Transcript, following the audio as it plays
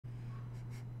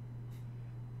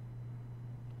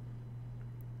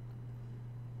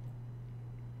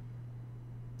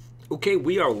Okay,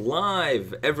 we are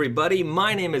live, everybody.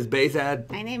 My name is Bahzad.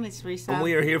 My name is Risa. And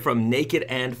we are here from Naked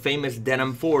and Famous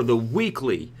Denim for the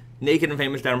weekly Naked and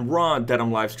Famous Denim Raw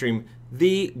Denim live stream,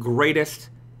 the greatest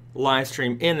live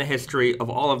stream in the history of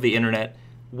all of the internet.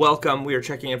 Welcome. We are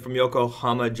checking in from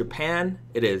Yokohama, Japan.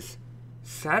 It is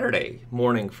Saturday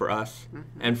morning for us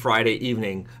and Friday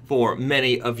evening for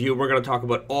many of you. We're going to talk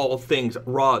about all things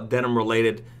raw denim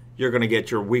related. You're going to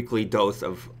get your weekly dose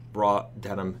of raw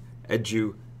denim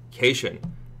education.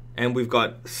 And we've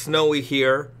got Snowy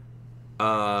here.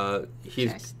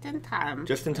 He's just in time.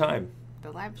 Just in time.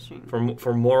 The live stream.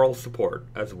 For moral support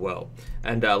as well.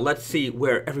 And let's see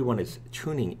where everyone is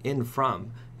tuning in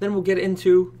from. Then we'll get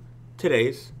into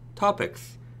today's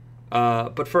topics.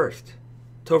 But first,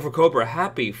 Topher Cobra,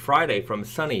 happy Friday from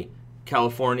sunny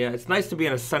California. It's nice to be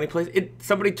in a sunny place.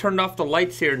 Somebody turned off the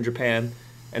lights here in Japan,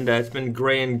 and it's been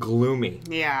gray and gloomy.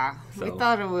 Yeah, So. we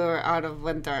thought we were out of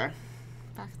winter.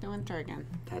 Back to winter again.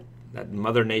 That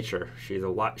Mother Nature, she's a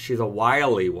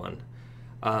wily one.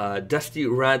 Dusty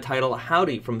Rad title,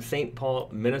 howdy from St. Paul,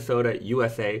 Minnesota,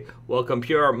 USA. Welcome,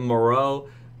 Pierre Moreau.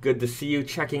 Good to see you.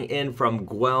 Checking in from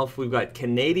Guelph. We've got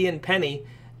Canadian Penny.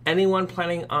 Anyone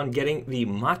planning on getting the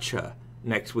matcha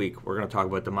next week? We're going to talk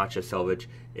about the matcha selvage.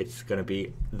 It's going to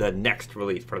be the next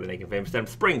release for the Naked Famous Denim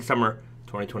Spring Summer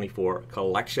 2024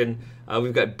 collection.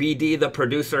 We've got BD, the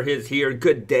producer, is here.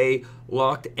 Good day,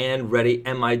 locked and ready.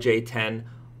 MIJ10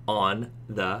 on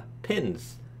the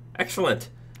pins. Excellent.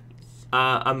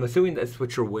 I'm assuming that's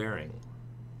what you're wearing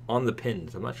on the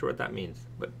pins. I'm not sure what that means,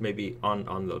 but maybe on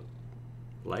the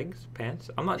legs, pants.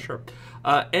 I'm not sure.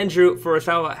 Andrew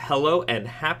Furusawa, hello and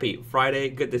happy Friday.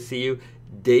 Good to see you.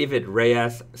 David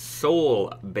Reyes,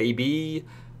 Seoul, baby.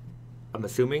 I'm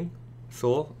assuming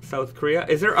Seoul, South Korea.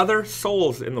 Is there other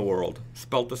Seouls in the world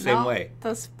spelt the same way?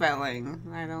 The spelling.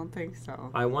 I don't think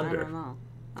so. I wonder. I don't know.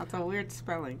 That's a weird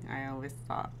spelling, I always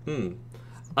thought.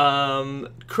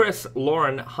 Chris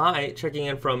Lauren, hi, checking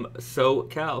in from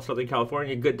SoCal, Southern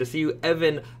California. Good to see you.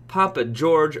 Evan, Papa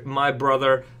George, my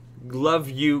brother. Love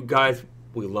you guys.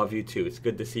 We love you too. It's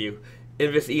good to see you.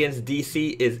 Invis Ian's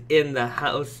DC is in the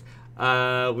house.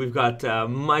 We've got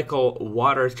Michael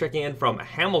Waters checking in from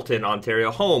Hamilton,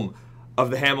 Ontario, home of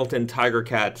the Hamilton Tiger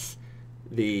Cats,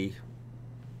 one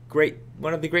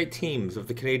of the great teams of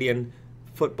the Canadian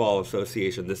Football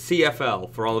Association, the CFL,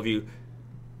 for all of you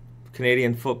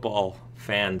Canadian football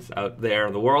fans out there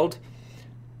in the world.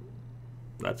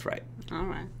 That's right. All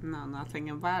right. No, nothing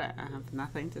about it. I have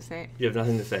nothing to say. You have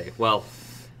nothing to say. Well,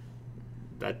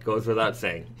 that goes without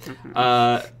saying.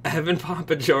 Evan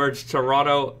Papa George,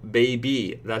 Toronto,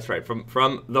 baby. That's right.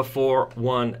 From the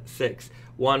 416.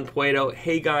 Juan Puedo.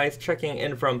 Hey guys, checking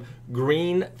in from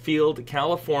Greenfield,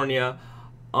 California,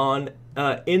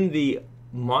 in the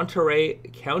Monterey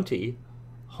County,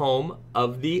 home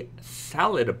of the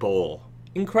salad bowl.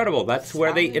 Incredible. That's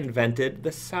where they invented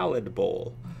the salad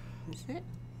bowl. Is it?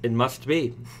 It must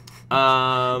be.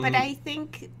 But I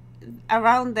think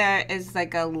around there is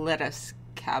like a lettuce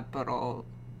capital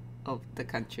of the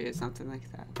country or something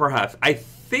like that. Perhaps. I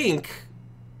think,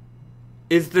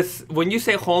 when you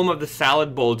say home of the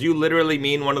salad bowl, do you literally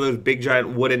mean one of those big giant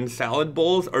wooden salad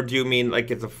bowls, or do you mean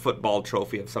like it's a football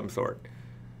trophy of some sort?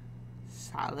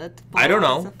 Salad bowl? I don't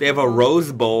know. They have a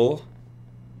rose bowl.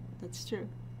 That's true.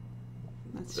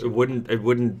 It wouldn't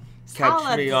catch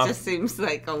salad me off. Just seems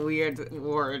like a weird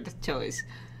word choice,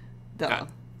 though.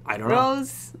 I don't know.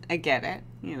 Rose, I get it.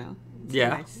 It's yeah,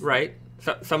 nice. Right.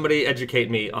 Somebody educate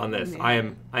me on this.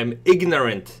 Yeah. I'm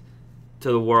ignorant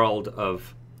to the world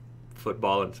of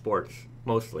football and sports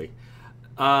mostly.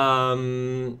 All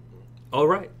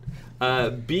right.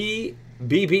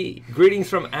 BB, greetings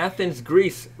from Athens,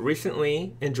 Greece.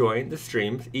 Recently enjoying the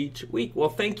streams each week. Well,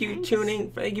 thank you for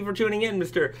tuning in,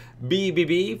 Mr.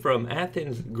 BBB from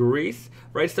Athens, Greece.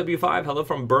 Rights W5, hello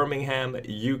from Birmingham,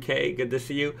 UK. Good to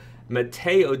see you.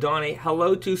 Mateo Donnie,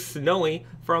 hello to Snowy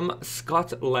from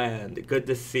Scotland. Good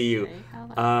to see you.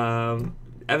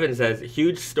 Evan says,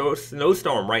 huge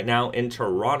snowstorm right now in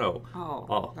Toronto.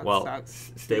 Oh, well,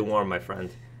 sucks. Stay warm, my friend.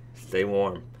 Stay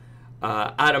warm.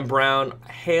 Adam Brown,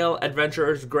 hail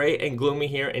adventurers, gray and gloomy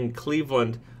here in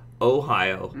Cleveland,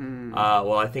 Ohio.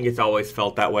 Well, I think it's always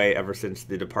felt that way ever since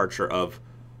the departure of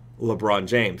LeBron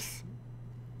James.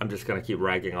 I'm just going to keep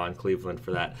ragging on Cleveland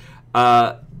for that.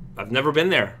 I've never been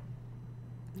there.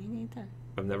 Me neither.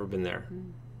 I've never been there.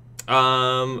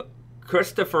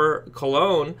 Christopher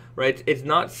Cologne writes, it's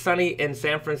not sunny in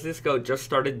San Francisco, just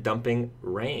started dumping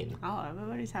rain. Oh,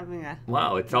 everybody's having a...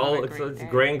 Wow, it's day.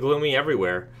 gray and gloomy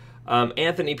everywhere.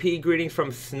 Anthony P, greetings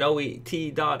from Snowy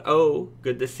T.O.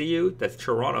 Good to see you. That's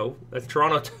Toronto. That's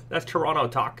Toronto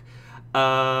talk.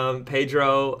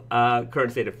 Pedro,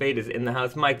 Current State of Fate is in the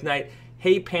house. Mike Knight,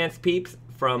 hey Pants Peeps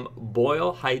from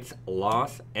Boyle Heights,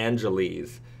 Los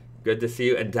Angeles. Good to see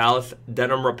you. And Dallas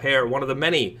Denim Repair, one of the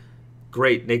many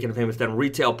great Naked and Famous Denim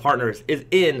retail partners, is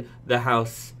in the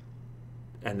house.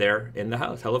 And they're in the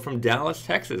house. Hello from Dallas,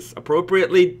 Texas.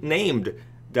 Appropriately named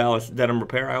Dallas Denim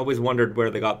Repair. I always wondered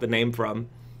where they got the name from.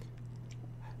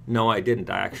 No, I didn't.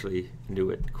 I actually knew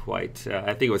it quite.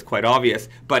 I think it was quite obvious.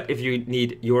 But if you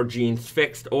need your jeans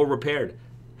fixed or repaired,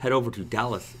 head over to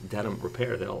Dallas Denim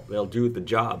Repair. They'll do the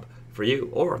job for you,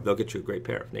 or they'll get you a great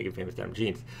pair of Naked Famous Denim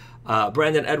jeans.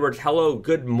 Brandon Edwards, hello,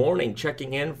 good morning.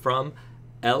 Checking in from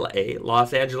L.A.,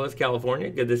 Los Angeles, California.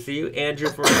 Good to see you. Andrew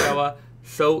Furukawa,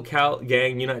 SoCal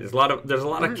Gang United. There's a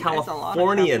lot of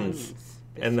Californians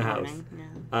in the house.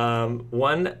 Yeah.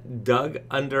 One Doug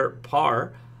Under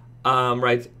Par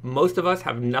writes, most of us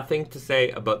have nothing to say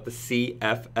about the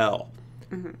CFL.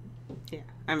 Mm-hmm. Yeah,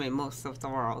 I mean, most of the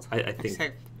world. I think.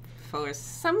 Except for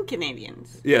some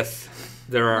Canadians. Yes,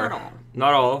 there are.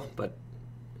 Not all, but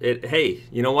hey,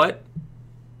 you know what?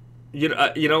 You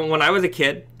know, when I was a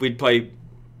kid, we'd play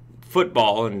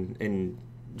football in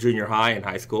junior high and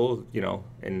high school, you know,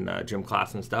 in gym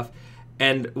class and stuff.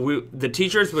 And the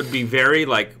teachers would be very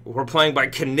like, we're playing by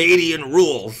Canadian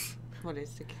rules. What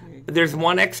is the Canadian? There's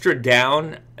one extra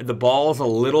down. The ball's a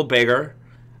little bigger.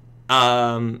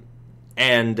 And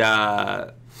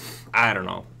I don't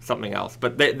know, something else.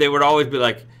 But they would always be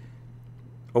like,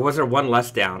 or was there one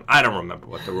less down? I don't remember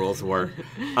what the rules were.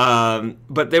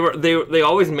 But they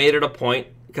always made it a point,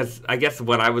 because I guess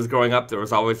when I was growing up, there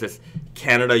was always this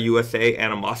Canada-USA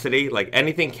animosity. Like,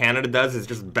 anything Canada does is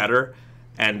just better.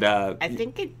 And I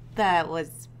think that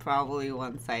was probably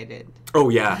one-sided. Oh,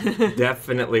 yeah.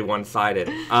 Definitely one-sided.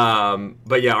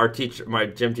 But yeah, my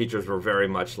gym teachers were very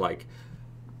much like,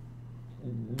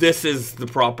 this is the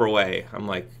proper way. I'm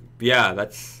like, yeah,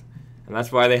 that's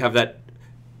why they have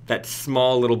that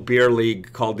small little beer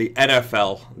league called the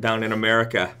NFL down in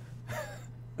America.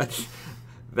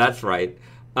 That's right.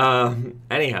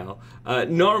 Anyhow,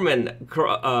 Nomad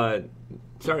Crow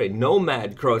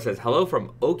says, hello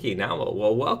from Okinawa.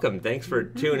 Well, welcome. Thanks for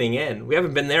tuning in. We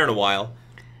haven't been there in a while.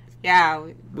 Yeah.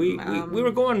 We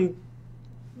were going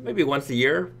maybe once a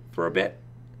year for a bit.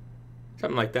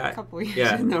 Something like that. A couple of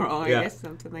years in a row, I guess,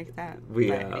 something like that.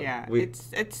 Yeah.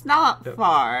 It's not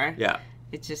far. Yeah.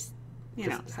 It's just, you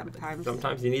know, sometimes.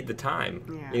 Sometimes you need the time.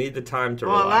 Yeah. You need the time to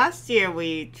relax. relax. Last year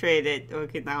we traded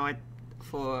Okinawa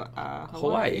for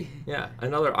Hawaii. Yeah,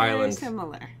 another Very island.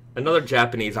 similar. Another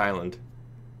Japanese island.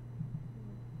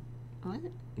 What?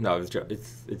 No,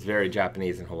 it's very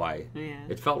Japanese in Hawaii. Yeah.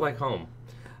 It felt like home.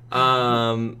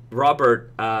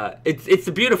 Robert,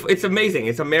 it's amazing.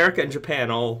 It's America and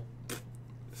Japan all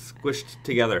squished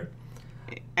together.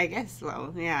 I guess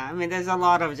so. Yeah. I mean, there's a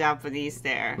lot of Japanese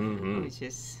there, which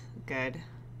is good,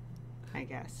 I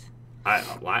guess.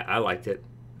 I liked it.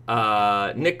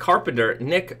 Nick Carpenter,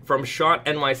 Nick from Shot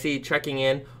NYC checking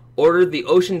in. Ordered the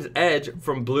Ocean's Edge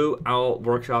from Blue Owl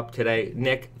Workshop today.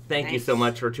 Nick, thank you so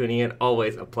much for tuning in.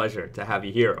 Always a pleasure to have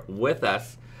you here with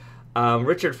us.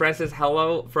 Richard Francis,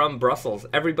 hello from Brussels.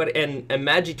 Everybody, and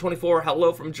Maggie24,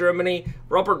 hello from Germany.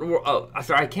 Robert,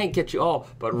 sorry, I can't get you all,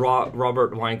 but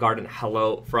Robert Weingarten,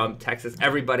 hello from Texas.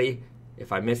 Everybody,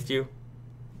 if I missed you.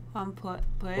 Juan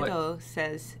Puerto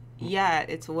says, yeah,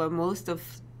 it's where most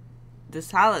of the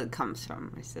salad comes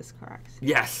from. Is this correct?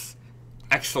 Yes.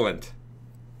 Excellent.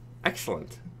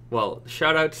 Well,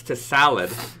 shout outs to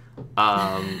Salad.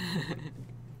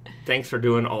 Thanks for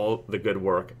doing all the good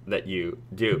work that you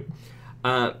do.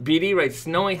 BD writes,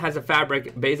 Snowy has a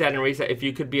fabric. Bahzad and Risa, if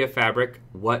you could be a fabric,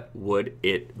 what would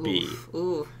it be?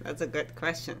 Ooh, that's a good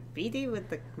question. BD with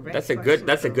the right That's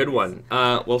a good one.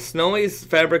 Well, Snowy's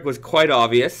fabric was quite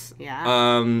obvious.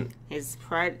 Yeah. His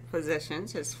pride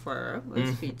possessions, his fur was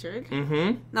featured.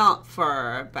 Mm-hmm. Not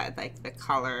fur, but like the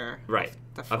color. Right.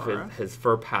 The fur. Of his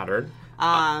fur pattern.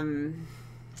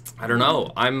 I don't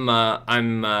know. I'm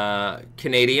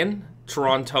Canadian,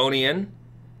 Torontonian.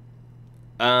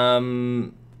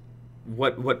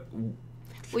 What?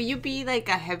 Will you be like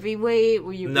a heavyweight?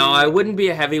 No, I wouldn't be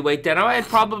a heavyweight then. I'd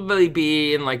probably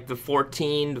be in like the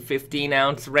 14 to 15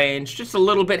 ounce range, just a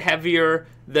little bit heavier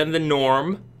than the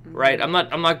norm, right? I'm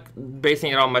not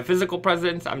basing it on my physical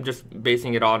presence. I'm just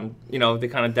basing it on, you know, the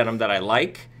kind of denim that I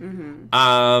like.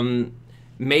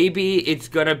 Maybe it's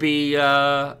gonna be, you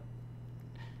know,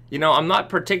 I'm not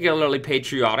particularly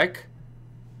patriotic.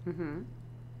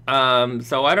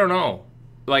 So I don't know.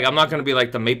 Like, I'm not gonna be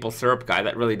like the maple syrup guy.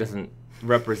 That really doesn't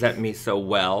represent me so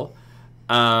well.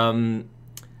 And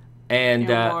you're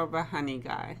more of a honey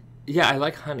guy. Yeah, I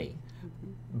like honey,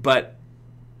 but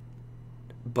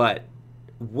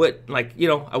would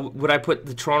would I put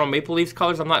the Toronto Maple Leafs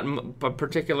colors? I'm not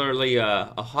particularly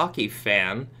a hockey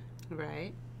fan.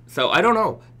 Right. So I don't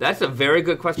know. That's a very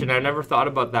good question. I never thought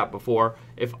about that before.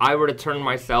 If I were to turn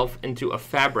myself into a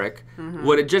fabric,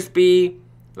 would it just be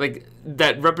like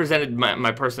that represented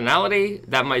my personality?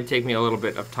 That might take me a little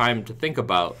bit of time to think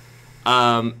about.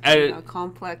 A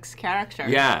complex character.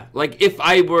 Yeah. Like if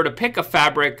I were to pick a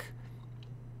fabric,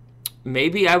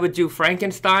 maybe I would do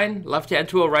Frankenstein, left hand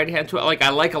tool, right hand tool. Like I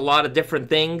like a lot of different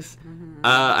things.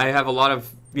 I have a lot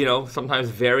of, sometimes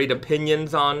varied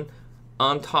opinions on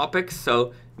topics.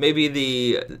 So maybe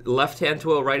the left hand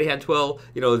tool, right hand tool,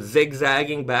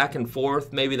 zigzagging back and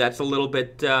forth. Maybe that's a little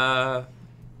bit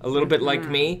like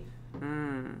me.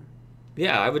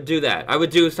 Yeah, I would do that. I would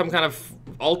do some kind of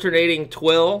alternating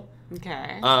twill.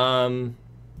 Okay.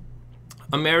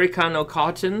 Americano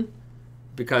cotton,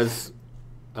 because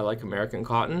I like American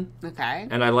cotton. Okay.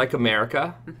 And I like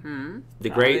America. The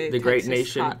great Texas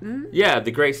nation. cotton? Yeah,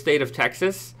 the great state of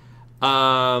Texas.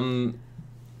 What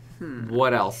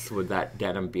else would that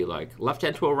denim be like? Left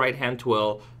hand twill, right hand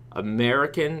twill,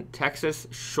 American Texas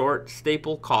short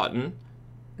staple cotton.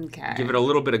 Okay. Give it a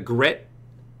little bit of grit.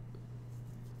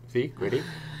 See, gritty.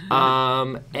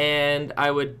 And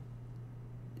I would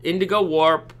indigo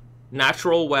warp,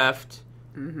 natural weft.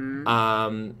 And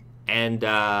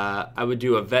I would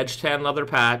do a veg tan leather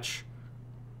patch.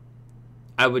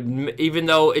 I would, even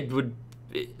though it would,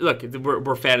 look,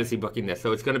 we're fantasy booking this,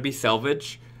 so it's going to be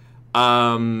selvage.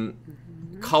 Color-wise,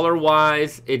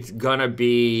 it's going to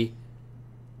be,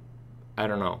 I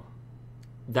don't know.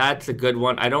 That's a good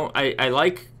one. I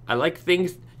like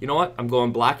things, you know what? I'm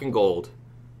going black and gold,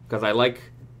 because I like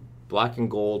black and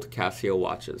gold Casio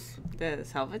watches. The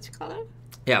selvage color?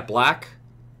 Yeah, black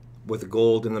with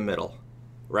gold in the middle.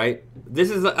 Right?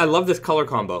 I love this color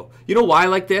combo. You know why I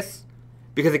like this?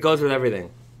 Because it goes with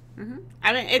everything.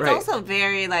 I mean, it's also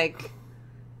very,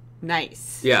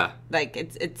 nice. Yeah. Like,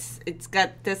 it's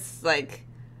got this,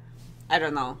 I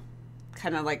don't know,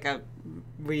 kind of like a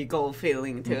regal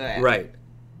feeling to it. Right.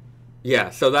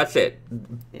 Yeah, so that's it.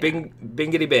 Yeah.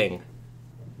 Bingity bing.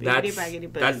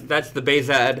 Biggity boom. That's the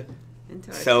Bahzad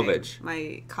selvage.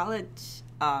 My college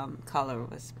color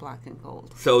was black and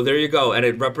gold. So there you go, and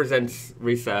it represents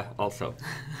Risa also.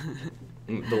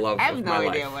 The love I have of no my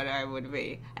idea life. what I would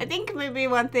be. I think maybe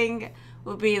one thing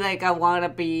would be I want to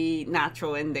be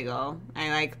natural indigo. I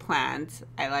like plants.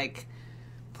 I like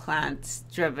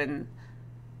plants-driven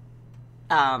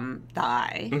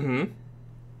dye.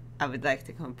 I would like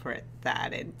to convert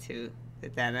that into the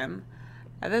denim.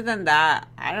 Other than that,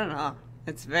 I don't know.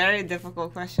 It's a very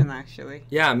difficult question, actually.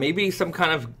 Yeah, maybe some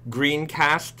kind of green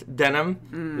cast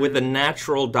denim with a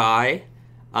natural dye.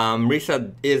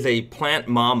 Risa is a plant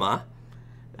mama.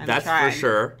 That's for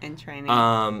sure. In training.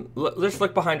 Let's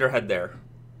look behind her head there.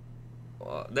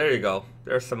 There you go.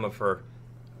 There's some of her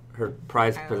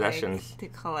prized possessions. Like to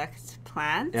collect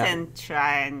plants Yeah. and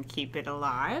try and keep it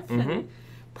alive and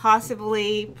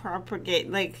possibly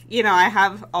propagate. I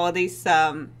have all these.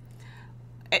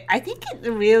 I think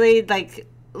it really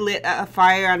lit a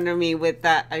fire under me with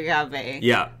that agave.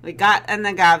 Yeah. We got an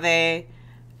agave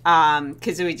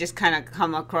because we just kind of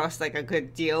come across a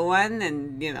good deal one,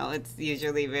 and it's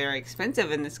usually very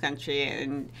expensive in this country,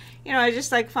 and I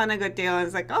just found a good deal and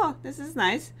it's oh, this is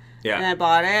nice. Yeah. And I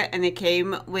bought it, and it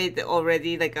came with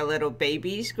already a little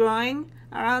babies growing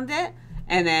around it,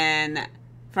 and then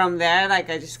from there I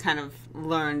just kind of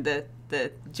learned the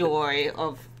joy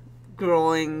of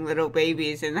growing little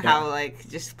babies and how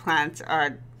just plants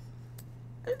are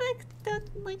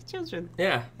like children.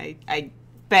 Yeah. I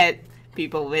bet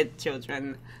people with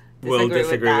children Will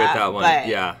disagree with that one. But,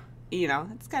 yeah.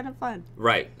 It's kind of fun.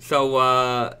 Right.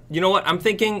 So you know what? I'm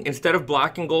thinking instead of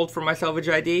black and gold for my selvage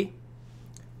ID,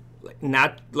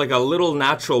 like a little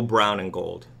natural brown and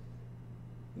gold.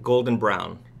 Golden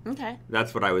brown. Okay.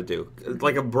 That's what I would do.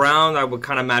 Like a brown that would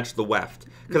kind of match the weft.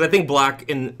 Because I think black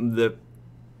in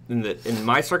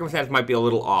my circumstance might be a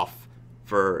little off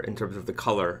in terms of the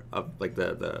color of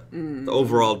the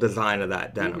overall design of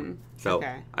that denim. So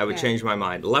I would change my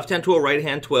mind. Left hand twill, right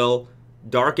hand twill,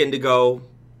 dark indigo.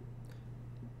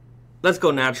 Let's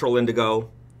go natural indigo.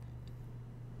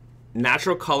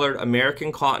 Natural colored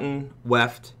American cotton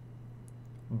weft,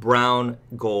 brown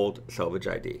gold selvage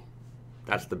ID.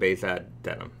 That's the Bahzad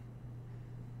denim.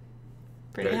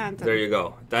 Pretty handsome. There you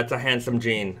go. That's a handsome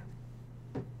jean.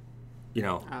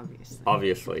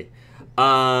 Obviously.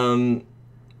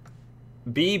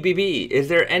 BBB, is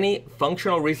there any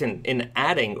functional reason in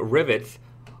adding rivets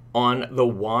on the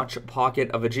watch pocket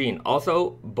of a jean?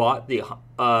 Also bought the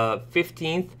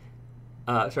 150th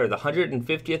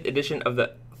edition of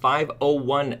the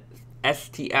 501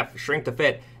 STF, shrink to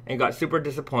fit, and got super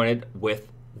disappointed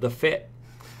with the fit.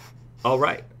 All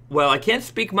right. Well, I can't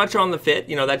speak much on the fit.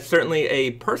 You know, that's certainly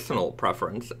a personal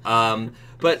preference.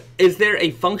 But is there a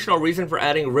functional reason for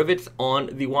adding rivets on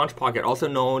the watch pocket, also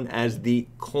known as the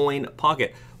coin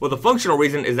pocket? Well, the functional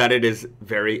reason is that it is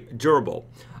very durable.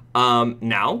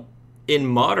 Now, in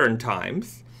modern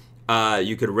times,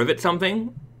 you could rivet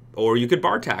something or you could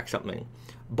bar tack something.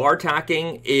 Bar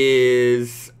tacking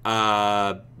is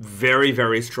very,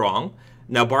 very strong.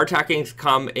 Now, bar tackings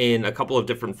come in a couple of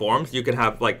different forms. You can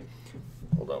have, like,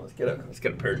 hold on, let's get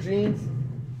a pair of jeans.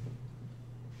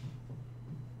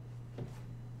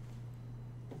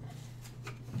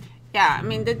 Yeah, I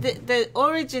mean, the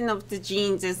origin of the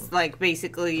jeans is, like,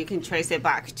 basically you can trace it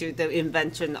back to the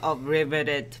invention of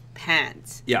riveted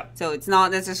pants. Yeah. So it's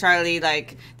not necessarily,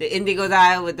 like, the indigo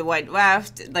dye with the white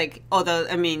weft, like, although,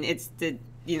 I mean, it's the,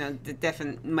 you know,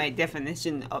 my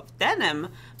definition of denim,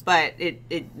 but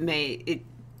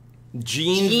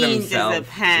jeans themselves, as a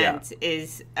pant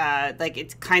is, like,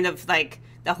 it's kind of, like,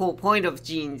 the whole point of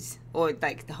jeans, or,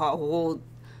 like, the whole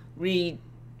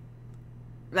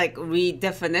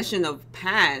redefinition of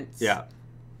pants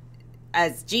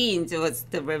as jeans. It was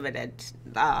the riveted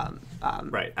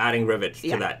right, adding rivets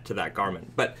to that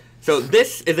garment. But so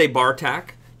this is a bar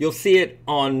tack. You'll see it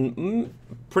on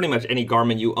pretty much any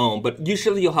garment you own, but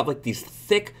usually you'll have like these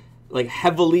thick, like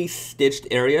heavily stitched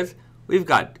areas. We've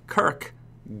got Kirk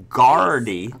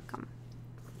Gardy,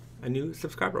 a new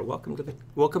subscriber. Welcome to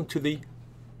the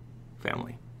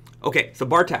family. Okay, so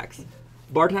bar tacks.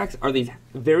 Bar tacks are these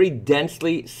very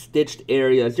densely stitched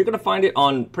areas. You're going to find it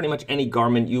on pretty much any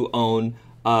garment you own,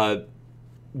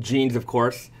 jeans, of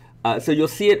course. So you'll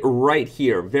see it right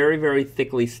here, very, very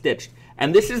thickly stitched.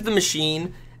 And this is the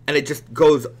machine, and it just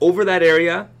goes over that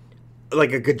area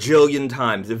like a gajillion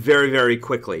times, very, very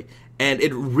quickly. And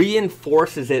it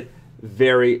reinforces it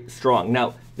very strong.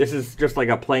 Now, this is just like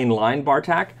a plain line bar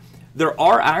tack. There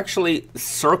are actually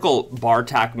circle bar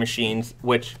tack machines,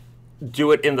 which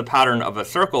do it in the pattern of a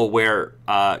circle where,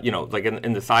 you know, like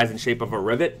in the size and shape of a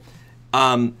rivet.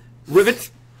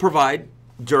 Rivets provide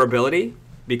durability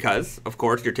because, of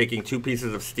course, you're taking two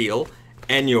pieces of steel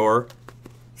and you're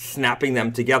snapping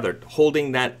them together,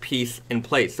 holding that piece in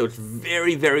place. So it's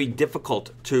very, very difficult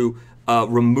to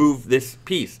remove this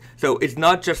piece. So it's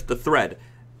not just the thread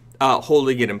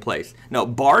holding it in place. Now,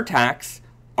 bar tacks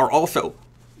are also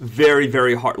very,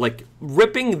 very hard. Like,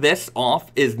 ripping this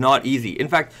off is not easy. In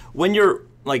fact, when you're,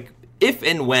 like, if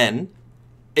and when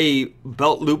a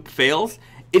belt loop fails,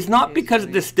 it's not because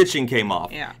the stitching came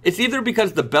off. Yeah. It's either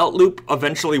because the belt loop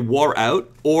eventually wore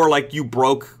out or, like, you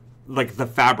broke, like, the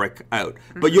fabric out.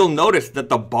 But you'll notice that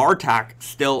the bar tack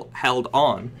still held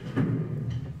on.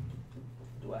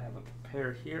 Do I have a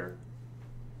pair here?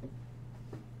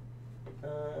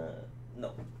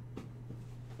 No.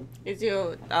 Is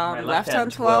your My left hand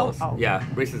hand 12? Oh. Yeah,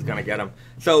 Risa's gonna get them.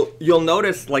 So you'll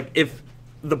notice, like, if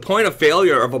the point of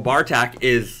failure of a bar tack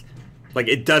is, like,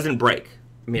 it doesn't break.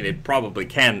 I mean, it probably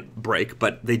can break,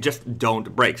 but they just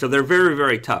don't break. So they're very,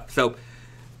 very tough. So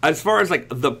as far as, like,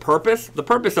 the purpose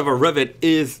of a rivet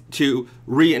is to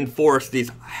reinforce these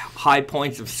high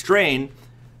points of strain.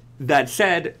 That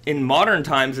said, in modern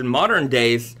times, in modern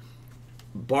days,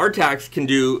 bar tacks can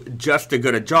do just as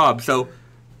good a job. So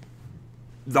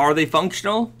are they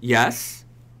functional? Yes.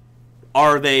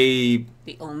 Are they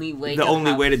the only way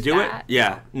to do it?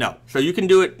 Yeah, no. So you can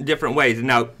do it different ways.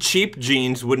 Now, cheap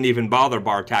jeans wouldn't even bother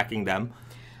bar tacking them.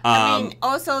 I mean,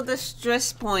 also the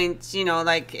stress points, you know,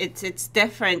 like it's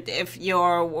different if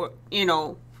you're, you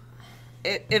know,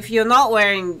 if you're not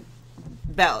wearing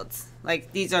belts,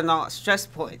 like these are not stress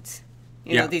points.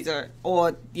 You know, these are,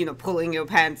 or, you know, pulling your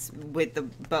pants with the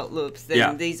belt loops,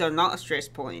 then these are not stress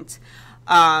points.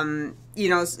 You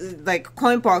know, like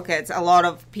coin pockets, a lot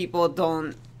of people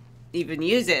don't even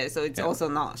use it, so it's also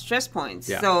not stress points.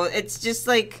 So it's just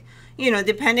like, you know,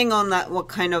 depending on that, what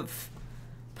kind of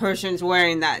person's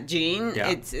wearing that jean,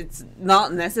 it's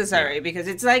not necessary because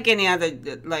it's like any other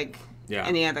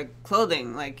any other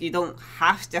clothing. Like, you don't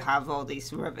have to have all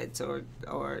these rivets or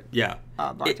bar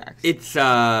tacks. It's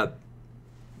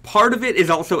part of it is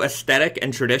also aesthetic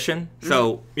and tradition.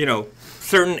 So, you know,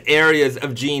 certain areas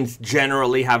of jeans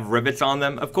generally have rivets on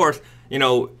them. Of course, you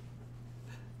know,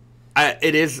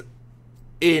 it is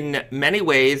in many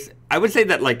ways, I would say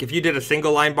that, like, if you did a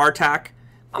single line bar tack,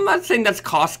 I'm not saying that's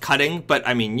cost cutting, but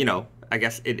I mean, you know, I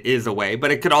guess it is a way,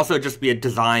 but it could also just be a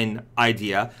design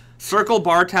idea. Circle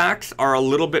bar tacks are a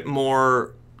little bit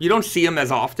more, you don't see them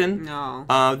as often.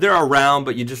 No. They're around,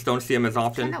 but you just don't see them as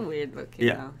often. Kind of weird looking.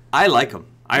 Yeah. I like them.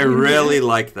 I really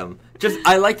like them.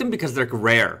 I like them because they're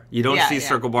rare. You don't see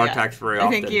circle bar tacks very often.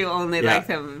 I think you only like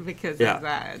them because of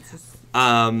that. It's just...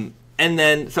 And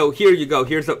then, so here you go.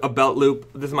 Here's a belt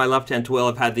loop. This is my left-hand twill.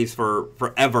 I've had these for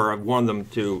forever. I've worn them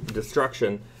to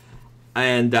destruction.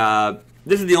 And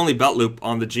this is the only belt loop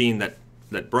on the jean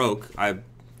that broke. I'm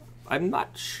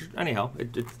not sure. Anyhow,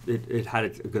 it had a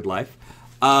good life.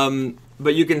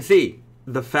 But you can see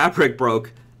the fabric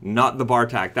broke, not the bar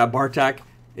tack. That bar tack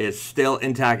is still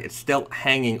intact. It's still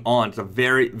hanging on. It's a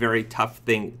very, very tough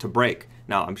thing to break.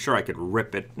 Now, I'm sure I could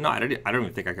rip it. No, I don't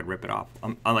even think I could rip it off.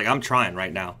 I'm trying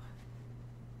right now.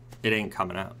 It ain't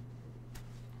coming out.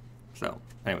 So,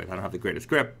 anyways, I don't have the greatest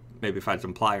grip. Maybe if I had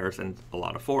some pliers and a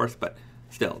lot of force, but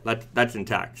still, that's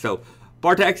intact. So,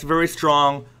 bar tack's very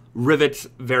strong. Rivets,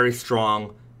 very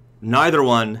strong. Neither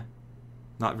one,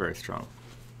 not very strong.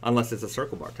 Unless it's a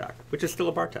circle bar tack, which is still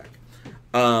a bar tack.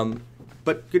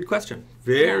 But good question.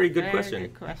 Very good question.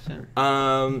 Good question.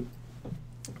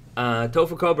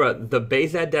 Tofu Cobra, the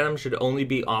Bahzad denim should only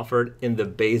be offered in the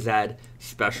Bahzad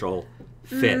special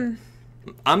fit.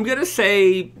 I'm gonna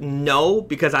say no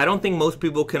because I don't think most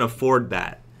people can afford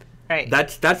that. Right.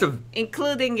 That's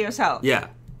including yourself. Yeah.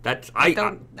 I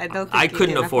don't think I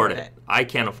couldn't afford it. I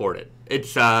can't afford it.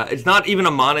 It's not even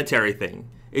a monetary thing.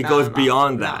 It goes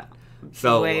beyond that.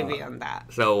 So way beyond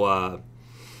that. So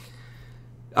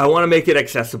I want to make it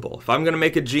accessible. If I'm gonna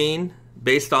make a jean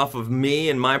based off of me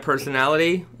and my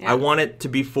personality, I want it to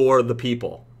be for the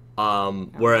people.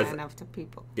 Whereas man of the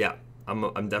people. Yeah,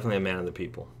 I'm definitely a man of the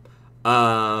people.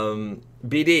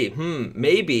 BD,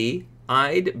 maybe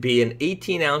I'd be an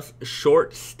 18-ounce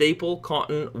short staple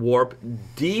cotton warp,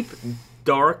 deep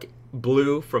dark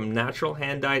blue from natural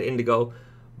hand-dyed indigo,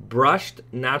 brushed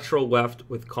natural weft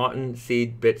with cotton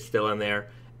seed bits still in there,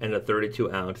 and a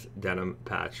 32-ounce denim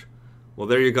patch. Well,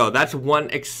 there you go. That's one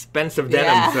expensive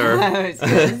denim, sir. I was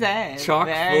gonna say, chock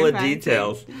full of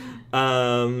details.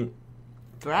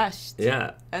 Brushed.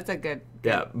 Yeah. That's a good.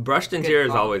 Yeah, brushed interior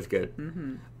is always good.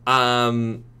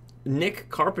 Nick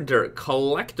Carpenter,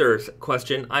 collector's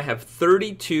question. I have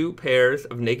 32 pairs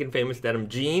of Naked Famous Denim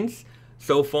jeans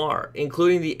so far,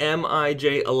 including the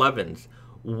MIJ11s.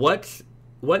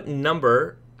 What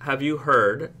number have you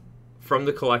heard from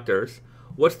the collectors?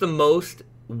 What's the most?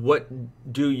 What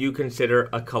do you consider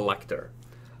a collector?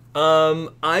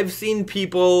 I've seen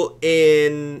people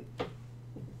in,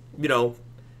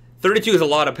 32 is a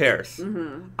lot of pairs.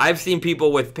 I've seen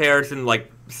people with pairs in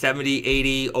like 70,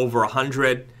 80, over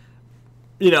 100.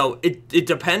 It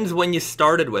depends when you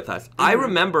started with us. I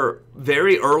remember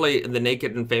very early in the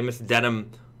Naked and Famous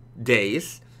Denim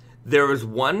days, there was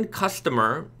one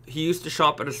customer. He used to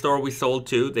shop at a store we sold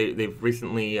to. They've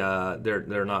recently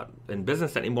they're not in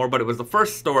business anymore. But it was the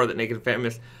first store that Naked and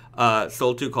Famous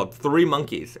sold to, called Three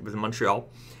Monkeys. It was in Montreal,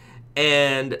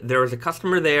 and there was a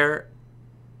customer there.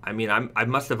 I mean, I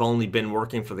must have only been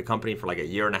working for the company for like a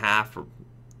year and a half, or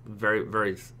very,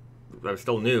 very. I was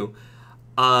still new,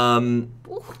 and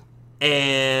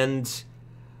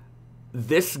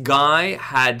this guy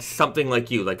had something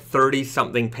like you, like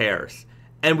 30-something pairs.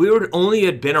 And we only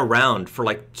had been around for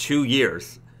like 2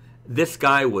 years. This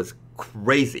guy was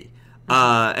crazy.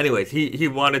 Anyways, he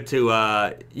wanted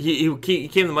to. He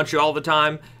came to Montreal all the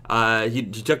time. He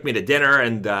took me to dinner,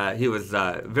 and he was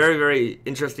a very, very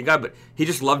interesting guy. But he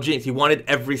just loved jeans. He wanted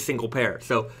every single pair.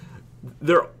 So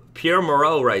Pierre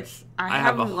Moreau writes, I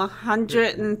have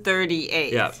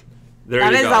 138. Yeah, there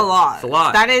that you is go. a lot. It's a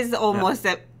lot. That is almost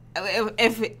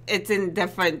if it's in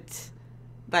different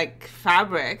like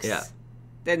fabrics. Yeah.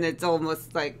 Then it's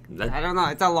almost like, I don't know,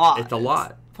 it's a lot. It's a lot.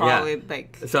 It's probably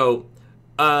like... So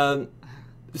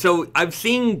I've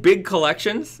seen big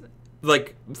collections.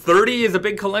 Like 30 is a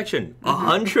big collection.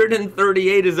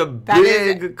 138 is a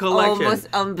big collection. Almost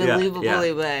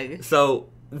unbelievably big. So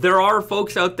there are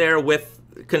folks out there with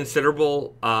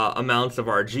considerable amounts of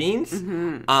our jeans.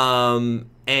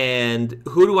 And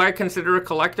who do I consider a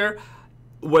collector?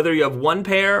 Whether you have one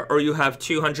pair or you have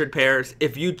 200 pairs,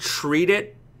 if you treat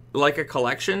it like a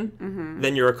collection,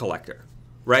 then you're a collector,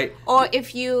 right? Or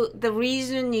if the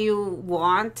reason you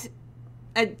want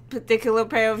a particular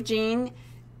pair of jeans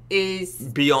is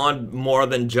beyond more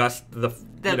than just the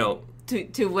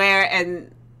to wear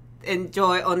and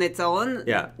enjoy on its own.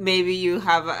 Yeah. Maybe you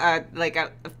have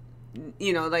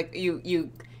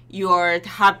you are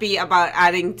happy about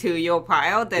adding to your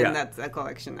pile, then that's a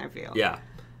collection, I feel. Yeah.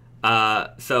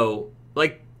 So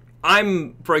like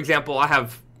for example, I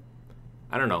have,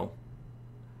 I don't know.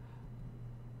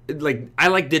 Like, I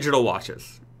like digital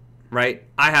watches, right?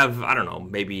 I have, I don't know,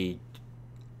 maybe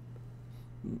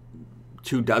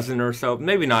 24 or so,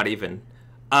 maybe not even,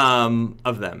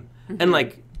 of them. And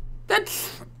like,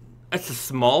 that's it's a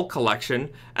small collection.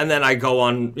 And then I go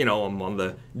on, I'm on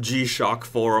the G-Shock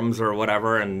forums or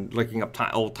whatever and looking up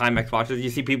old Timex watches. You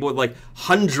see people with like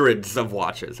hundreds of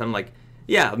watches. I'm like,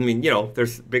 yeah, I mean,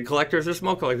 there's big collectors, there's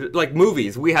small collectors. Like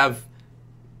movies, we have,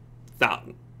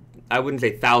 I wouldn't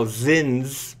say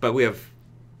thousands, but we have,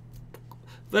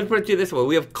 let's put it to you this way,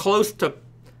 we have close to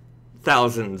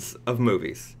thousands of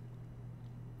movies.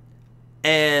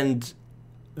 And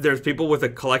there's people with a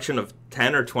collection of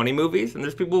 10 or 20 movies, and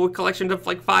there's people with collections of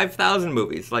like 5,000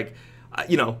 movies. Like,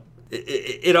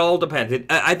 it all depends.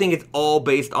 I think it's all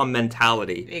based on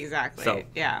mentality. Exactly. So,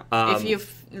 yeah. If you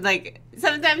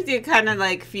sometimes you kind of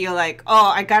like feel like,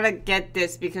 oh, I gotta get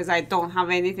this because I don't have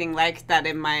anything like that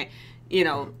in my,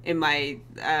 in my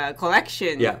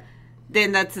collection. Yeah.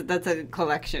 Then that's a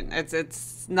collection.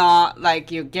 It's not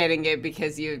like you're getting it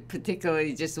because you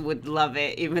particularly just would love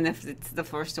it, even if it's the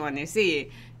first one you see.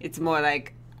 It's more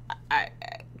like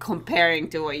comparing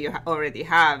to what you already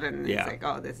have, and it's like,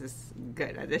 oh, this is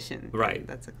good addition. Right. And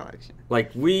that's a collection.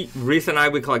 Like Risa and I,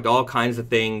 we collect all kinds of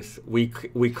things. We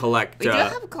collect. We do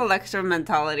have collector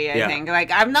mentality. I think.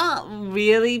 Like I'm not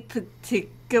really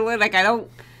particular. Like I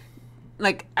don't.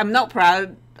 Like I'm not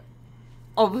proud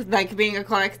of like being a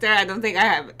collector. I don't think I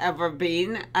have ever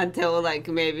been until like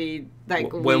maybe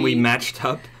like when we matched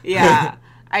up. Yeah,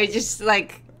 I just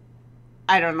like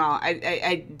I don't know.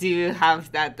 I do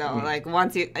have that though. Mm-hmm. Like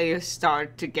once you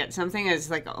start to get something, it's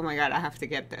like, oh my god, I have to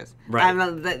get this. Right.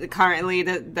 I'm currently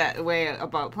that way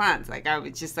about plants. Like I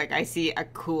was just like I see a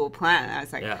cool plant, and I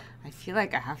was like, I feel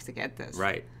like I have to get this.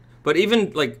 Right. But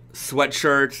even like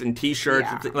sweatshirts and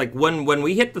T-shirts, like when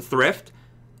we hit the thrift,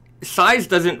 size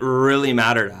doesn't really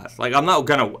matter to us. Like I'm not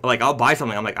gonna like I'll buy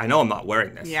something. I'm like I know I'm not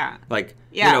wearing this. Yeah. Like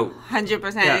 100%. Yeah.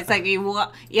 It's like you.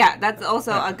 That's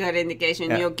also a good indication.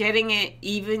 Yeah. You're getting it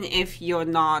even if you're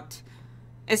not,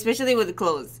 especially with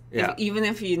clothes. Yeah. Even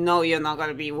if you know you're not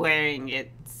gonna be wearing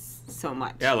it so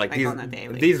much. Yeah. Like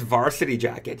these varsity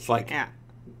jackets. Like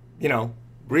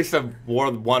Risa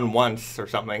wore one once or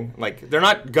something. Like they're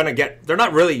not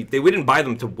really. We didn't buy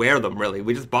them to wear them really.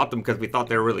 We just bought them because we thought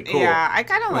they were really cool. Yeah, I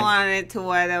kind of wanted to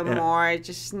wear them more. I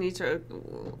just need to.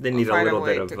 They need a little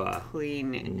bit of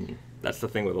clean it. That's the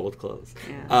thing with old clothes.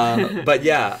 Yeah. But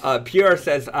Pierre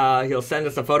says he'll send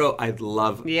us a photo. I'd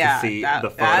love to see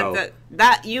the photo.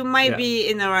 That you might be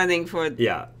in the running for.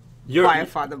 Yeah, by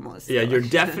far the most. Yeah, you're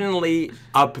definitely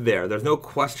up there. There's no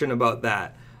question about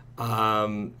that.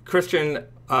 Christian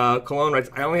Cologne writes,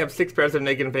 I only have 6 pairs of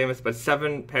Naked and Famous, but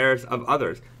 7 pairs of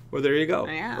others. Well, there you go.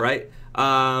 Yeah. Right?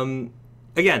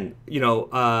 Again,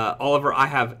 Oliver, I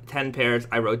have 10 pairs.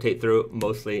 I rotate through,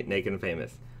 mostly Naked and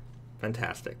Famous.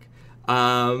 Fantastic.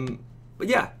 But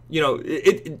yeah,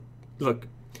 look,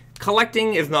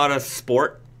 collecting is not a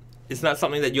sport. It's not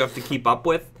something that you have to keep up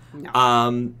with.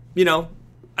 No.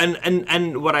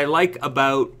 And what I like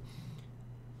about,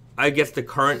 I guess, the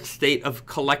current state of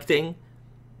collecting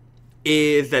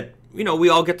is that, we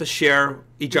all get to share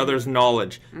each other's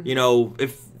knowledge. Mm-hmm.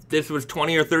 If this was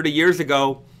 20 or 30 years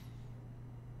ago,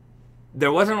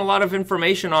 there wasn't a lot of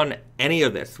information on any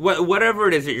of this. Whatever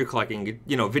it is that you're collecting,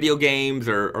 video games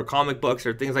or comic books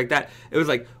or things like that. It was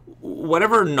like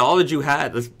whatever knowledge you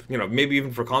had, maybe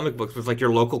even for comic books, was like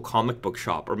your local comic book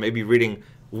shop or maybe reading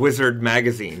Wizard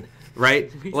magazine.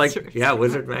 Right?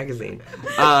 Wizard magazine.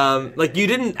 Like you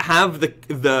didn't have the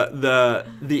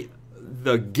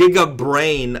giga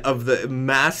brain of the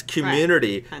mass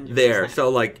community there. So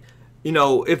like,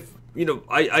 if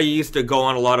I used to go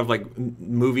on a lot of like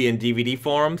movie and DVD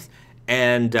forums,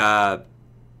 and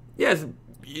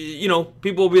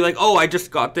people will be like, oh, I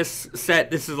just got this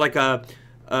set. This is like a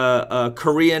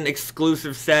Korean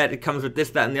exclusive set. It comes with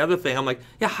this, that, and the other thing. I'm like,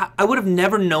 I would have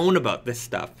never known about this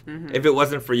stuff if it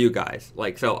wasn't for you guys.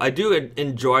 Like, so I do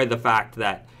enjoy the fact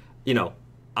that,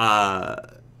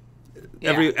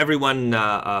 everyone,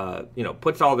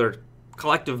 puts all their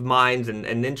collective minds and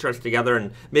interests together,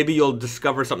 and maybe you'll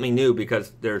discover something new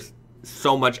because there's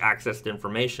so much access to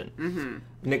information. Mm-hmm.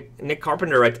 Nick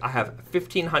Carpenter writes, I have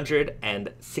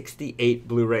 1,568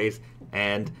 Blu-rays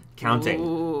and counting.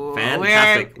 Ooh,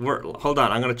 fantastic. Hold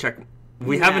on, I'm going to check.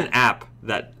 We have an app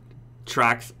that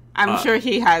tracks. I'm sure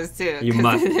he has too. You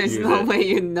must. There's no way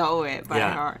you know it by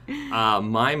heart.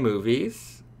 My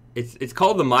Movies. It's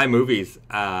called the My Movies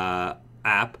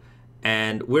app,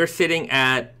 and we're sitting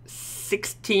at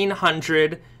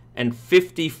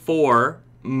 1,654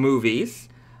 movies,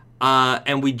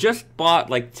 and we just bought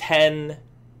like 10.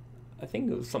 I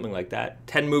think it was something like that.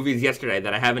 10 movies yesterday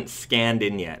that I haven't scanned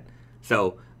in yet.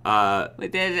 So. We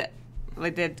did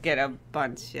get a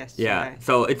bunch yesterday. Yeah,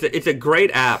 so it's a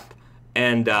great app,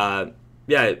 and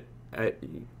you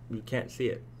can't see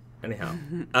it.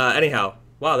 Anyhow,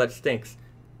 wow, that stinks.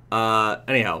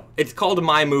 Anyhow, it's called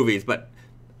My Movies, but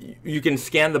you can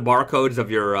scan the barcodes of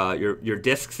your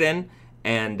discs in,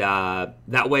 and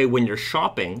that way when you're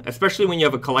shopping, especially when you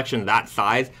have a collection that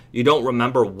size, you don't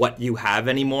remember what you have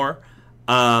anymore.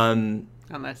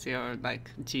 Unless you're like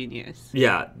genius.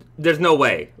 Yeah, there's no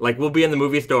way. Like, we'll be in the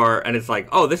movie store and it's like,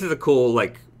 oh, this is a cool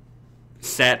like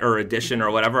set or edition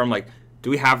or whatever. I'm like, do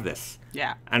we have this?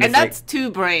 Yeah, and that's like,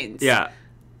 2 brains. Yeah.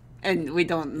 And we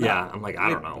don't know. Yeah, I'm like, I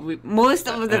don't know. Most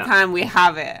of the time we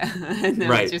have it, and then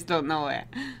we just don't know it.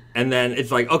 And then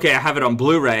it's like, okay, I have it on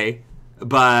Blu-ray,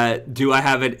 but do I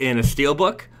have it in a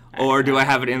steelbook or do I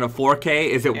have it in a 4K?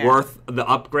 Is it worth the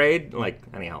upgrade? Like,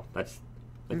 anyhow, that's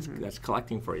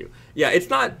collecting for you. Yeah,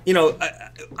 it's not, you know,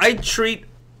 I treat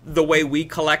the way we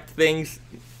collect things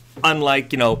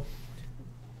unlike, you know,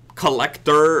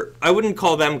 collector, I wouldn't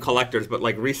call them collectors, but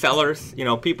like resellers, you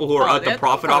know, people who are out to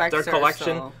profit off their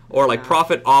collection, or like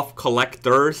profit off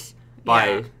collectors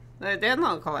by... Yeah. They're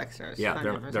not collectors. Yeah,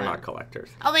 they're not collectors.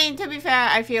 I mean, to be fair,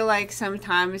 I feel like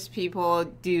sometimes people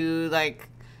do, like,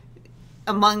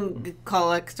 among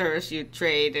collectors you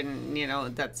trade, and, you know,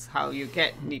 that's how you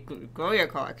grow your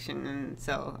collection. And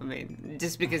so, I mean,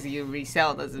 just because you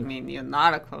resell doesn't mean you're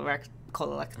not a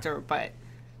collector, but...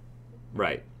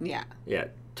 Right. Yeah. Yeah.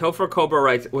 Topher Cobra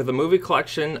writes, with a movie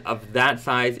collection of that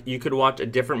size, you could watch a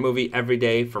different movie every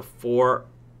day for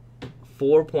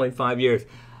 4.5 years.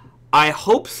 I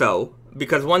hope so,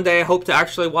 because one day I hope to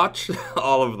actually watch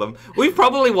all of them. We've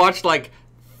probably watched like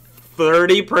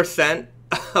 30%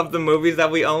 of the movies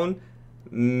that we own.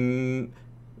 I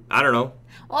don't know.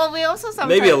 Well, we also sometimes...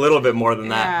 Maybe a little bit more than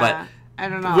that, but... I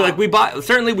don't know. Like, we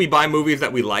buy movies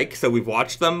that we like, so we've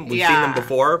watched them. We've seen them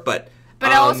before, but...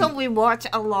 But also, we watch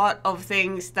a lot of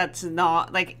things that's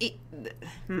not, like,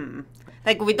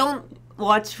 like, we don't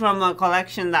watch from a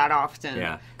collection that often.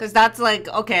 Yeah. Because that's like,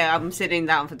 okay, I'm sitting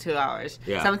down for 2 hours.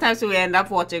 Yeah. Sometimes we end up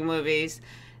watching movies,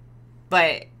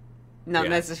 but not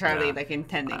necessarily, like,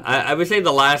 intending. I would say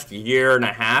the last year and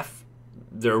a half,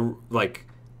 they're, like,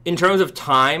 in terms of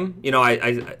time, you know,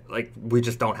 I like, we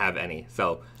just don't have any,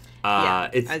 so...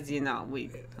 it's, as you know, we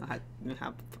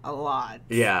have a lot.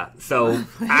 Yeah, so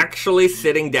actually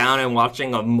sitting down and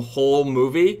watching a whole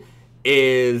movie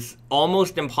is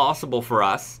almost impossible for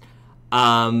us.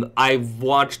 I've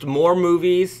watched more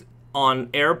movies on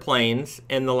airplanes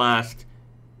in the last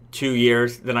 2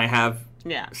 years than I have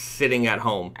sitting at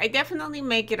home. I definitely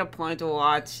make it a point to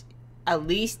watch at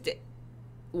least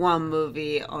one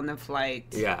movie on a flight.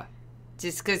 Yeah.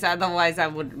 Just because otherwise I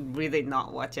would really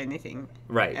not watch anything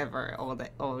ever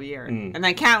all year. And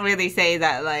I can't really say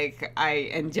that, like,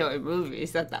 I enjoy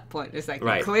movies at that point. It's like,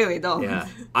 I clearly don't. Yeah.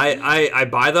 I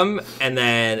buy them, and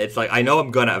then it's like, I know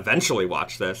I'm going to eventually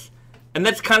watch this. And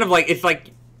that's kind of like, it's like,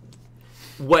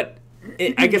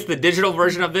 I guess the digital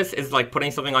version of this is like putting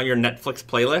something on your Netflix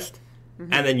playlist,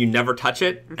 and then you never touch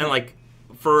it. And like,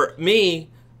 for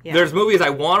me, there's movies I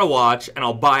want to watch, and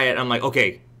I'll buy it, and I'm like,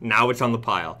 okay, now it's on the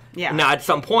pile. Yeah. Now, at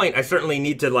some point, I certainly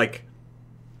need to, like,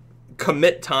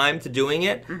 commit time to doing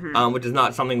it, which is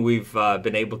not something we've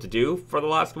been able to do for the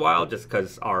last while, just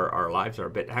because our lives are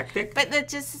a bit hectic. But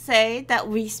let's just say that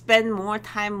we spend more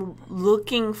time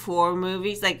looking for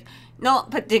movies, like,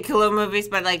 not particular movies,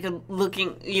 but, like,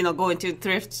 looking, you know, going to a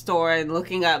thrift store and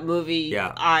looking at movie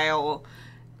aisle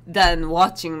than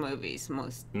watching movies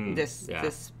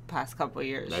this past couple of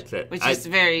years. That's it. Which is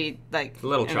very, like... It's a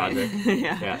little tragic.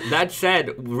 Yeah. That said,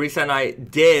 Risa and I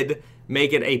did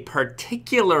make it a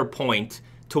particular point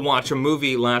to watch a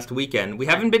movie last weekend. We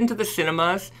haven't been to the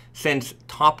cinemas since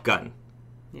Top Gun.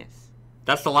 Yes.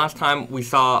 That's the last time we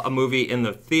saw a movie in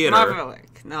the theater.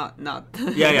 Maverick, not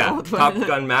Top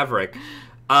Gun Maverick.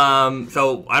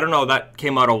 So, I don't know, that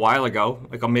came out a while ago,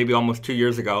 like maybe almost 2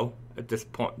 years ago at this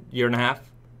point, year and a half.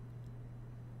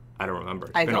 I don't remember.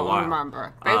 It's been a while.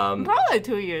 Remember. Probably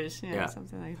 2 years,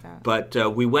 something like that. But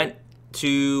we went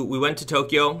to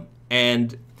Tokyo,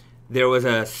 and there was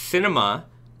a cinema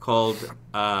called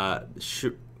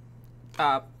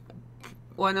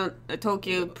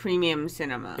Tokyo Premium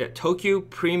Cinema. Yeah, Tokyo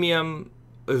Premium.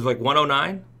 It was like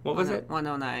 109. What was it?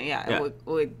 109. Yeah.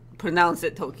 We pronounce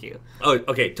it Tokyo. Oh,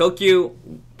 okay. Tokyo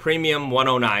Premium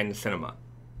 109 Cinema.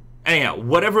 Anyhow,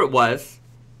 whatever it was,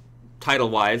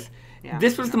 title-wise. Yeah,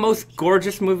 this was the most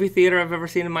gorgeous movie theater I've ever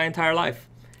seen in my entire life.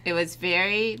 It was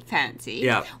very fancy.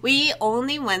 Yeah. We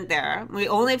only went there. We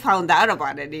only found out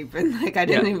about it even. Like, I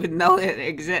didn't even know it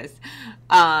exists.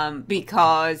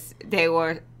 Because they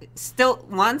were still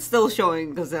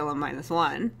showing Godzilla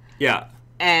 -1. Yeah.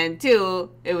 and 2,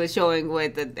 it was showing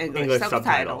with the English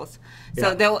subtitles.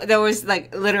 So Yeah. there was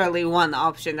like literally one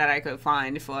option that I could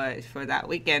find for that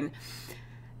weekend.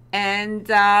 And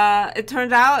it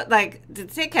turned out like the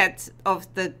ticket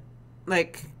of the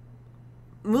like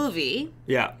movie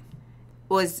Yeah.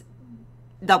 was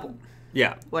double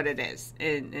Yeah. what it is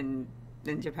in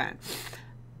Japan.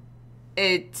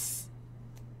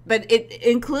 But it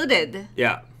included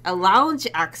Yeah. a lounge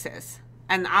access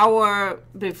an hour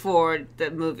before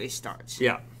the movie starts.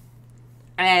 Yeah.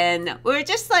 And we're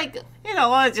just like,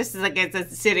 just like it's a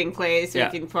sitting place.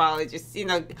 Yeah. We can probably just,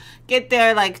 get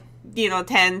there like,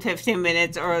 10, 15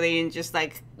 minutes early and just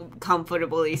like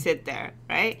comfortably sit there,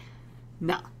 right?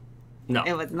 No.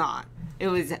 It was not. It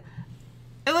was a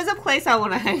place I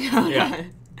want to hang out Yeah.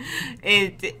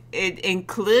 at. It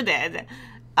included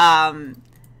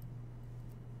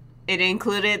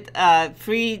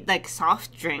free like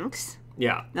soft drinks.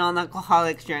 Yeah.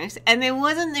 Non-alcoholic drinks, and it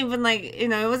wasn't even like it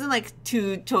wasn't like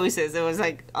 2 choices. It was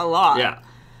like a lot. Yeah.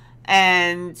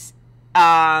 And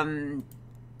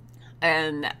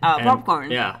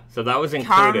popcorn. Yeah. So that was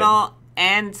included. Caramel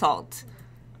and salt.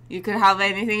 You could have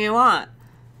anything you want.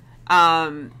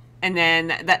 And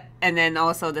then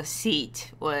also the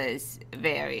seat was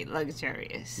very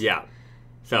luxurious. Yeah.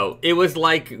 So it was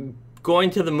like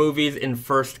going to the movies in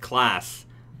first class.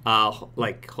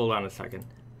 Hold on a second.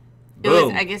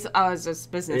 Boom. I guess I was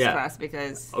just business class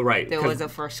because there was a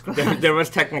first class. There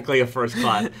was technically a first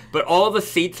class. But all the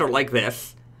seats are like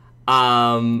this.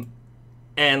 And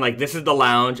like this is the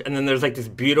lounge. And then there's like this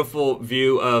beautiful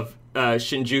view of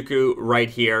Shinjuku right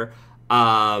here.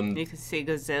 You can see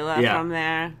Godzilla from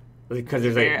there. Because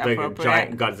there's a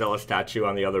giant Godzilla statue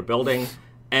on the other building.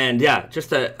 And yeah,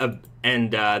 just the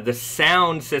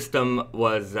sound system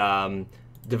was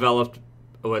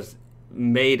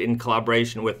made in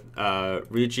collaboration with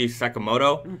Ryuichi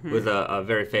Sakamoto, who was a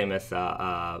very famous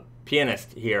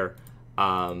pianist here.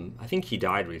 I think he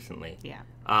died recently. Yeah.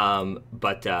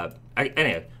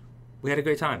 Anyway, we had a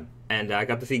great time. And I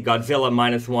got to see Godzilla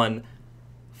 -1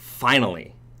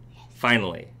 finally. Yes.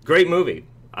 Finally. Great movie.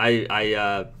 I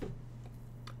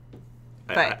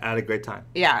had a great time.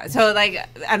 Yeah. So like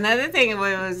another thing that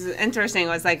was interesting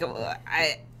was like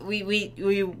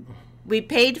we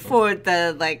paid for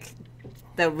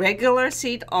the regular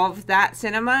seat of that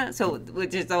cinema, so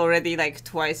which is already like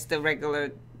twice the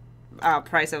regular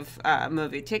price of a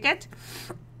movie ticket.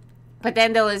 But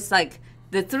then there was like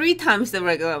the 3 times the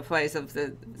regular price of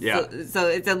the so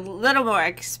it's a little more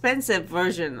expensive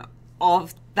version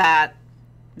of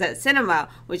the cinema,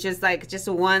 which is like just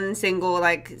one single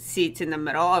like seat in the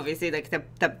middle, obviously like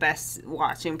the best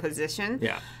watching position.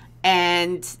 Yeah.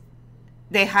 And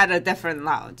they had a different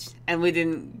lounge, and we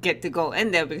didn't get to go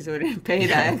in there because we didn't pay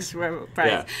the extra price.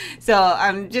 Yeah. So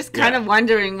I'm just kind of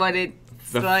wondering what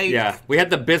it's like. Yeah, we had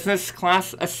the business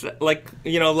class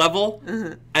level,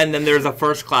 and then there's a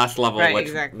first class level,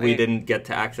 which we didn't get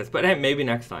to access. But hey, maybe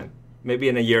next time. Maybe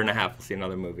in a year and a half we'll see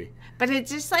another movie. But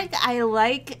it's just like I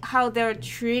like how they're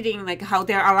treating, like how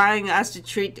they're allowing us to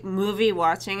treat movie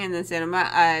watching in the cinema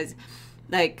as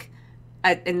like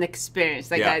an experience,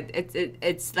 like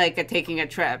it's like taking a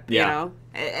trip. You know,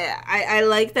 I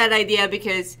like that idea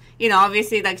because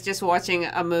obviously like just watching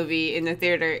a movie in the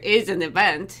theater is an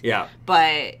event. Yeah.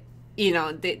 But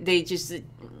they just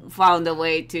found a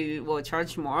way to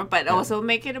charge more, but also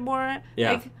make it more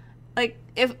like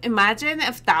imagine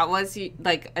if that was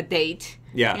like a date.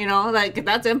 Yeah. Like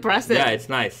that's impressive. Yeah, it's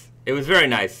nice. It was very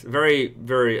nice, very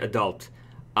very adult.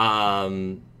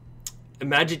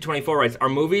 Magic 24 writes, are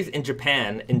movies in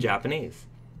Japan in Japanese?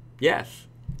 Yes.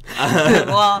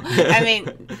 Well, I mean,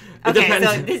 okay,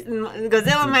 so this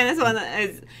Godzilla -1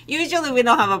 is, usually we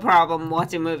don't have a problem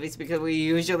watching movies because we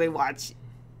usually watch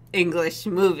English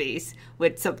movies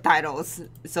with subtitles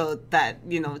so that,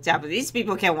 Japanese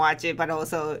people can watch it, but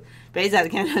also Bahzad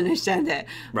can understand it.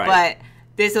 Right. But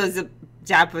this was a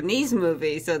Japanese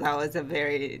movie, so that was a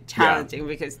very challenging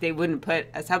because they wouldn't put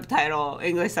a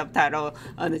English subtitle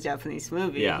on the Japanese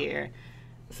movie here.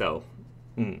 So,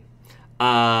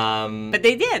 but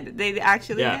they did. They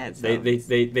actually did. So.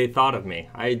 They thought of me.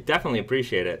 I definitely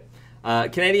appreciate it.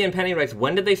 Canadian Penny writes,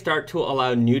 when did they start to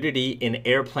allow nudity in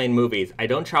airplane movies? I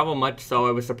don't travel much, so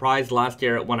I was surprised last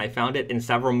year when I found it in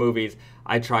several movies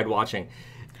I tried watching.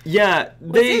 Yeah,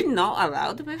 was it not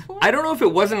allowed before? I don't know if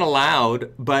it wasn't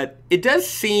allowed, but it does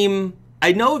seem.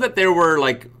 I know that there were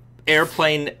like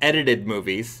airplane edited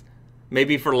movies,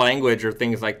 maybe for language or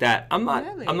things like that. I'm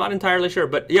not entirely sure,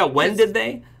 but yeah, when did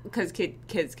they? Because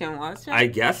kids can watch it. I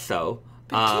guess so,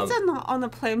 But kids are not on a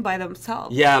plane by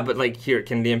themselves. Yeah, but like here,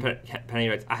 Candy and Penny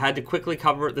writes, I had to quickly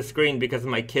cover the screen because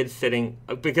of the kids sitting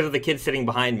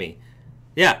behind me.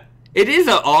 Yeah, it is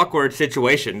an awkward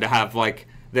situation to have like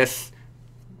this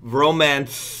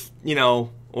romance, you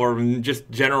know, or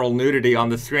just general nudity on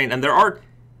the screen, and there are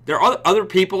other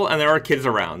people and there are kids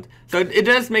around, so it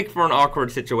does make for an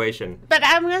awkward situation. But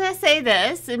I'm gonna say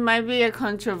this: it might be a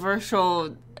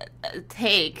controversial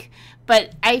take,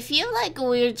 but I feel like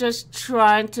we're just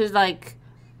trying to like,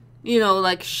 you know,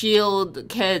 like shield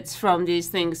kids from these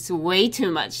things way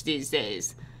too much these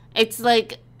days. It's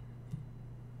like,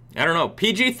 I don't know.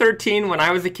 PG-13 when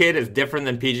I was a kid is different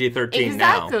than PG-13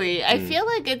 now. Exactly. I feel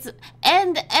like it's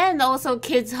and also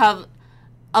kids have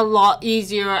a lot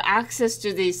easier access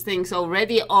to these things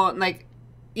already on, like,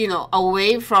 you know,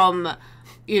 away from,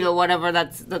 you know, whatever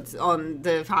that's on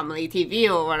the family TV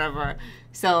or whatever.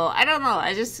 So I don't know.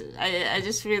 I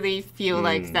just really feel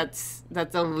like that's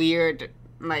a weird,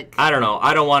 like, I don't know.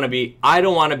 I don't want to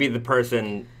be the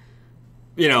person,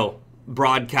 you know,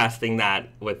 broadcasting that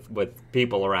with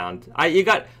people around. I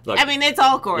mean, it's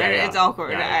awkward. Yeah. It's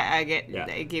awkward. Yeah.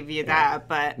 I give you that,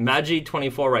 but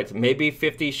Magi24 writes, maybe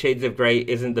 50 Shades of Grey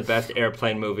isn't the best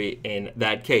airplane movie in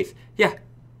that case. Yeah.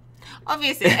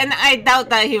 Obviously, and I doubt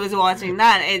that he was watching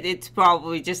that. It's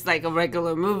probably just like a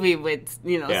regular movie with,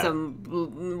 you know,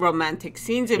 some romantic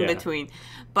scenes in between.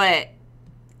 But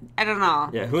I don't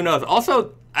know. Yeah, who knows?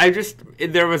 Also,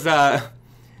 there was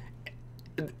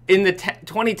in the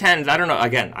 2010s, I don't know,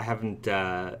 again, I haven't,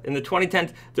 in the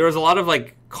 2010s, there was a lot of,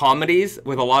 like, comedies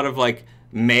with a lot of, like,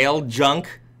 male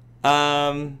junk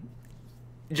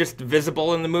just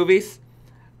visible in the movies.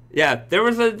 Yeah, there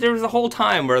was a whole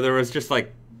time where there was just,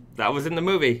 like, that was in the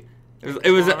movie.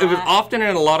 It was often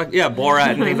in a lot of,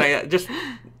 Borat and things like that. Just,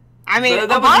 I mean,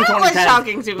 Borat was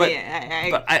shocking to me.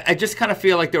 But I just kind of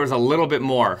feel like there was a little bit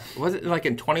more. Was it, like,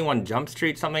 in 21 Jump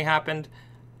Street something happened?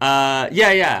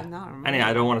 Yeah. Anyway,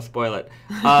 I don't want to spoil it.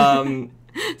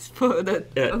 Spoil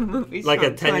the movie. Like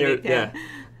a 10-year,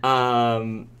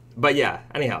 but yeah,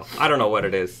 anyhow, I don't know what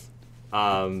it is.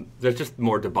 There's just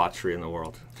more debauchery in the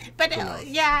world. But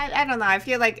I don't know. I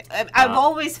feel like I've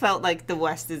always felt like the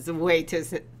West is way too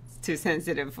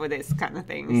sensitive for this kind of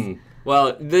things.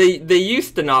 Well, they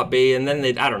used to not be, and then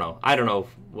I don't know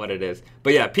what it is.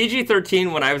 But yeah,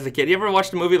 PG-13 when I was a kid. You ever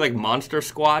watched a movie like Monster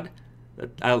Squad?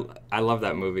 I love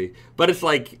that movie. But it's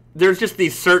like, there's just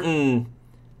these certain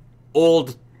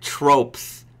old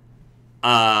tropes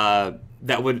that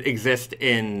would exist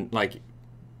in, like,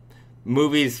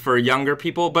 movies for younger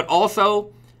people. But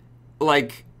also,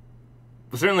 like,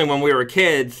 certainly when we were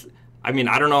kids, I mean,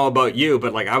 I don't know about you,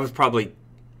 but, like, I was probably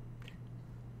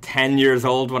 10 years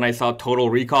old when I saw Total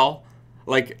Recall.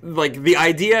 Like the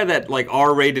idea that, like,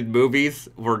 R-rated movies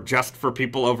were just for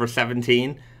people over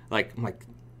 17, like, I'm like,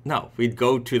 no, we'd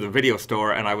go to the video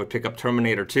store and I would pick up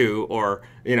Terminator 2 or,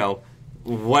 you know,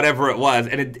 whatever it was.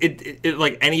 And it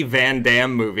like any Van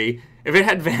Damme movie, if it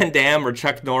had Van Damme or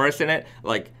Chuck Norris in it,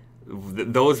 like,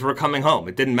 those were coming home.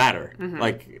 It didn't matter.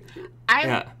 Like,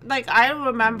 I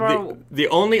remember the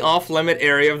only off-limit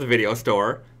area of the video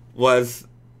store was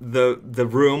the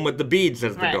room with the beads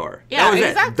as the door. Yeah, that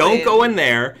was it. Don't go in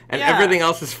there, and everything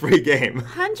else is free game.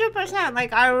 100%.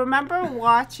 Like, I remember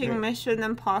watching Mission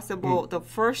Impossible, the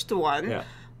first one,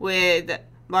 with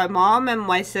my mom and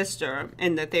my sister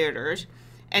in the theaters.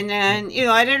 And then, you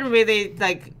know, I didn't really,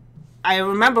 like, I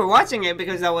remember watching it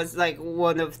because that was, like,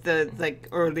 one of the, like,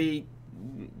 early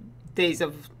days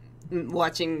of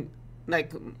watching,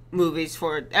 like, movies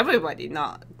for everybody,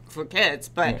 not for kids.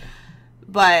 But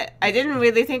I didn't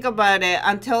really think about it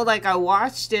until, like, I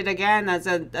watched it again as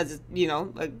a you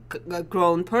know, a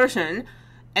grown person,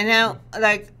 and then,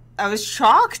 like, I was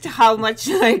shocked how much,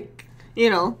 like, you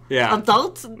know,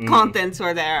 adult contents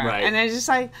were there, and it's just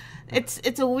like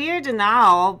it's a weird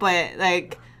now, but,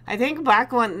 like, I think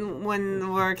back when we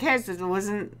were kids, it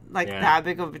wasn't, like, that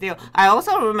big of a deal. I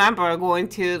also remember going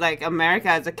to, like, America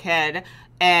as a kid,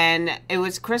 and it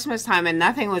was Christmas time and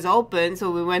nothing was open,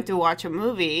 so we went to watch a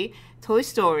movie, Toy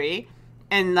Story,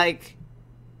 and like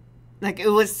it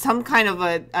was some kind of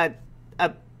a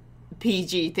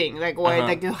PG thing, like, where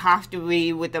like you have to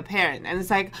be with a parent, and it's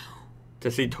like,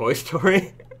 to see Toy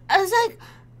Story. I was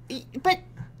like,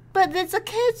 but it's a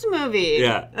kids movie.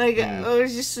 Yeah, like I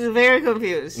was just very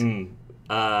confused.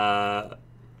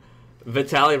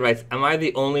 Vitaly writes, am I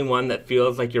the only one that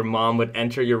feels like your mom would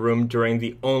enter your room during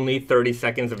the only 30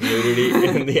 seconds of nudity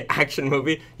in the action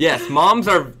movie? Yes, moms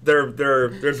are,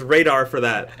 there's radar for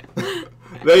that.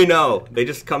 They know. They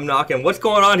just come knocking. What's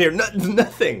going on here?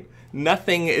 Nothing.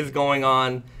 Nothing is going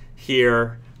on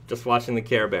here. Just watching the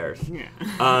Care Bears.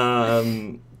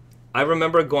 I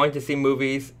remember going to see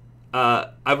movies.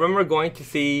 I remember going to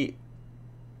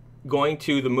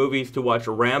the movies to watch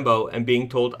Rambo and being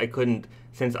told I couldn't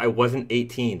since I wasn't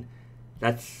 18.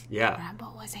 That's, yeah.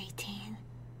 Rambo was 18.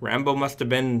 Rambo must have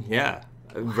been, yeah.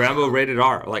 Wow. Rambo rated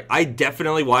R. Like, I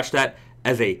definitely watched that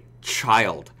as a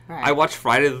child. Right. I watched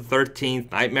Friday the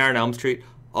 13th, Nightmare on Elm Street,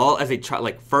 all as a child,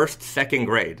 like, first, second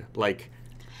grade. Like,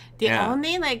 the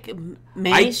only, like,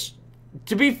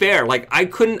 to be fair, like, I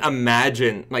couldn't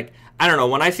imagine, like, I don't know,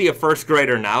 when I see a first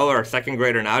grader now or a second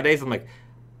grader nowadays, I'm like,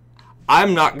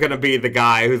 I'm not going to be the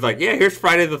guy who's like, yeah, here's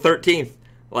Friday the 13th.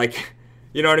 Like,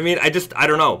 you know what I mean? I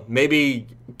don't know. Maybe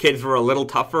kids were a little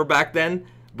tougher back then,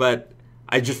 but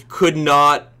I just could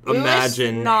not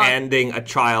imagine handing a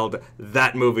child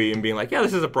that movie and being like, yeah,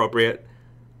 this is appropriate.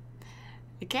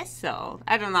 I guess so.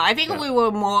 I don't know. I think we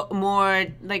were more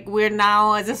like, we're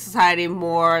now as a society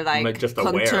more like just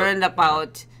concerned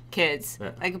about kids.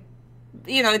 Yeah. Like,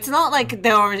 you know, it's not like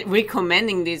they were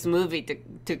recommending this movie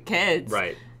to kids.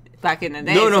 Right. Back in the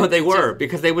day. No, they were,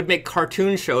 because they would make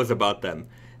cartoon shows about them.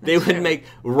 They would make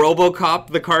RoboCop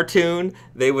the cartoon.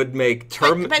 They would make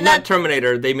not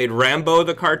Terminator. They made Rambo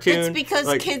the cartoon. It's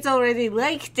because kids already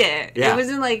liked it. Yeah. It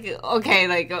wasn't like, okay,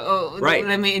 like, right.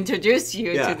 Let me introduce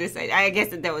you to this. I guess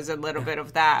that there was a little bit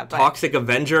of that. But Toxic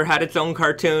Avenger had its own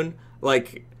cartoon.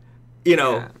 Like, you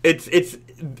know,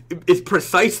 it's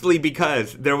precisely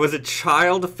because there was a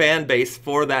child fan base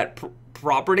for that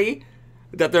property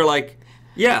that they're like,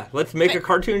 yeah, let's make a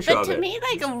cartoon show of it. But to me,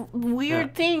 like, a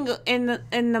weird thing in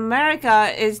America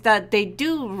is that they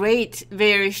do rate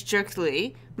very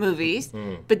strictly movies,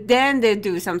 but then they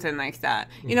do something like that.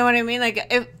 You know what I mean?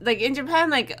 Like, in Japan,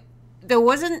 like, there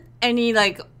wasn't any,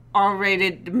 like,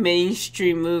 R-rated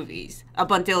mainstream movies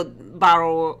up until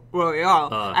Battle Royale.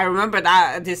 I remember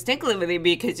that distinctly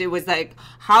because it was like,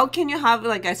 how can you have,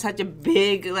 like, such a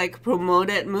big, like,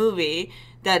 promoted movie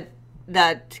that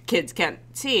kids can't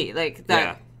see, like that.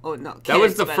 Yeah. Oh no, kids, that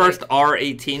was the first like,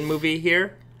 R18 movie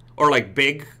here, or like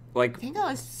big, like. I think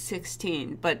I was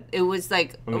 16, but it was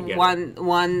like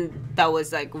one that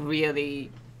was like really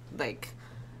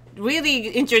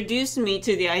introduced me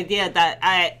to the idea that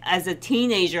I, as a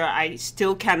teenager, I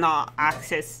still cannot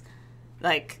access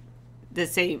like the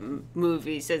same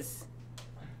movies as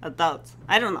adults.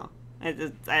 I don't know.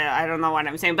 I don't know what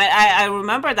I'm saying, but I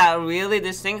remember that really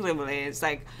distinctly. It's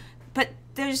like. But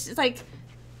there's, like,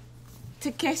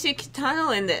 Takeshi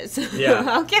Kitano in this. Yeah.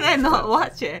 How can I not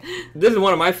watch it? This is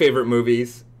one of my favorite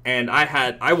movies, and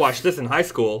I watched this in high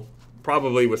school.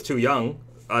 Probably was too young,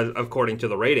 according to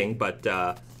the rating, but...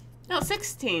 No,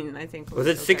 16, I think. Was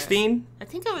it 16? I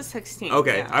think I was 16.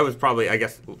 Okay, yeah. I was probably, I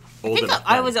guess, old enough. I think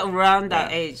I was around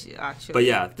that age, actually. But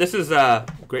yeah, this is a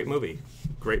great movie.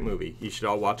 Great movie. You should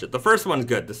all watch it. The first one's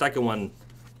good. The second one,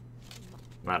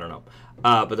 I don't know.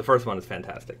 But the first one is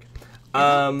fantastic.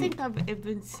 I don't think I've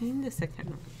even seen the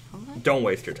second one. Don't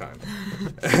waste your time.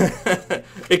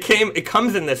 It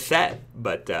comes in this set,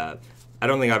 but I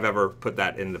don't think I've ever put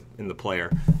that in the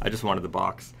player. I just wanted the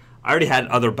box. I already had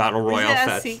other Battle Royale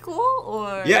sets. Is it a sequel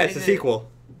or? Yeah, it's a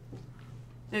sequel.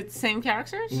 It's same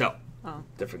characters? No. Oh.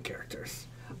 Different characters.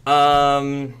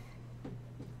 Anyhow,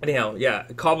 yeah.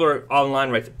 Cobbler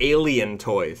Online writes Alien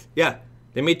toys. Yeah,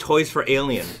 they made toys for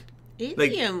Alien.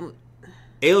 Alien.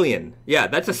 Alien. Yeah,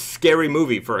 that's a scary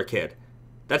movie for a kid.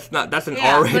 That's an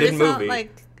R-rated movie. Not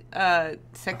like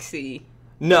sexy.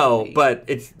 No, movie. But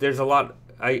there's a lot.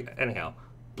 Anyhow,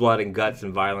 blood and guts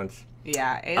and violence.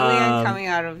 Yeah, alien coming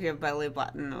out of your belly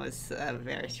button was a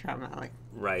very traumatic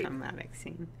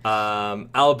scene.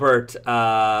 Albert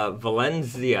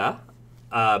Valencia.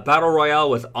 Battle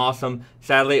Royale was awesome.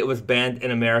 Sadly, it was banned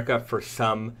in America for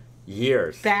some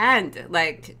years. Banned,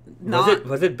 like not.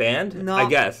 Was it banned? No, I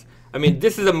guess. I mean,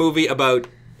 this is a movie about.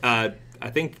 I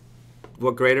think,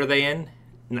 what grade are they in?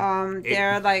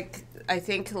 They're like, I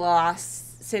think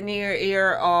last senior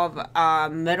year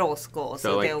of middle school,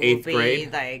 so like they will 8th be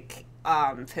grade? like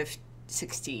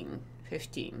 15,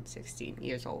 16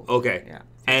 years old. Okay. Yeah.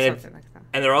 And something like that.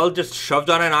 And they're all just shoved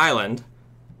on an island,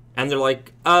 and they're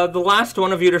like, the last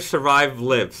one of you to survive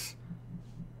lives.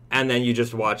 And then you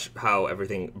just watch how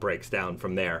everything breaks down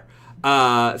from there.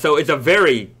 So it's a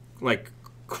very, like,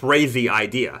 crazy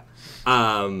idea.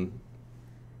 Yeah.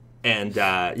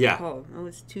 Oh, it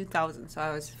was 2000, so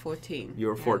I was 14. You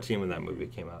were 14 when that movie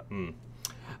came out.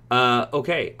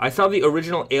 Okay, I saw the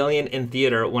original Alien in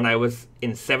theater when I was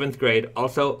in 7th grade.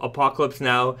 Also, Apocalypse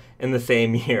Now in the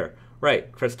same year. Right,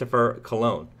 Christopher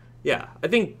Cologne. Yeah, I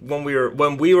think when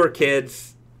we were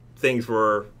kids, things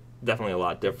were definitely a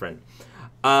lot different.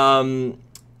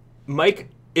 Mike,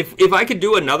 if I could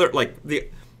do another, like,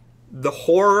 the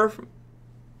horror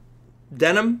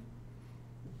denim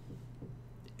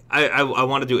I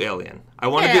want to do Alien. I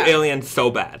want to do Alien so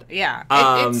bad. Yeah,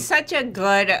 it's such a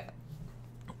good.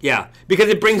 Yeah, because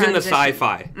it brings in the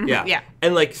sci-fi. Mm-hmm. Yeah,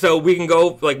 and like so we can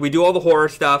go like we do all the horror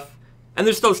stuff, and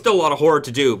there's still a lot of horror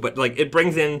to do, but like it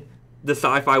brings in the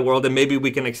sci-fi world, and maybe we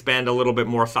can expand a little bit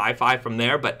more sci-fi from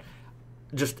there. But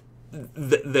just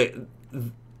the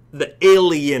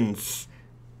aliens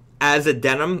as a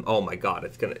denim. Oh my god,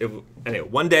 anyway.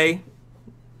 One day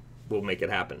we'll make it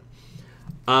happen.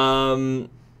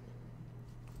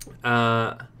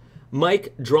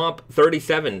 Mike Drop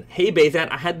 37. Hey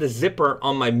Bahzad, I had the zipper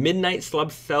on my midnight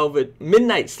slub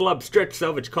stretch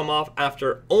selvage come off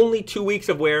after only 2 weeks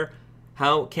of wear.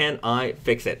 How can I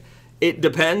fix it? It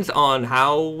depends on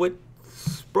how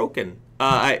it's broken.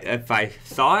 If I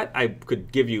saw it, I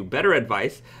could give you better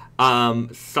advice.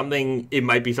 It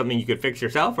might be something you could fix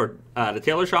yourself or at a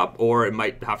tailor shop, or it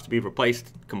might have to be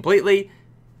replaced completely.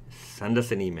 Send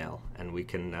us an email and we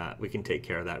can take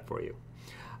care of that for you.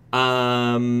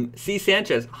 C.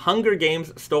 Sanchez, Hunger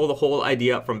Games stole the whole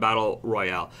idea from Battle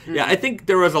Royale. Mm-hmm. Yeah, I think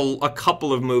there was a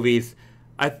couple of movies.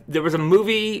 There was a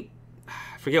movie,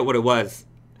 I forget what it was,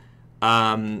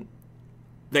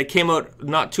 that came out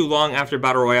not too long after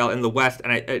Battle Royale in the West,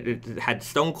 and it had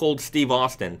Stone Cold Steve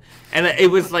Austin. And it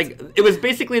was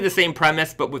basically the same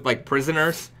premise, but with like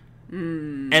prisoners.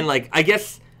 Mm. And like, I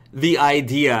guess the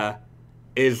idea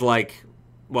is like,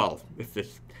 well, if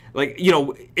this, like, you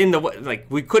know,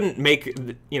 we couldn't make,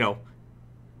 you know,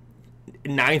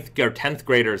 9th or 10th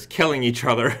graders killing each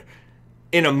other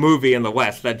in a movie in the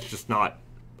West. That's just not,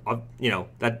 you know,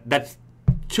 that's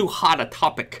too hot a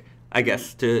topic, I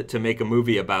guess, to make a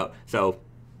movie about. So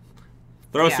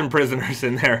throw some prisoners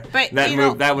in there. But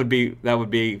that would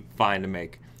be fine to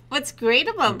make. What's great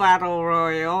about Battle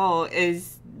Royale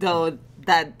is though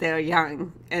that they're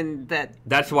young and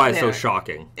that's why it's so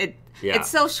shocking. It's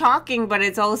so shocking, but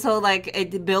it's also like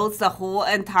it builds the whole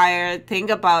entire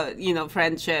thing about, you know,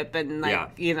 friendship and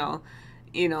like you know,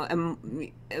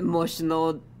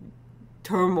 emotional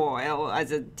turmoil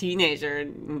as a teenager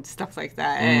and stuff like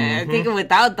that. Mm-hmm. And I think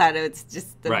without that, it's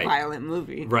just a violent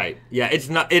movie. Right. Yeah. It's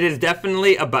not. It is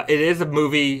definitely about. It is a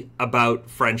movie about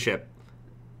friendship.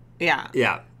 Yeah.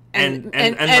 Yeah. And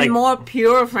like, more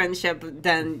pure friendship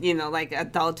than, you know, like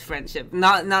adult friendship.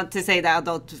 Not to say that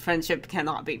adult friendship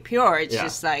cannot be pure. It's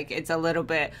just like it's a little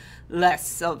bit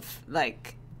less of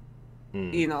like,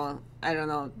 you know, I don't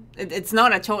know. It's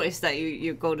not a choice that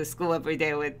you go to school every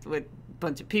day with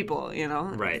bunch of people, you know.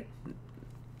 Right.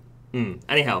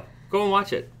 Anyhow, go and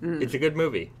watch it. It's a good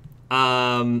movie.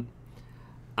 Okay.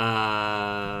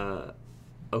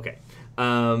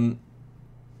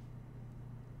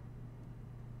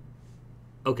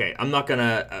 Okay, I'm not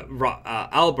gonna.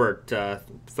 Albert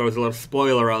throws a little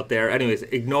spoiler out there. Anyways,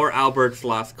 ignore Albert's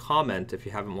last comment if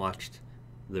you haven't watched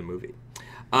the movie.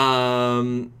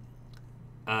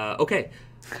 Okay.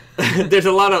 There's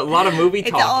a lot of movie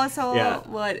talk. It's also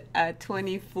what a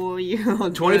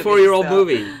 24-year-old 24-year-old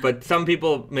movie, but some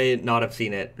people may not have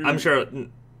seen it. I'm sure.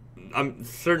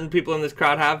 Certain people in this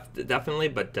crowd have definitely,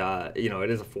 but you know, it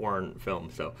is a foreign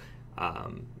film, so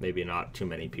maybe not too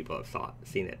many people have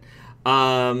seen it.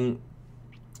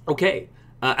 Okay.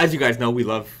 As you guys know, we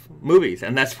love movies,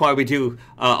 and that's why we do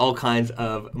all kinds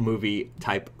of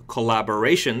movie-type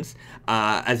collaborations.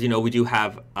 As you know, we do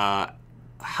have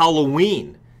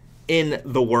Halloween in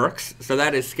the works, so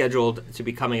that is scheduled to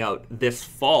be coming out this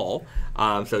fall.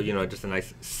 So, you know, just a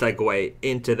nice segue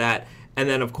into that. And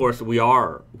then, of course, we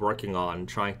are working on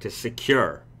trying to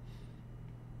secure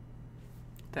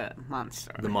the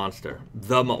monster. The monster.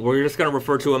 We're just going to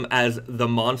refer to him as the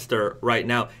monster right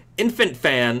now. Infant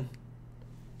fan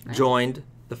joined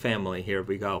the family. Here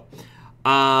we go.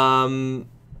 Welcome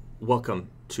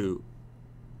to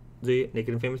the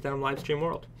Naked and Famous Denim live stream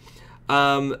world.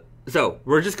 So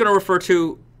we're just going to refer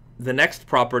to the next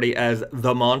property as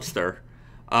the monster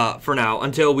for now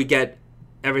until we get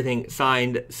everything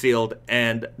signed, sealed,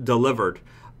 and delivered.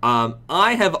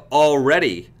 I have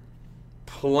already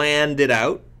planned it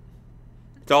out.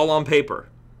 It's all on paper.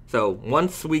 So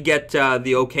once we get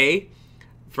the okay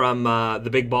from the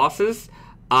big bosses,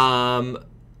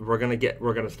 we're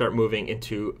gonna start moving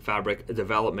into fabric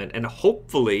development, and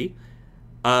hopefully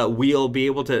we'll be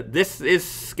able to. This is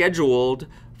scheduled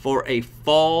for a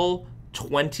fall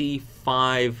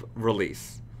 25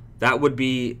 release. That would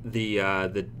be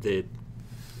the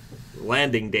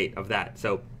landing date of that.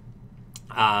 So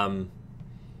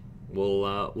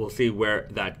we'll see where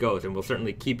that goes, and we'll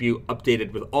certainly keep you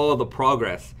updated with all of the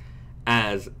progress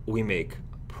as we make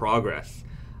progress.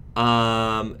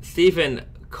 Stephen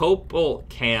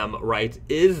Copelcam writes,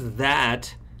 "Is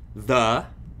that the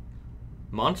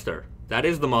monster That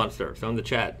is the monster. So in the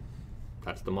chat,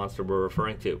 that's the monster we're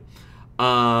referring to.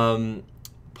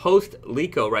 Post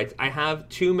Lico writes, I have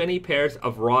too many pairs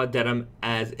of raw denim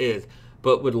as is,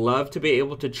 but would love to be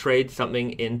able to trade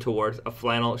something in towards a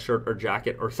flannel shirt or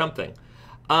jacket or something.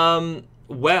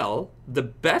 Well, the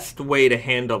best way to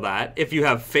handle that, if you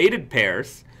have faded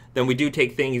pairs, then we do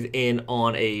take things in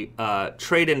on a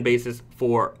trade-in basis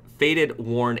for faded,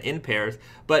 worn-in pairs.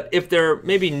 But if they're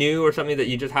maybe new or something that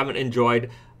you just haven't enjoyed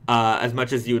as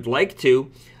much as you would like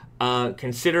to,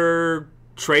 consider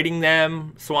trading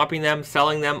them, swapping them,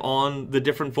 selling them on the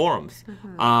different forums.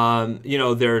 You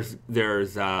know, there's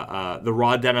the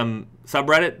raw denim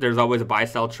subreddit. There's always a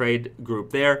buy-sell trade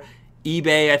group there.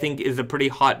 eBay, I think, is a pretty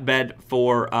hotbed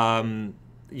for...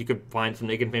 you could find some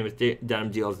Naked Famous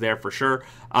Denim deals there for sure.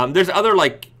 There's other,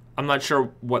 like, I'm not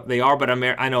sure what they are, but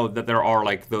I know that there are,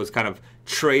 like, those kind of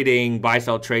trading,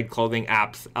 buy-sell trade clothing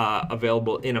apps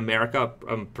available in America.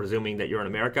 I'm presuming that you're in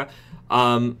America.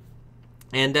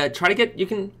 And try to get, you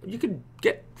could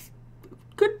get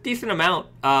good, decent amount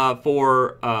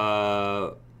for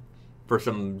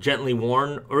some gently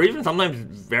worn, or even sometimes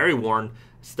very worn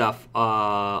stuff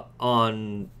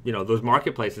on, you know, those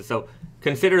marketplaces. So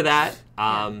consider that.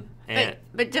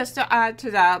 But just to add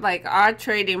to that, like, our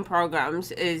trading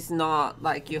programs is not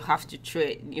like you have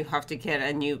to get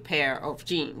a new pair of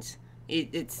jeans.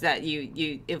 It's that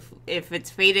you if it's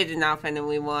faded enough and then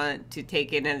we want to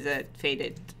take it as a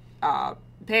faded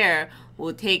pair,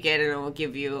 we'll take it and we'll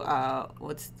give you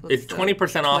what's it's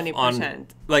 20% off 20%. On,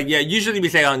 like, yeah, usually we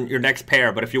say on your next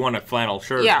pair, but if you want a flannel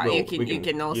shirt, yeah, you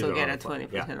can also get a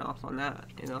 20% off on that.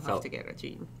 You don't have to get a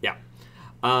jean. Yeah.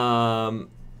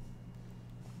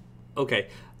 Okay.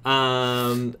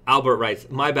 Albert writes,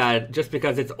 my bad, just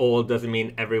because it's old doesn't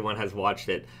mean everyone has watched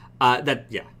it.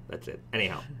 That's it.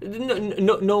 Anyhow,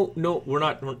 no, we're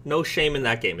not, no shame in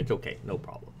that game. It's okay, no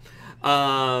problem.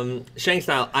 Shang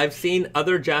Style, I've seen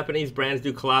other Japanese brands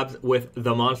do collabs with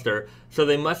the monster, so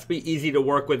they must be easy to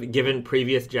work with given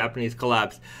previous Japanese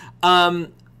collabs.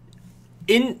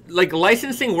 In, like,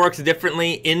 licensing works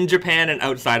differently in Japan and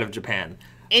outside of Japan.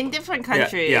 In different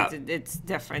countries, it's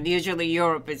different. Usually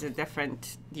Europe is a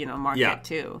different, market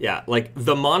too. Yeah, like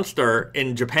the monster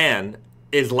in Japan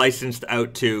is licensed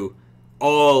out to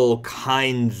all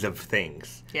kinds of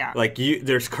things. Yeah. Like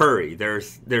there's curry,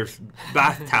 there's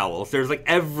bath towels, there's like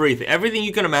everything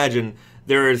you can imagine.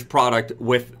 There is product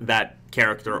with that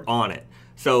character on it.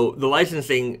 So the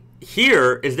licensing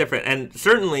here is different, and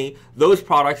certainly those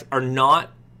products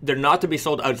they're not to be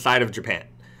sold outside of Japan.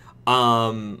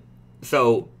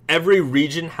 So every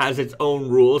region has its own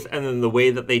rules, and then the way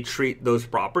that they treat those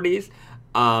properties.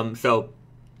 That's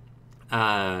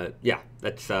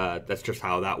just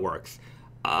how that works.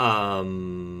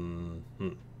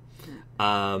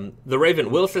 The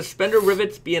Raven, will suspender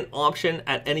rivets be an option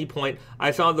at any point? I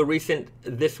saw the recent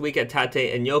this week at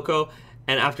Tate and Yoko,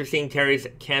 and after seeing Terry's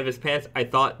canvas pants, I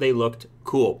thought they looked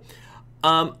cool.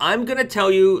 I'm going to tell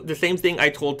you the same thing I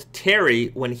told Terry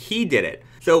when he did it.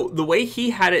 So the way he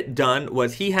had it done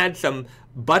was he had some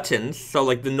buttons, so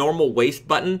like the normal waist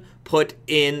button, put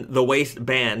in the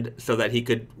waistband so that he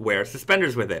could wear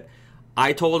suspenders with it.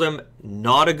 I told him,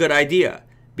 not a good idea,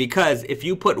 because if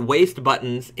you put waist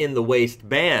buttons in the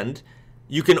waistband,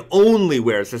 you can only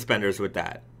wear suspenders with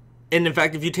that. And in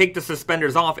fact, if you take the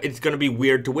suspenders off, it's going to be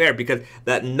weird to wear because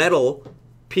that metal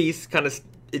piece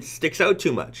it sticks out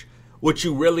too much. What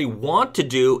you really want to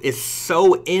do is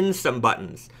sew in some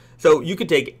buttons. So you could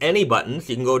take any buttons.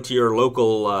 You can go to your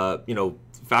local,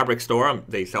 fabric store.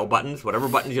 They sell buttons, whatever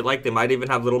buttons you like. They might even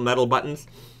have little metal buttons.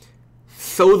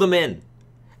 Sew them in.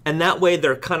 And that way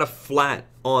they're kind of flat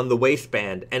on the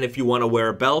waistband. And if you want to wear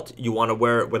a belt, you want to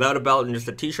wear it without a belt and just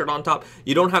a t-shirt on top.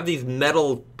 You don't have these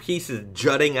metal pieces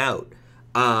jutting out.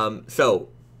 So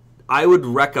I would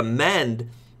recommend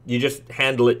you just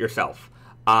handle it yourself.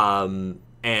 And,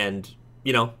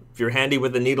 if you're handy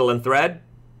with a needle and thread,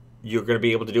 you're going to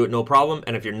be able to do it no problem.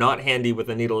 And if you're not handy with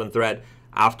a needle and thread,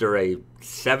 after a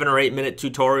 7 or 8 minute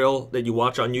tutorial that you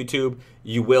watch on YouTube,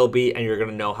 you will be, and you're going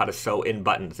to know how to sew in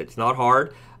buttons. It's not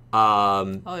hard.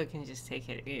 You can just take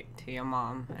it to your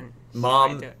mom. And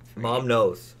mom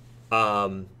knows.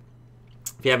 If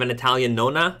you have an Italian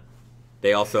nonna,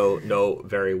 they also know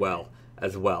very well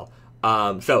as well.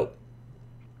 That's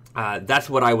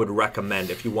what I would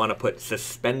recommend if you want to put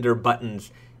suspender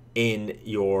buttons in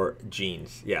your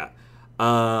jeans. Yeah.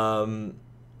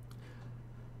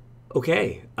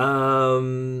 Okay.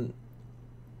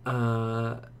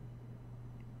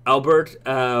 Albert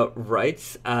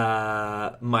writes,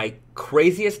 my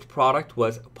craziest product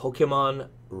was Pokemon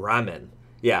Ramen.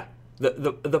 Yeah.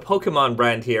 The Pokemon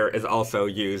brand here is also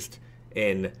used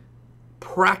in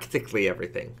practically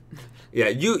everything. Yeah,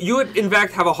 you would in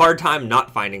fact have a hard time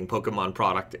not finding Pokemon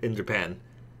product in Japan.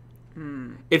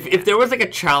 If there was like a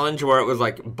challenge where it was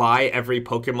like buy every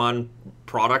Pokemon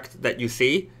product that you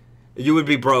see, you would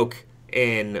be broke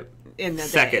in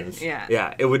seconds. Day. Yeah.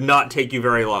 Yeah, it would not take you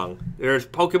very long. There's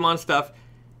Pokemon stuff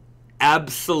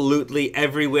absolutely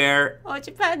everywhere. Well,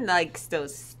 Japan likes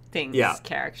those things,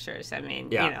 characters. I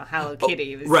mean, Hello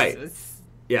Kitty was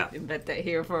invented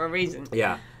here for a reason.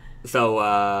 Yeah.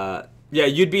 So,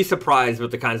 you'd be surprised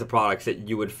with the kinds of products that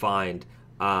you would find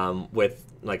with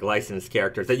like licensed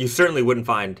characters that you certainly wouldn't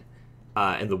find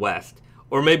in the West.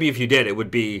 Or maybe if you did, it would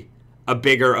be a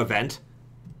bigger event,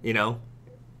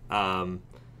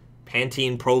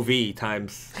 Pantene Pro V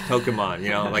times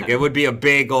Pokemon, like it would be a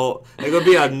big old, it would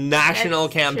be a national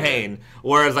campaign. True.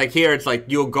 Whereas like here, it's like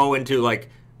you'll go into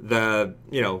like you go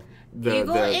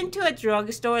into a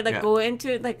drugstore, go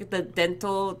into like the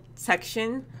dental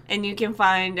section, and you can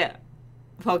find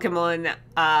Pokemon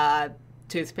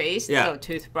toothpaste, so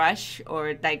toothbrush,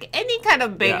 or like any kind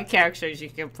of big characters. You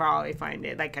can probably find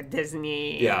it, like a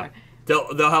Disney. Yeah,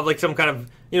 they'll have like some kind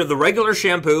of the regular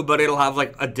shampoo, but it'll have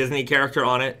like a Disney character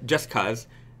on it, just cause,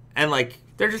 and like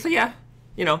they're just like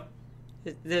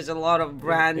There's a lot of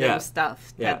random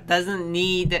stuff that doesn't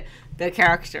need the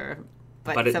character,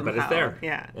 but somehow, it's there.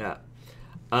 Yeah.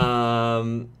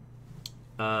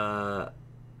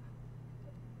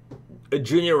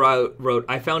 Junior wrote,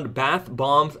 I found bath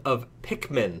bombs of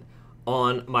Pikmin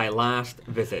on my last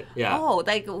visit. Yeah. Oh,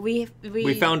 like we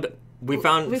found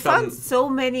so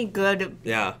many good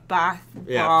bath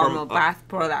bomb or bath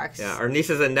products. Yeah, our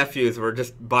nieces and nephews were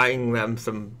just buying them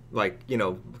some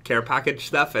care package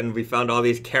stuff, and we found all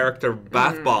these character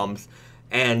bath bombs.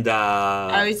 And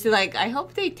I was like, I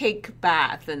hope they take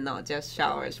baths and not just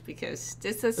showers, because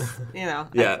this is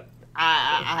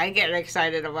I get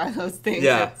excited about those things.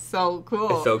 Yeah. It's so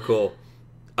cool. It's so cool.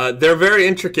 They're very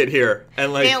intricate here,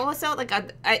 and like. And also, like,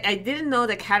 I didn't know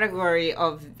the category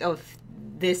of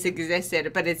this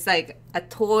existed, but it's like a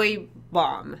toy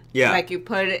bomb. Yeah. Like you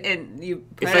put a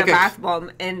bath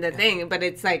bomb in the thing, but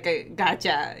it's like a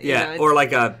gotcha. Yeah. Or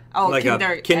like a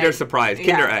Kinder surprise,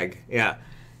 Kinder egg. Yeah.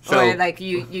 So, or like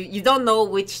you don't know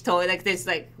which toy. Like there's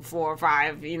like 4 or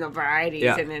 5 varieties,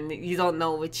 and then you don't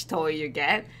know which toy you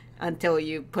get until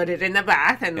you put it in the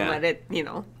bath and let it,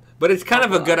 But it's kind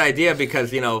of a good idea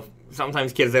because,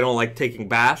 sometimes kids, they don't like taking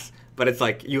baths, but it's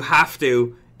like you have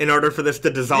to in order for this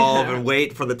to dissolve and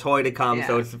wait for the toy to come.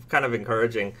 So it's kind of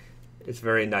encouraging. It's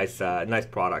very nice, nice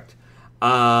product.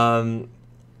 Okay.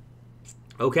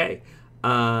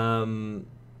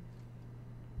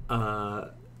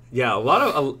 Yeah, a lot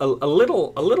of a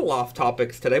little off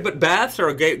topics today, but baths are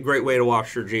a great way to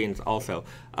wash your jeans. Also,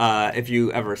 if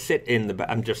you ever sit in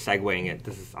the, I'm just segueing it.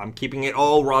 I'm keeping it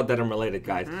all raw denim related,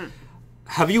 guys. Mm-hmm.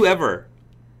 Have you ever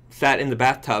sat in the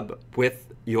bathtub with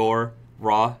your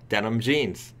raw denim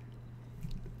jeans?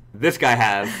 This guy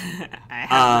has. I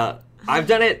have. I've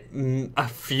done it a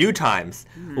few times.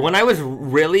 Mm-hmm. When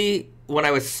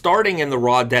I was starting in the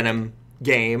raw denim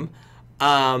game,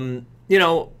 you're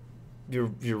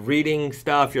reading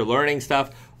stuff, you're learning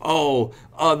stuff. Oh,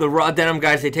 the raw denim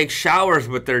guys, they take showers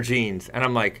with their jeans. And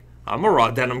I'm like, I'm a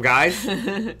raw denim guy.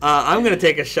 I'm going to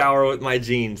take a shower with my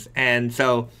jeans. And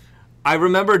so I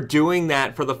remember doing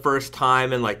that for the first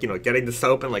time and getting the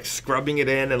soap and scrubbing it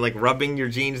in and rubbing your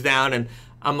jeans down. And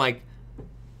I'm like,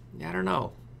 yeah, I don't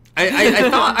know.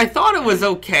 I thought it was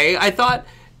okay. I thought,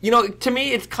 to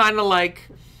me, it's kind of like,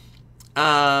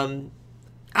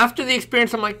 after the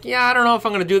experience, I'm like, yeah, I don't know if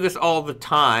I'm going to do this all the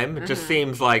time. It just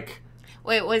seems like...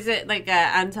 Wait, was it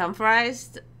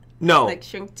untemporized? No. Like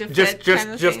shrink to fit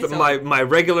just my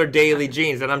regular daily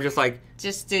jeans, and I'm just like...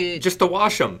 Just to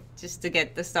wash them. Just to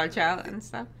get the starch out and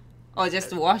stuff? Or just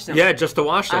to wash them? Yeah, just to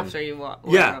wash them. After you wash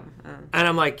them. And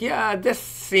I'm like, yeah, this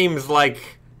seems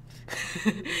like...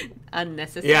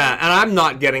 unnecessary. Yeah, and I'm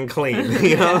not getting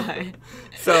clean,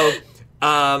 So,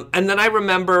 and then I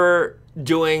remember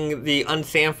doing the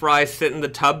unsanforized sit in the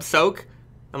tub soak.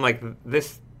 I'm like,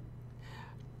 this...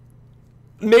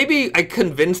 Maybe I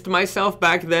convinced myself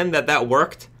back then that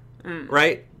worked,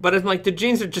 right? But it's like, the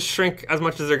jeans would just shrink as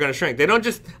much as they're going to shrink. They don't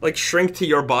just, shrink to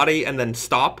your body and then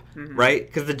stop, right?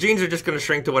 Because the jeans are just going to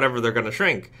shrink to whatever they're going to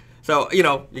shrink. So, you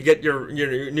get your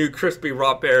new crispy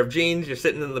raw pair of jeans, you're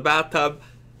sitting in the bathtub,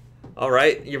 all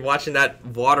right, you're watching that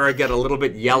water get a little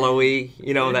bit yellowy,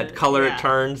 that color it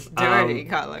turns. Dirty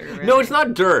color. Really. No, it's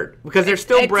not dirt, because they're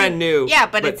still brand new. Yeah,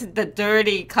 but it's the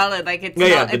dirty color. It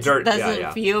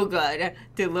doesn't feel good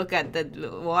to look at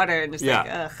the water and just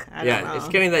ugh, I don't know. It's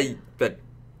getting that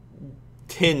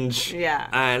tinge. Yeah.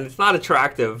 And it's not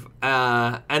attractive.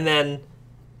 And then,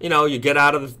 you know, you get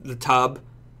out of the tub,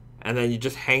 and then you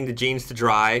just hang the jeans to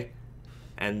dry,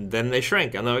 and then they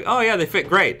shrink. And they're like, oh, yeah, they fit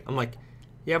great. I'm like,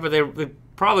 yeah, but they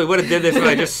probably would have did this if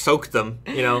I just soaked them,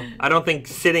 you know. I don't think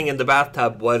sitting in the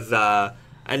bathtub was a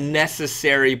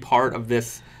necessary part of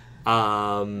this.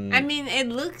 I mean, it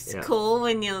looks cool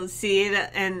when you see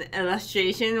it in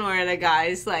illustration where the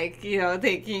guy's like, you know,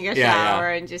 taking a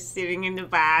shower and just sitting in the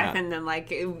bath and then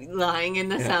like lying in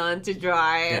the sun to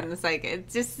dry, and it's like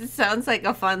it sounds like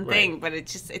a fun thing, but it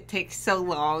takes so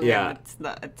long. And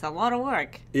it's a lot of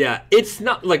work. Yeah, it's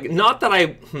not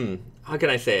that how can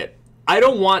I say it? I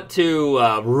don't want to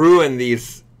ruin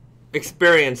these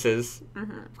experiences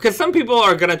because some people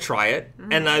are gonna try it,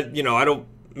 and I don't.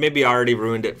 Maybe I already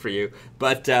ruined it for you,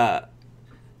 but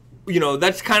you know,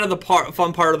 that's kind of the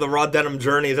fun part of the raw denim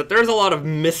journey, is that there's a lot of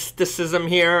mysticism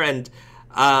here, and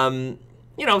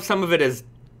you know, some of it is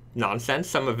nonsense,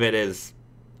 some of it is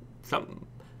I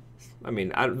don't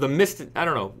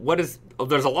know what is.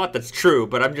 There's a lot that's true,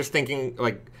 but I'm just thinking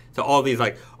like to all these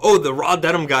like, oh, the raw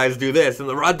denim guys do this, and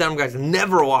the raw denim guys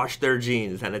never wash their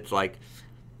jeans, and it's like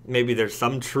maybe there's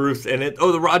some truth in it.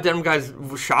 Oh, the raw denim guys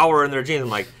shower in their jeans. I'm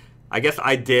like, I guess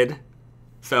I did,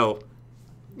 so,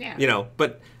 you know,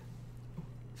 but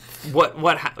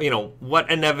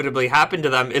what inevitably happened to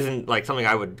them isn't like something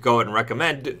I would go out and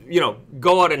recommend. You know,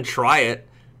 go out and try it.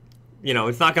 You know,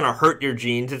 it's not going to hurt your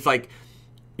jeans. It's like,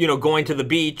 you know, going to the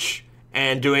beach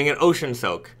and doing an ocean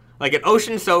soak. Like, an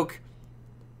ocean soak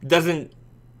doesn't,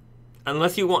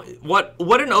 unless you want, what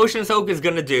an ocean soak is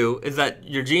going to do is that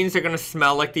your jeans are going to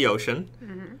smell like the ocean,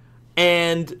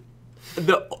 and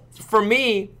for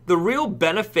me, the real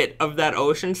benefit of that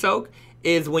ocean soak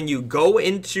is when you go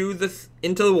into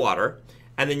the water,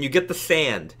 and then you get the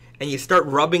sand, and you start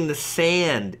rubbing the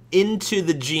sand into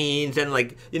the jeans, and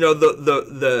like, you know,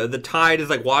 the tide is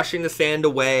like washing the sand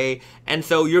away, and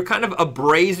so you're kind of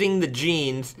abrasing the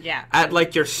jeans at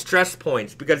like your stress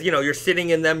points, because, you know, you're sitting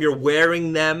in them, you're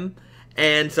wearing them,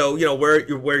 and so, you know,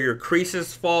 where your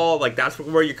creases fall, like that's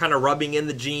where you're kind of rubbing in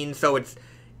the jeans, so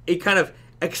it kind of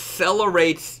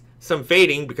accelerates some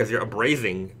fading because you're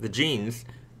abrasing the jeans.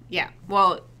 Yeah.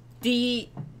 Well,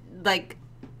 wait,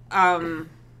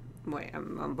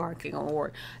 I'm barking on a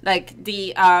word. Like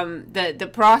the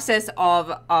process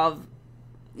of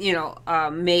you know,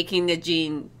 making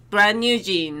the brand new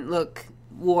jean look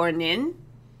worn in,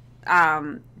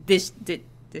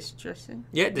 distressing.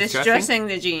 Yeah, distressing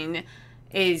the jean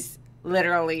is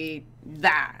literally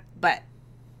that, but,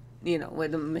 you know,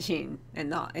 with a machine and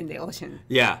not in the ocean.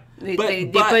 Yeah. They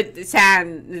put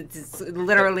sand. It's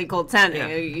literally called sanding.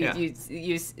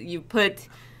 You put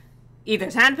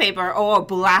either sandpaper or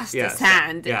blast the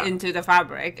sand into the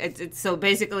fabric. It's so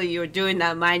basically you're doing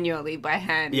that manually by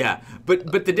hand. Yeah,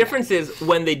 but the difference is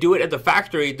when they do it at the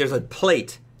factory, there's a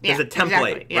plate. There's a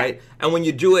template, right? And when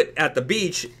you do it at the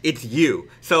beach, it's you.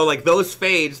 So, like, those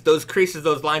fades, those creases,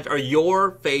 those lines are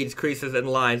your fades, creases, and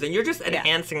lines, and you're just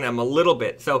enhancing them a little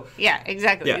bit. So yeah,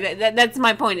 exactly. Yeah. That's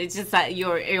my point. It's just that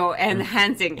you're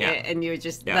enhancing it, and you're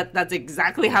just that's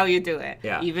exactly how you do it.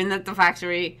 Yeah. Even at the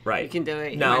factory, you can do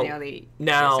it manually.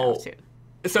 Now,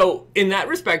 so in that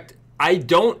respect, I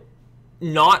don't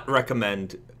not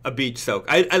recommend a beach soak.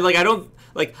 I don't.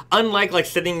 Like, unlike, like,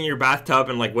 sitting in your bathtub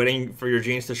and, like, waiting for your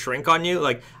jeans to shrink on you,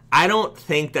 like, I don't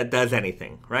think that does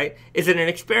anything, right? Is it an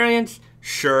experience?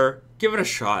 Sure. Give it a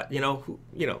shot. You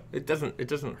know, it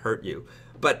doesn't hurt you.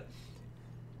 But,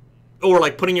 or,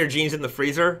 like, putting your jeans in the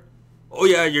freezer. Oh,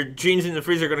 yeah, your jeans in the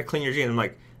freezer are going to clean your jeans. I'm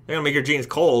like, they're going to make your jeans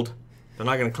cold. They're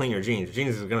not going to clean your jeans. Your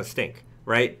jeans are going to stink,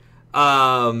 right?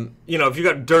 You know, if you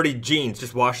got dirty jeans,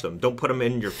 just wash them. Don't put them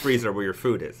in your freezer where your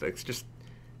food is. It's just,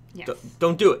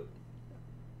 don't do it.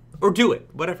 Or do it,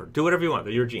 whatever. Do whatever you want.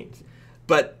 They're your jeans.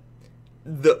 But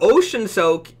the ocean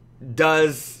soak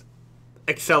does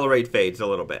accelerate fades a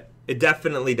little bit. It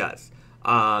definitely does,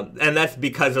 and that's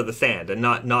because of the sand and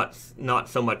not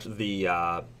so much the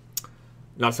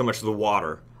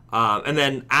water. And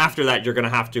then after that, you're going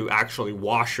to have to actually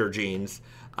wash your jeans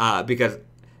because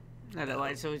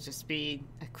otherwise it would just be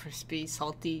a crispy,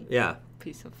 salty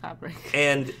piece of fabric.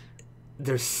 And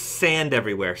there's sand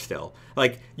everywhere still.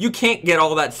 Like, you can't get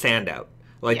all that sand out.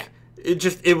 Like,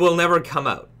 it will never come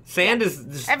out. Sand is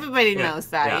just, everybody knows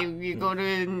that. You go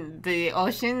to the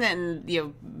ocean and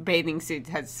your bathing suit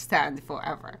has sand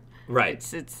forever. Right.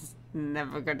 It's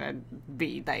never gonna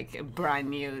be like a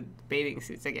brand new bathing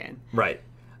suits again. Right.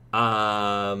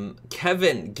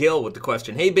 Kevin Gill with the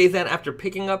question. Hey, Bahzad, after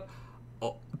picking up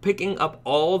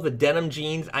all the denim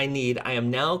jeans I need, I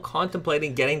am now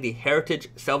contemplating getting the Heritage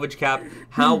Selvage Cap.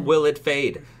 How will it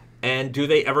fade? And do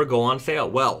they ever go on sale?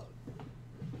 Well,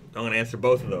 I'm going to answer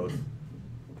both of those.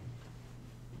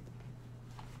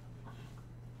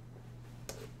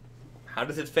 How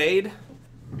does it fade?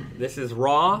 This is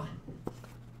raw.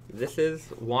 This is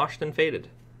washed and faded.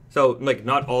 So, like,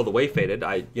 not all the way faded.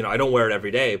 I don't wear it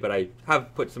every day, but I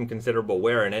have put some considerable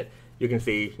wear in it. You can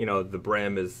see, the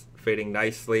brim is fading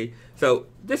nicely. So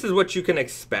this is what you can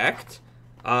expect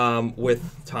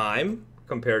with time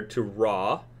compared to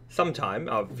raw. Sometime,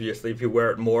 obviously, if you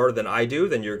wear it more than I do,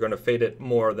 then you're going to fade it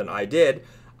more than I did.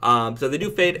 So they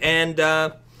do fade. And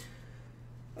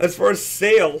as far as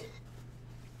sale,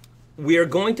 we are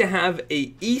going to have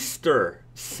a Easter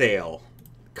sale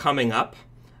coming up.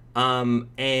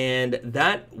 And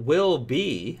that will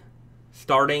be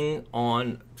starting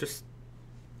on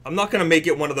I'm not going to make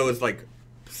it one of those like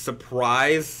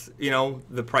surprise,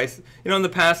 the price. In the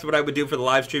past, what I would do for the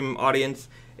live stream audience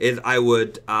is I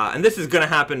would, and this is going to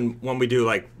happen when we do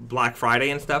like Black Friday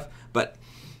and stuff, but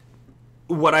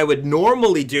what I would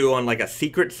normally do on like a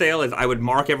secret sale is I would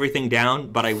mark everything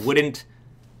down, but I wouldn't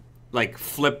like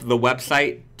flip the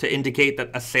website to indicate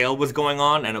that a sale was going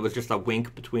on, and it was just a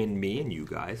wink between me and you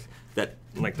guys that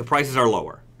like the prices are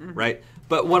lower, right?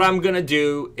 But what I'm going to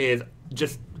do is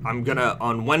I'm going to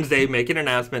on Wednesday make an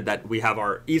announcement that we have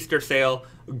our Easter sale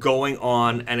going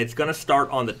on, and it's going to start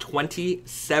on the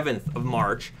 27th of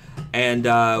March. And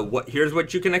here's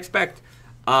what you can expect.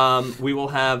 We will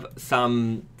have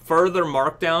some further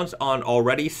markdowns on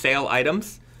already sale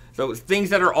items. So things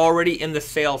that are already in the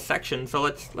sale section. So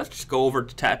let's just go over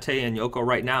to Tate and Yoko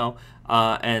right now,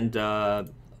 and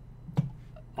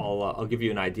I'll give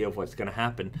you an idea of what's going to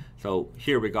happen. So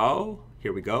here we go.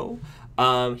 Here we go.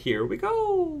 Here we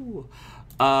go.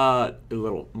 A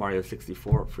little Mario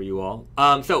 64 for you all.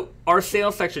 So our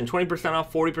sales section, 20%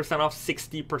 off, 40% off,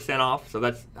 60% off. So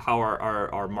that's how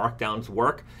our markdowns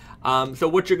work. So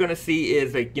what you're going to see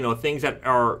is like, things that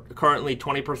are currently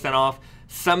 20% off.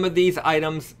 Some of these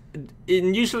items,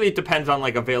 and usually it depends on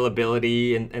like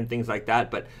availability and things like that,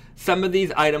 but some of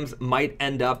these items might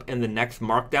end up in the next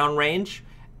markdown range.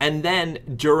 And then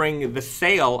during the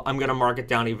sale, I'm going to mark it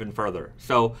down even further.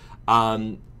 So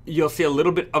you'll see a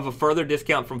little bit of a further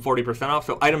discount from 40% off.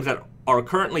 So items that are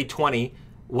currently 20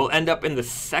 will end up in the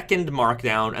second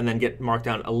markdown and then get marked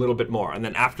down a little bit more. And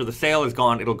then after the sale is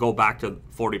gone, it'll go back to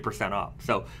 40% off.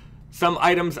 So some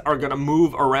items are going to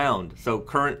move around. So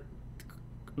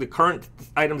the current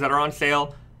items that are on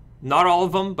sale, not all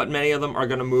of them, but many of them are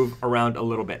going to move around a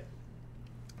little bit.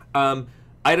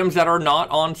 Items that are not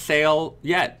on sale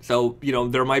yet. So,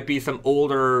 there might be some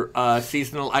older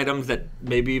seasonal items that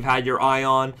maybe you've had your eye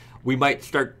on. We might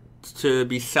start to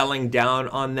be selling down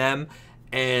on them,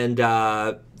 and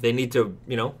they need to,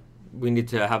 we need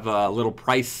to have a little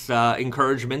price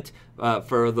encouragement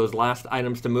for those last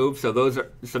items to move. So those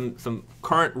are some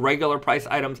current regular price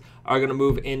items are going to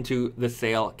move into the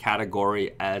sale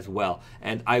category as well.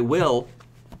 And I will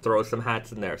throw some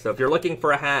hats in there. So if you're looking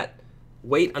for a hat,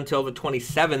 wait until the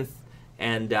 27th,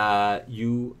 and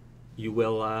you'll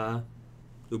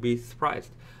be surprised.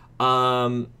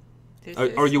 Or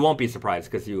you won't be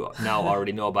surprised because you now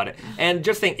already know about it. And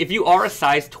just think, if you are a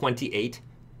size 28,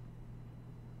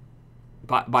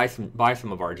 buy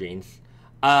some of our jeans,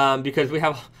 because we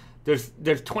have there's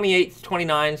 28s,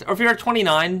 29s, or if you're a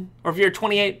 29, or if you're a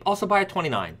 28, also buy a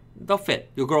 29. They'll fit.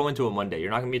 You'll grow into them one day.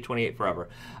 You're not gonna be a 28 forever.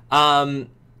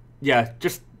 Yeah,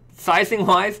 just sizing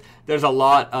wise, there's a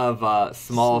lot of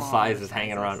small sizes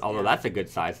hanging around. Although that's a good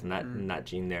size in that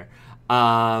jean there.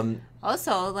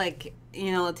 Also, like,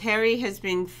 Terry has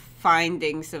been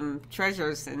finding some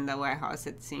treasures in the warehouse,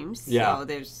 it seems. Yeah. So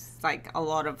there's like a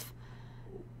lot of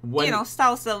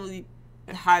styles that we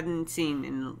hadn't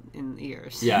seen in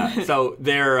years. Yeah. So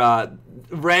they're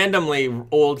randomly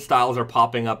old styles are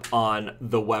popping up on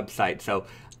the website. So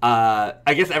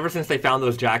I guess ever since they found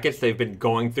those jackets, they've been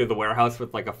going through the warehouse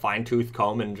with like a fine-tooth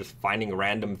comb and just finding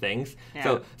random things. Yeah.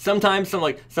 So sometimes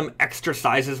some extra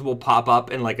sizes will pop up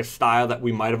in like a style that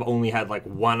we might have only had like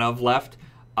one of left.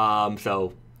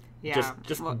 So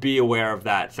just be aware of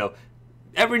that. So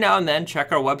every now and then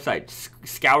check our website,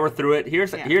 scour through it.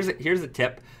 Here's a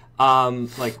tip.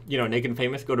 Naked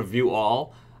Famous, go to view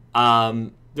all.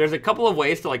 There's a couple of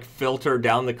ways to like filter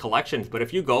down the collections, but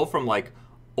if you go from like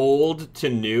old to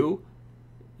new,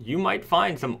 you might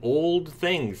find some old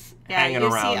things hanging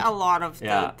around. Yeah, you see a lot of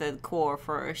the core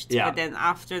first, but then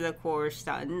after the core is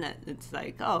done, it's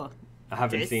like, oh, I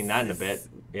haven't seen that in a bit.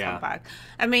 Yeah. Back.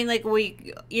 I mean, like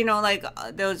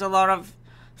there was a lot of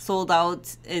sold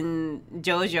out in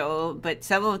JoJo, but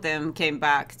some of them came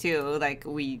back too. Like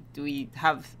we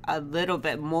have a little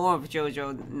bit more of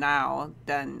JoJo now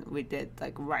than we did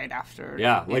like right after.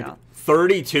 Yeah,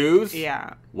 32s.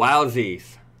 Yeah.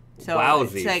 Wowsies. So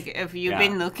Wowsies. it's like if you've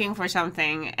been looking for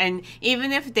something, and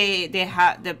even if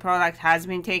the product has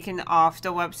been taken off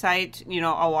the website,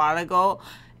 a while ago,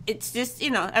 it's just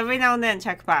every now and then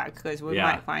check back because we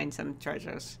might find some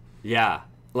treasures. Yeah,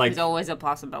 like there's always a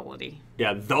possibility.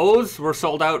 Yeah, those were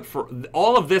sold out for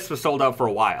all of this was sold out for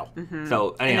a while.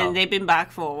 So anyhow, and then they've been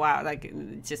back for a while.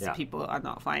 Like just people are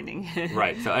not finding.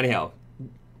 Right. So anyhow,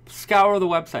 scour the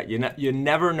website. You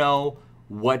never know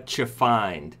what you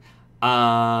find.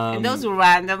 And those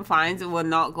random finds will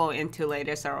not go into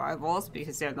latest arrivals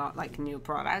because they're not like new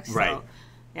products. Right. So,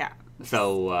 yeah.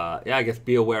 So, I guess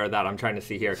be aware of that. I'm trying to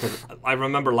see here because I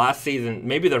remember last season,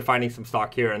 maybe they're finding some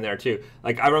stock here and there too.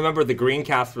 Like, I remember the green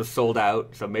cast was sold out,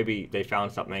 so maybe they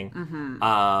found something.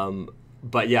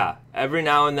 But yeah, every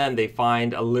now and then they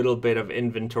find a little bit of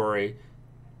inventory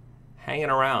hanging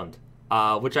around,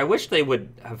 which I wish they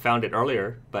would have found it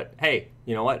earlier. But hey,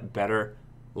 you know what? Better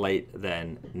late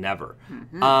than never.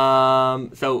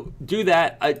 So do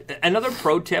that. Another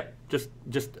pro tip, just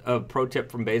a pro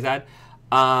tip from Bahzad.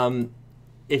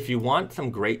 If you want some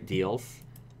great deals,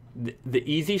 the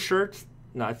easy shirts,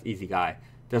 no, it's easy guy.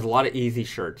 There's a lot of easy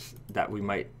shirts that we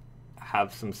might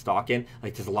have some stock in.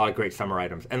 Like there's a lot of great summer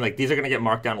items. And like these are going to get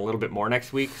marked down a little bit more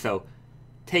next week. So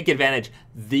take advantage.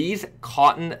 These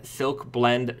cotton silk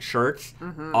blend shirts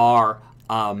are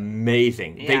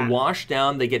amazing. Yeah. They wash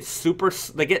down, they're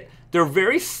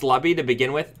very slubby to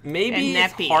begin with. Maybe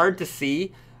it's hard to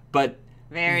see, but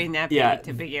very nappy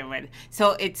to begin with.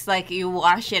 So it's like you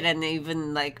wash it and it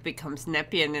even like becomes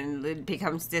nappy and then it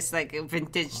becomes this like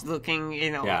vintage looking,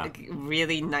 like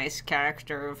really nice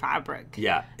character fabric.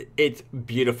 Yeah, it's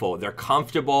beautiful. They're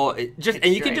comfortable.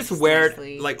 And you can just wear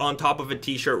it like on top of a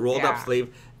t-shirt, rolled up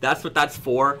sleeve. That's what that's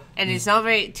for. And it's not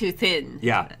very too thin.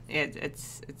 Yeah.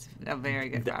 It's a very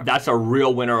good fabric. That's a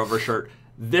real winner of a shirt.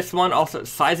 This one also,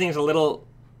 sizing is a little,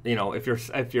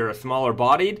 if you're a smaller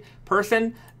bodied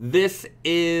person, this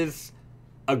is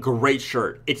a great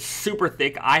shirt. It's super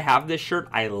thick. I have this shirt.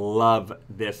 I love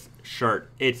this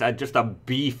shirt. It's just a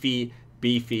beefy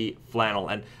flannel.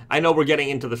 And I know we're getting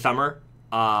into the summer,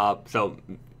 so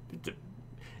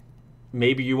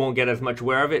maybe you won't get as much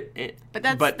wear of it.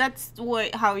 But that's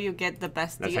how you get the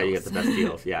best deals. That's how you get the best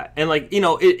deals, yeah. And like,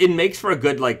 it makes for a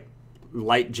good like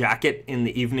light jacket in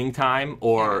the evening time,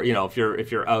 or if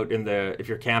you're out if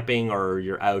you're camping or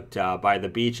you're out by the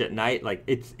beach at night, like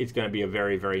it's going to be a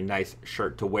very, very nice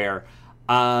shirt to wear.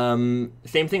 Same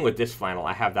thing with this flannel.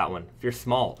 I have that one. If you're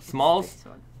smalls.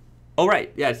 Oh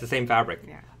right, yeah, it's the same fabric.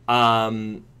 Yeah.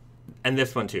 And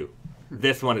this one too.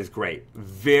 This one is great.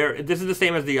 This is the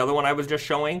same as the other one I was just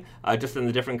showing, just in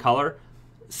a different color.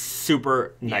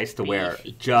 Super nice to wear.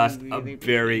 Just really a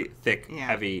very thick,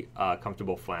 heavy,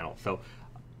 comfortable flannel. So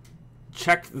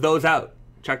check those out.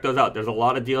 There's a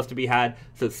lot of deals to be had.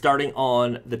 So starting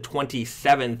on the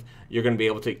 27th, you're going to be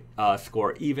able to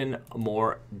score even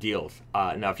more deals.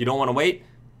 Now, if you don't want to wait,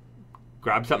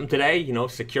 grab something today.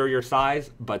 Secure your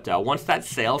size. But once that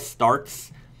sale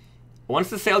starts, once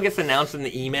the sale gets announced in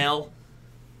the email,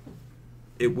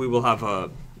 there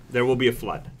will be a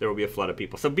flood. There will be a flood of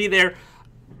people. So be there.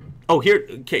 Oh, here's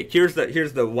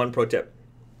the one pro tip.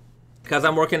 Because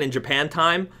I'm working in Japan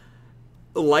time,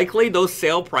 likely those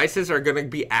sale prices are going to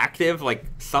be active like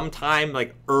sometime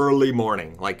like early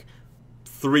morning, like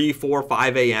 3, 4,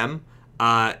 5 a.m.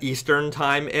 Eastern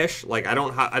time-ish. Like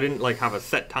I didn't like have a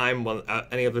set time when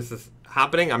any of this is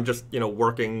happening. I'm just,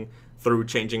 working through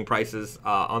changing prices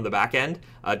on the back end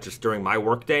just during my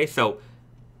work day. So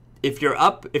if you're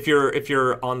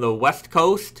on the West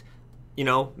Coast,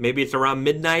 maybe it's around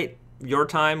midnight your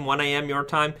time, 1 a.m. your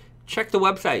time, check the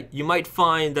website. You might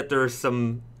find that there's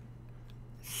some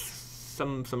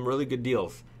really good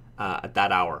deals at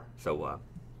that hour. So a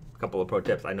couple of pro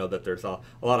tips. I know that there's a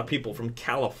lot of people from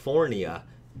California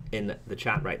in the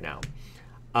chat right now.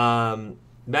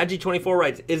 Maggie24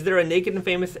 writes, is there a Naked and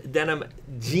Famous Denim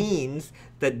jeans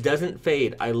that doesn't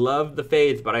fade? I love the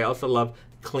fades, but I also love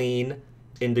clean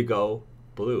indigo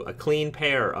blue. A clean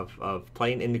pair of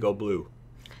plain indigo blue.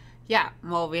 Yeah,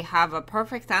 well, we have a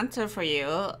perfect answer for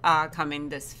you coming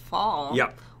this fall.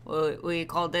 Yep. We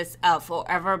call this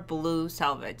Forever Blue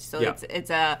Salvage. So yep.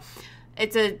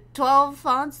 it's a 12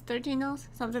 ounce, 13 ounce,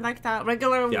 something like that.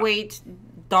 Regular yep. weight,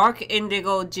 dark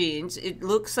indigo jeans. It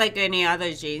looks like any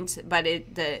other jeans, but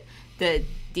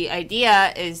the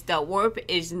idea is the warp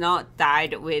is not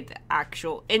dyed with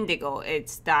actual indigo.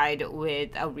 It's dyed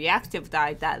with a reactive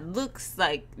dye that looks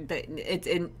like it's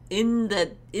in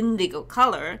the indigo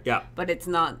color, yeah. but it's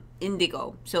not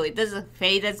indigo. So it doesn't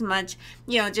fade as much.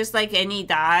 Just like any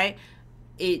dye,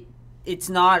 it it's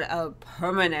not a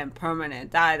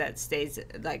permanent dye that stays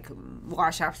like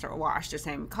wash after wash the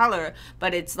same color,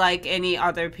 but it's like any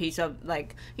other piece of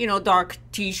like, you know, dark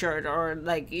t-shirt or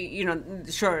like, you know,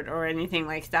 shirt or anything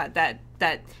like that,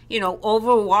 you know,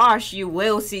 over wash you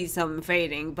will see some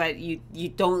fading, but you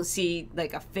don't see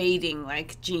like a fading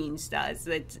like jeans does.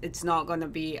 It's not gonna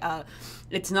be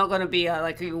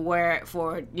like you wear it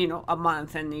for, you know, a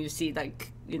month and you see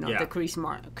like, you know, the crease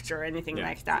marks or anything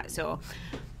like that. So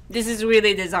this is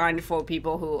really designed for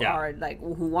people who are like,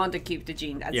 who want to keep the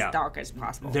jean as dark as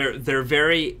possible. They're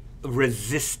very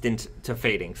resistant to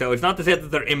fading. So it's not to say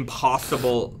that they're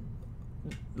impossible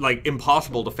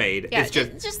to fade. Yeah, it's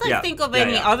just like think of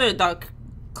any other dark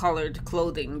colored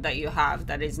clothing that you have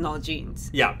that is not jeans.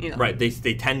 Yeah, you know? Right. They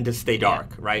tend to stay dark,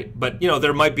 right? But, you know,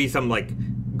 there might be some like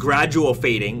gradual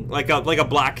fading, like a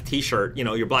black t-shirt. You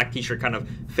know, your black t-shirt kind of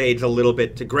fades a little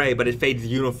bit to gray, but it fades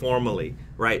uniformly,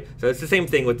 right? So it's the same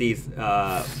thing with these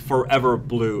forever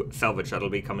blue selvage that'll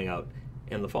be coming out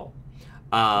in the fall.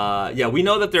 We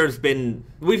know that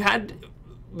we've had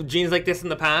jeans like this in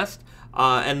the past,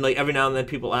 and like every now and then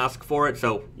people ask for it,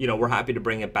 so, you know, we're happy to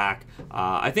bring it back.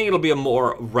 I think it'll be a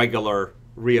more regular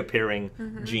reappearing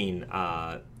jean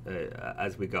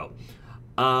as we go.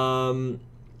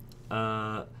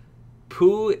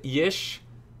 Payish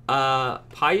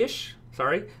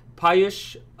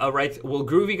writes, will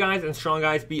groovy guys and strong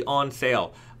guys be on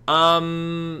sale?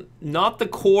 Not the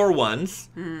core ones.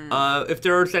 If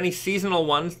there's any seasonal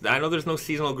ones, I know there's no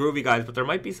seasonal groovy guys, but there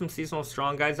might be some seasonal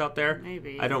strong guys out there.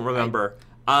 Maybe. I don't remember.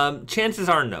 Chances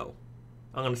are no.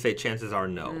 I'm going to say chances are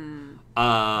no.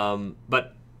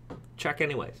 But check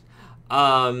anyways.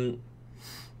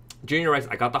 Junior writes,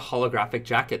 I got the holographic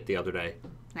jacket the other day.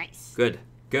 Nice. Good.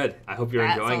 I hope you're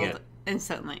enjoying it.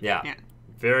 Instantly. Yeah.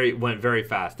 Went very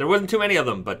fast. There wasn't too many of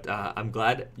them, but I'm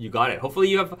glad you got it. Hopefully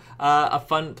you have a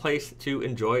fun place to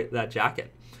enjoy that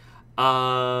jacket.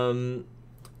 Are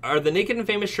the Naked and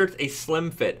Famous shirts a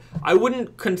slim fit? I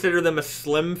wouldn't consider them a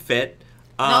slim fit.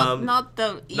 Not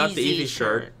the easy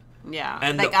shirt. Yeah.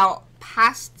 And like our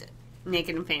past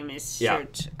Naked and Famous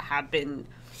shirts have been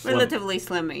relatively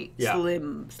slim. Yeah.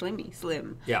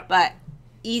 But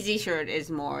easy shirt is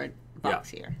more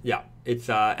boxier. Yeah. It's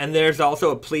and there's also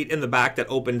a pleat in the back that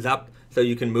opens up so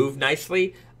you can move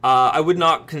nicely. I would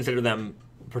not consider them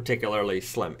particularly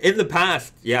slim. In the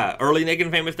past, early Naked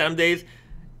and Famous Denim days,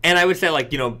 and I would say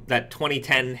like, you know, that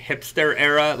 2010 hipster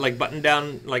era like button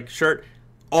down like shirt,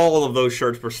 all of those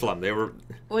shirts were slim. They were.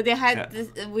 Well, they had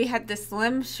we had the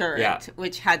slim shirt,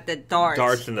 which had the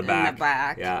darts in the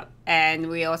back. Yeah. And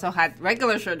we also had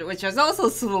regular shirt, which was also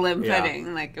slim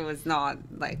fitting. Like it was not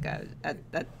like a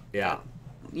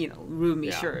you know,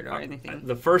 roomy shirt or anything.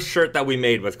 The first shirt that we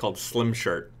made was called Slim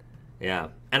Shirt. Yeah.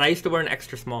 And I used to wear an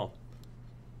extra small.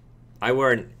 I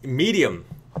wear a medium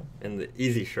in the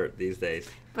easy shirt these days.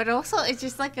 But also, it's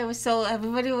just like it was so,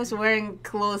 everybody was wearing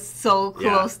clothes so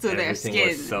close to their skin.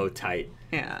 Everything was so tight.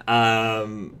 Yeah.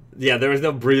 There was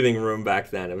no breathing room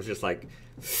back then. It was just like,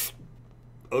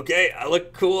 okay, I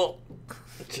look cool.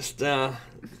 Just got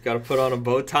to put on a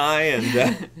bow tie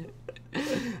and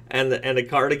and a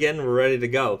cardigan. We're ready to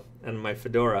go. And my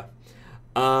fedora.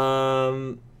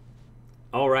 All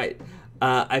right.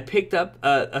 I picked up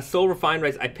a Soul Refined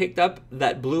Rice. I picked up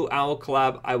that Blue Owl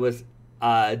collab. I was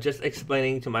just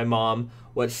explaining to my mom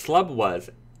what Slub was.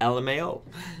 LMAO.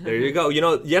 There you go. You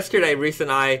know, yesterday, Risa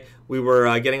and I, we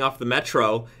were getting off the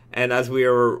metro, and as we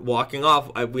were walking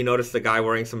off, we noticed a guy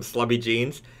wearing some Slubby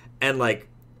jeans, and like,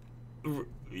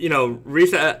 you know,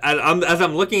 Risa, as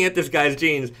I'm looking at this guy's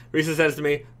jeans, Risa says to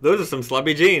me, those are some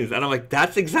Slubby jeans. And I'm like,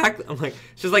 that's exactly, I'm like,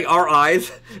 it's just like our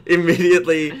eyes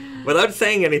immediately, without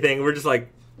saying anything, we're just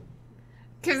like.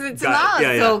 Because it's not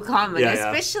so common,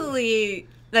 especially,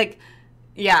 like,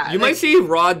 You might see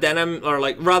raw denim, or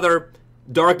like, rather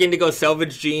dark indigo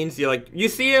selvage jeans. You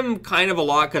see them kind of a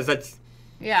lot, because that's.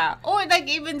 Yeah, or like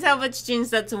even selvage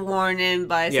jeans that's worn in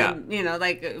by some, you know,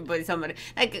 like by somebody.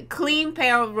 Like a clean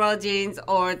pair of raw jeans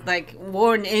or like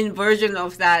worn in version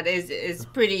of that is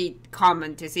pretty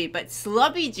common to see. But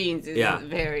slubby jeans is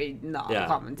very not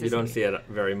common to see. You don't see it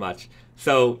very much.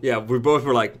 So we both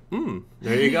were like,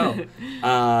 there you go.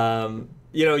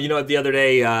 You know, the other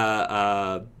day,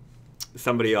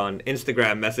 somebody on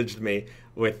Instagram messaged me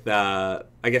with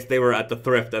I guess they were at the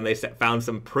thrift and they found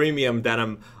some premium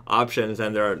denim options,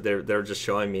 and they're just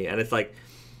showing me, and it's like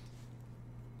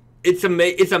it's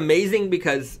amazing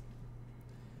because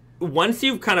once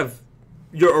you're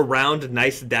around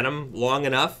nice denim long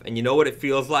enough and you know what it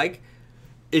feels like,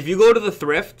 if you go to the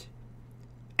thrift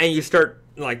and you start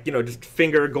like, you know, just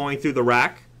finger going through the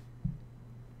rack,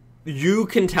 you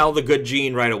can tell the good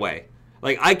jean right away.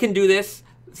 Like, I can do this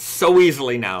so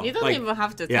easily now. You don't like, even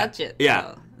have to yeah, touch it. Yeah.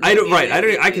 Though. I don't. Like,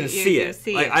 Right. I can see it.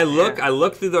 Like, it. I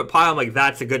look through the pile. I'm like,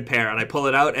 that's a good pair, and I pull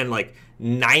it out, and like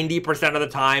 90% of the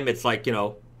time, it's like, you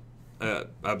know,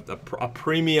 a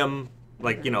premium,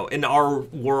 like, you know, in our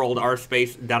world, our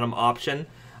space denim option,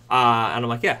 and I'm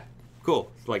like, yeah,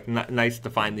 cool. It's like nice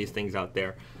to find these things out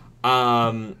there.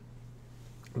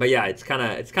 But yeah, it's kind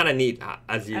of neat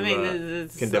as you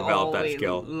can develop that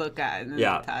skill. Look at and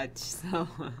touch. So.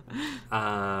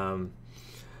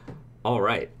 All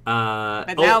right.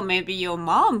 But now maybe your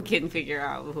mom can figure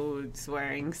out who's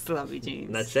wearing Slubby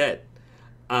jeans. That's it.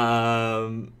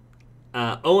 Owen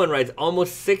writes,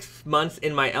 almost 6 months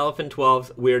in my Elephant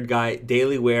 12s, weird guy,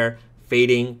 daily wear,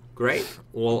 fading. Great.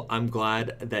 Well, I'm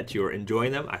glad that you're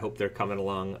enjoying them. I hope they're coming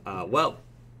along well.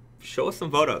 Show us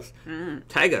some photos.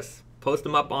 Tag us. Post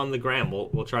them up on the gram.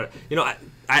 We'll try to. You know,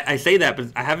 I say that, but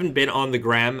I haven't been on the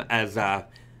gram as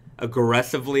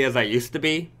aggressively as I used to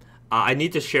be. I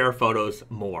need to share photos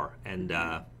more, and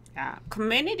yeah,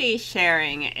 community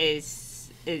sharing is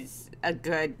a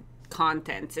good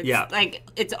content. It's like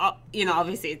it's, you know,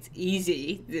 obviously it's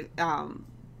easy to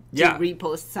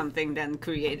repost something than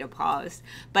create a post,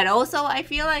 but also I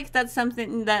feel like that's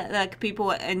something that like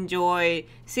people enjoy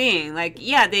seeing. Like,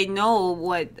 yeah, they know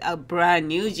what a brand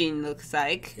new jean looks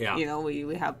like. You know,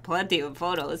 we have plenty of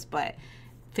photos, but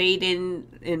fade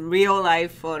in real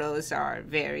life photos are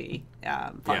very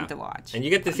fun to watch, and you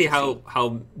get to see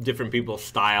how different people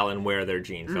style and wear their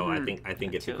jeans. So I think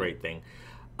it's a great thing.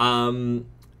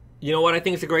 You know what I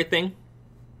think is a great thing?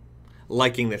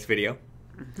 Liking this video.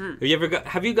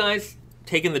 Have you guys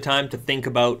taken the time to think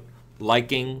about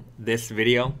liking this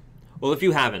video? Well, if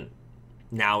you haven't,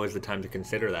 now is the time to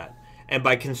consider that. And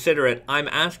by consider it, I'm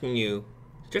asking you,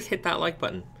 just hit that like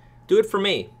button. Do it for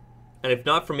me. And if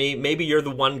not for me, maybe you're the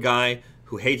one guy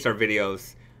who hates our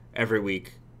videos every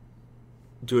week.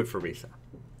 Do it for Risa.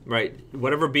 Right?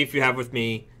 Whatever beef you have with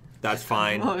me, that's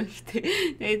fine. Oh,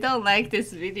 they don't like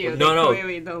this video. No. They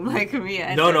clearly don't like me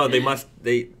either. No, they must.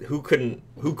 Who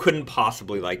couldn't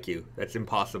possibly like you? That's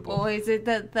impossible. Or is it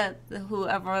that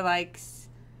whoever likes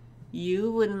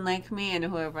you wouldn't like me, and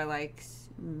whoever likes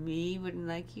me wouldn't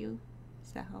like you?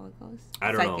 Is that how it goes?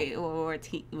 I don't know.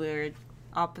 We're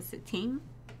opposite team.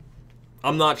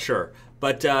 I'm not sure,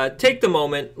 but take the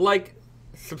moment,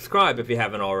 subscribe if you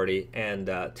haven't already, and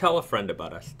tell a friend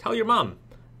about us. Tell your mom.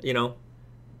 You know.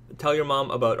 Tell your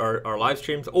mom about our live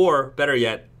streams, or better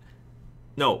yet,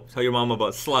 tell your mom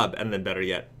about Slub, and then better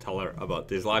yet, tell her about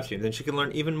these live streams, and she can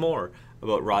learn even more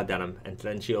about raw denim, and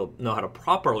then she'll know how to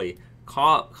properly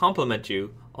compliment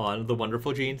you on the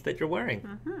wonderful jeans that you're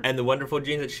wearing, and the wonderful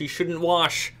jeans that she shouldn't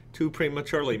wash too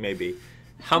prematurely, maybe.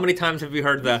 How many times have you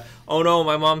heard oh no,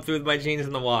 my mom threw my jeans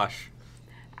in the wash?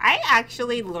 I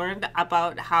actually learned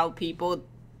about how people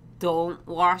don't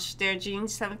wash their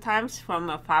jeans sometimes from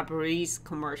a Febreze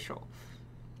commercial.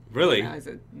 Really? When I was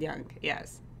young,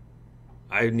 yes.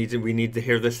 We need to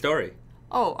hear this story.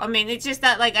 Oh, I mean, it's just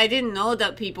that, like, I didn't know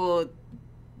that people,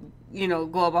 you know,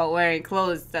 go about wearing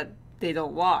clothes that they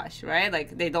don't wash, right?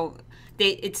 Like,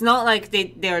 it's not like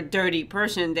they're a dirty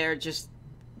person, they're just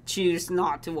choose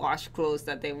not to wash clothes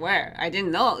that they wear. I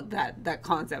didn't know that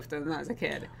concept when I was a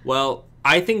kid. Well,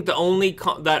 I think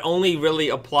that only really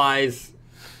applies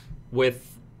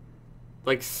with,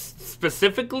 like,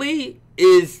 specifically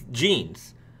is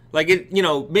jeans. Like,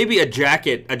 maybe a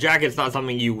jacket. A jacket's not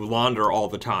something you launder all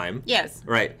the time. Yes.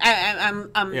 Right.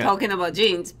 I'm talking about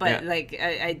jeans, but like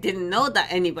I didn't know that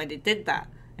anybody did that.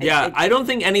 I don't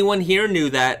think anyone here knew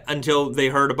that until they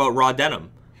heard about raw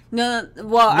denim. No,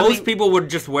 well, most people would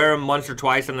just wear them once or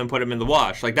twice and then put them in the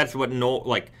wash. Like, that's what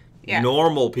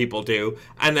normal people do.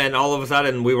 And then all of a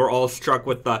sudden, we were all struck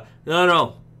with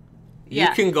no. You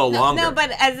can go longer. No,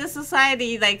 but as a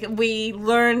society, like, we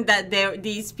learned that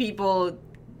these people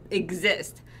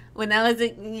exist. When I was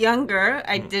younger,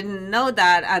 I didn't know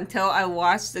that until I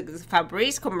watched the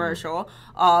Febreze commercial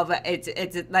of it's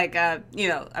like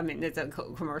it's a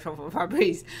commercial for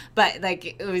Febreze, but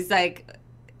like it was like,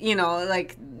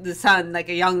 like the son, like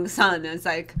a young son, and it's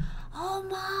like, oh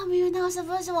mom, you're not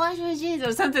supposed to wash your jeans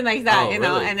or something like that,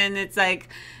 really? And then it's like,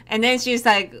 and then she's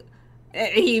like,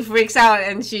 he freaks out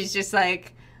and she's just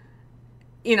like,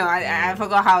 I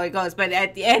forgot how it goes, but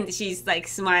at the end she's like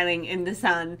smiling in the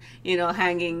sun,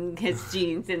 hanging his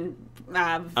jeans and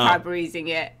Febrezing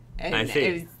it. And I see.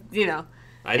 It was,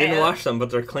 I didn't wash them, but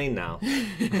they're clean now.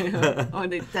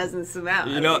 And it doesn't smell.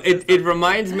 It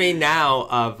reminds me now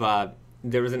of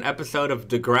there was an episode of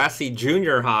Degrassi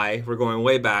Junior High. We're going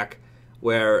way back,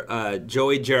 where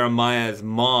Joey Jeremiah's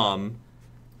mom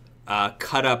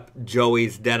cut up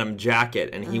Joey's denim jacket,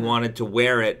 and he wanted to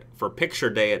wear it for picture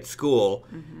day at school.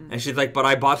 And she's like, but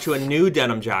I bought you a new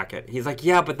denim jacket. He's like,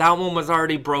 yeah, but that one was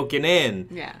already broken in.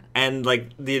 Yeah. And like,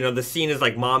 the scene is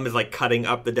like, mom is like cutting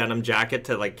up the denim jacket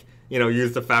to like,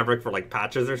 use the fabric for like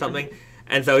patches or something.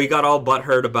 And so he got all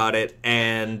butthurt about it,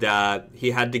 and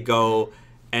he had to go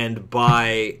and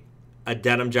buy a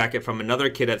denim jacket from another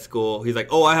kid at school. He's like,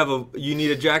 oh, you need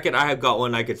a jacket? I have got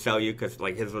one I could sell you, because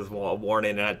like his was worn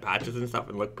in and had patches and stuff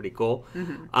and looked pretty cool.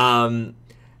 And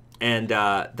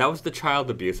that was the child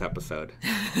abuse episode.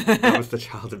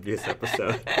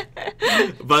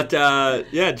 But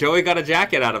yeah, Joey got a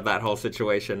jacket out of that whole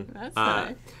situation. That's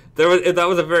nice. That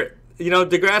was a very,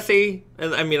 Degrassi,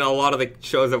 and I mean a lot of the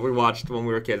shows that we watched when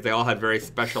we were kids, they all had very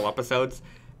special episodes.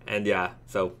 And yeah,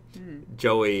 so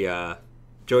Joey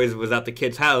was at the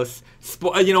kid's house.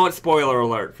 You know what? Spoiler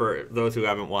alert for those who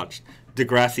haven't watched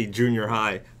Degrassi Junior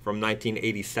High from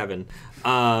 1987.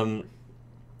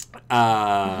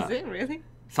 Is it really?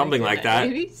 Something like that.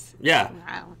 80s? Yeah.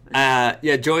 Wow.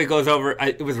 Yeah, Joey goes over.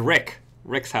 It was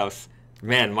Rick's house.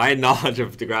 Man, my knowledge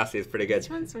of Degrassi is pretty good. Which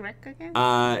one's Rick again?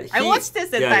 I watched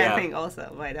this entire thing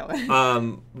also, by the way.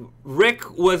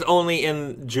 Rick was only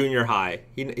in junior high.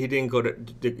 He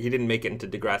didn't make it into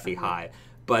Degrassi High,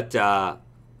 but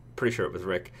pretty sure it was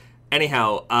Rick.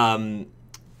 Anyhow,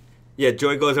 yeah,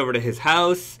 Joey goes over to his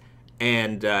house,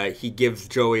 and he gives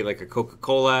Joey like a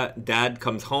Coca-Cola. Dad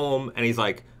comes home, and he's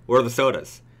like, "Where are the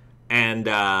sodas?" And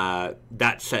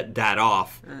that set Dad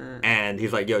off. And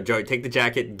he's like, yo, Joey, take the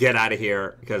jacket, get out of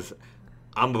here, because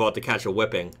I'm about to catch a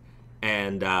whipping.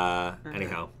 And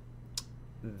anyhow,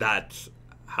 that's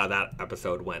how that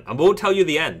episode went. I won't tell you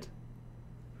the end.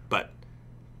 But,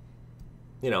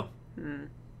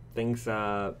 things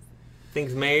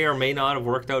may or may not have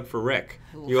worked out for Rick.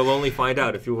 You'll only find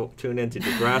out if you tune into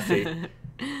Degrassi.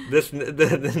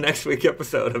 the next week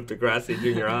episode of Degrassi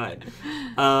Junior High.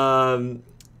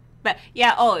 But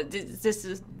yeah, this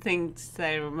is things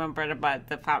I remembered about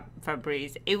the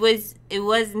Febreze. It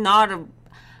was not a.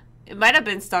 It might have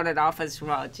been started off as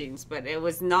raw jeans, but it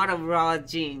was not a raw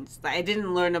jeans. Like, I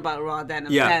didn't learn about raw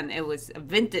denim then. It was a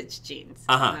vintage jeans.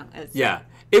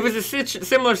 It was a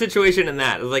similar situation in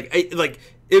that. It was like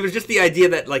it was just the idea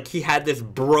that like he had this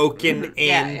broken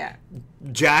in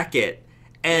jacket.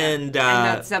 And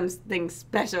that's something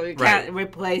special. You can't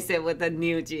replace it with a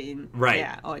new jean. Right.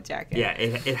 Yeah, or jacket. Yeah,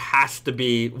 it has to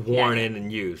be worn in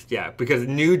and used. Yeah, because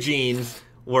new jeans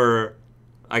were,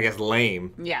 I guess,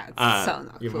 lame. Yeah, it's so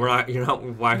not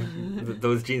cool. Why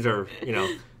those jeans are,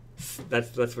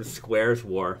 that's what Squares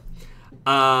wore.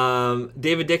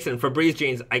 David Dixon, Febreze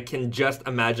jeans, I can just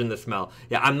imagine the smell.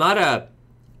 Yeah,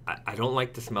 I don't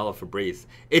like the smell of Febreze.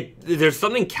 There's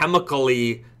something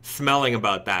chemically smelling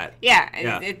about that. Yeah,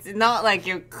 it's not like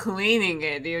you're cleaning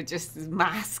it. You're just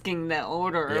masking the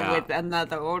odor with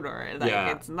another odor.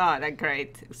 It's not a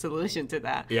great solution to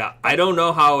that. Yeah, I don't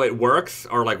know how it works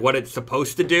or like what it's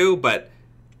supposed to do, but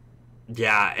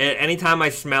yeah, anytime I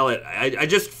smell it, I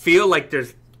just feel like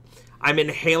I'm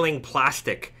inhaling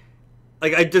plastic.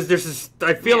 Like I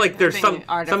feel like there's some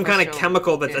kind of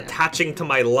chemical that's attaching to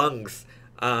my lungs.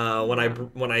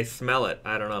 When I smell it,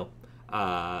 I don't know.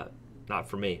 Not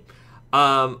for me.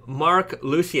 Mark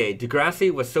Lucier,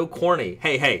 Degrassi was so corny.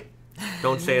 Hey,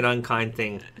 don't say an unkind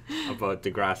thing about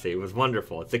Degrassi. It was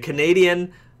wonderful. It's a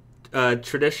Canadian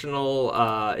traditional.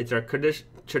 It's our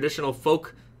traditional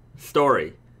folk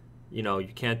story. You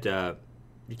can't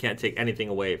take anything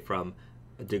away from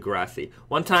Degrassi.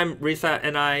 One time, Risa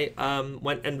and I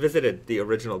went and visited the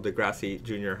original Degrassi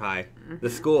Junior High, the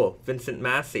school, Vincent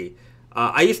Massey.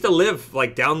 I used to live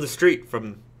like down the street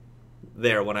from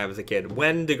there when I was a kid,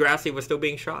 when Degrassi was still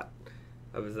being shot.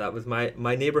 That was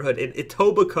my neighborhood in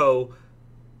Etobicoke,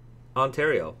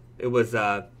 Ontario. It was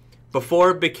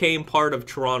before it became part of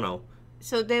Toronto.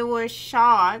 So they were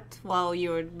shot while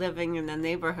you were living in the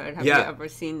neighborhood. Have you ever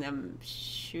seen them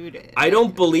shoot it? I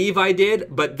don't believe I did,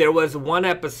 but there was one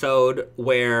episode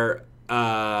where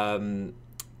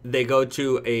they go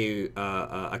to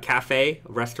a cafe,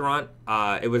 a restaurant.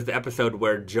 It was the episode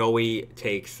where Joey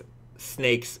takes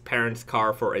Snake's parents'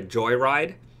 car for a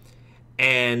joyride,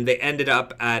 and they ended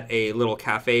up at a little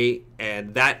cafe,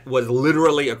 and that was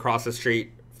literally across the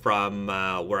street from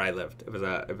where I lived. It was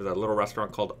a little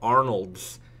restaurant called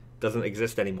Arnold's. Doesn't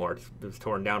exist anymore. It was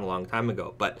torn down a long time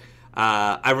ago. But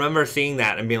I remember seeing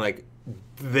that and being like,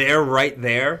 they're right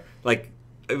there. Like,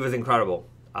 it was incredible.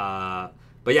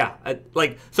 But yeah,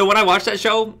 so when I watched that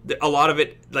show, a lot of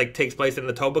it like takes place in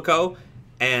the Etobicoke,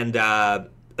 and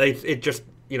it just,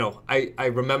 I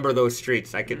remember those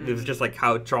streets. It was just like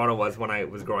how Toronto was when I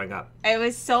was growing up. It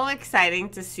was so exciting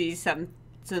to see some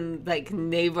some like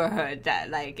neighborhood that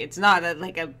like it's not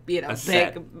like a A big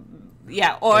set.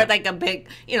 or like a big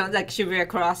like Shibuya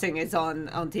Crossing is on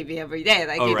TV every day,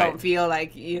 like you right. don't feel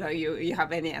like you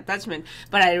have any attachment.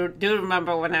 But I do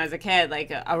remember when I was a kid,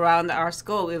 like around our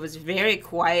school it was very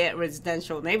quiet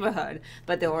residential neighborhood,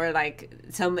 but there were like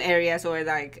some areas where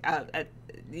like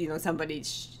somebody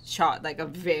shot like a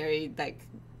very like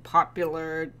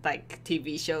popular like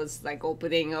TV shows like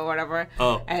opening or whatever.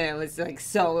 Oh. And it was like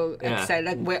so Yeah. excited.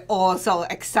 Like we're all so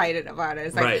excited about it.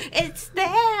 It's like Right. it's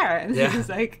there. And Yeah. it's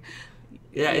like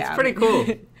It's pretty cool.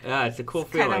 Yeah, it's a cool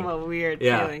feeling. kind of a weird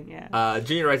feeling. Yeah.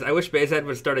 Junior writes, I wish Bahzad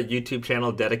would start a YouTube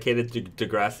channel dedicated to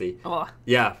Degrassi. Oh.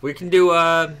 Yeah, we can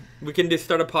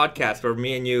start a podcast where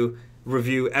me and you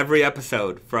review every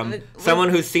episode from someone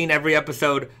who's seen every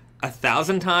episode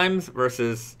 1,000 times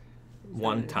versus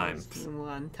one time.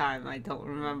 One time. I don't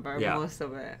remember Yeah. most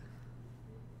of it.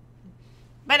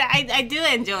 But I do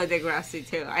enjoy Degrassi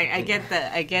too. I get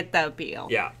the appeal.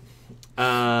 Yeah.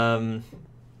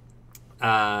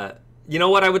 You know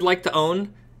what I would like to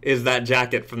own is that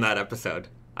jacket from that episode.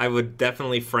 I would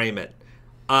definitely frame it.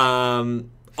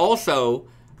 Also,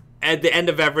 at the end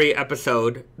of every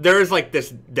episode, there is like this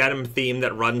denim theme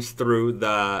that runs through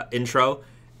the intro,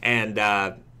 and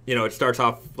it starts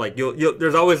off like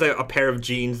there's always a pair of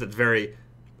jeans that's very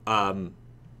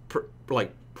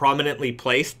prominently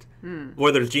placed,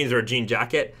 whether it's jeans or a jean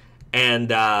jacket, and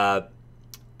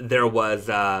there was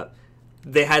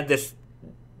they had this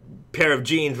pair of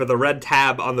jeans with a red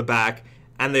tab on the back,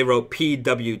 and they wrote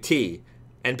PWT.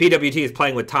 And PWT is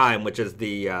Playing with Time, which is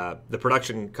the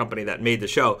production company that made the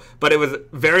show. But it was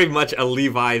very much a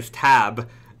Levi's tab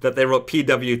that they wrote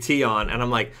PWT on. And I'm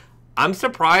like, I'm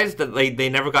surprised that they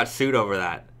never got sued over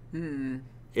that.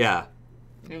 Yeah.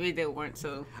 Maybe they weren't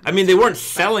so... I mean, they weren't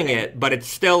selling it, but it's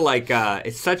still like,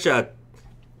 it's such a...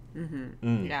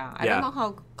 Yeah, I don't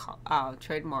know how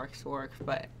trademarks work,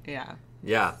 but yeah.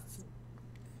 Yeah.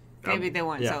 Maybe they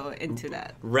weren't so into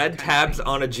that. Red tabs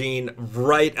on a jean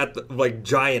right at the, like,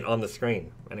 giant on the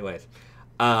screen. Anyways.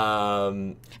 But,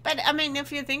 I mean,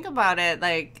 if you think about it,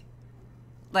 like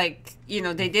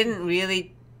they didn't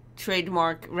really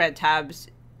trademark red tabs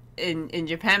in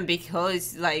Japan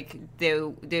because, like,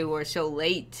 they were so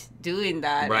late doing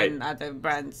that, right. And other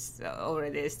brands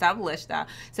already established that.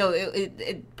 So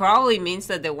it probably means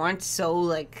that they weren't so,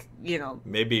 like,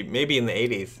 maybe in the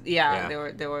 80s. Yeah.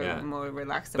 they were more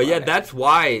relaxed but about it. That's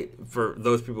why, for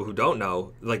those people who don't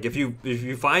know, like, if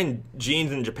you find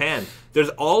jeans in Japan, there's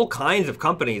all kinds of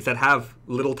companies that have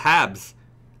little tabs.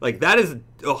 Like, that is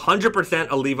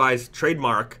 100% a Levi's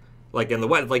trademark. Like, in the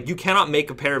West, like, you cannot make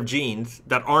a pair of jeans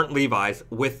that aren't Levi's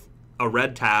with a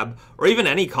red tab or even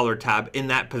any colored tab in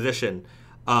that position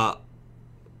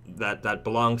that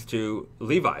belongs to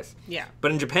Levi's. Yeah.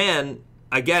 But in Japan,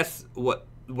 I guess what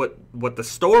the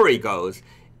story goes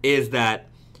is that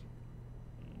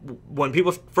when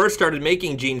people first started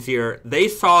making jeans here, they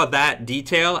saw that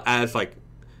detail as like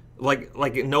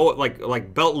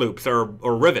belt loops or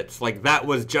rivets. Like, that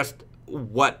was just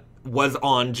what was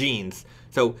on jeans.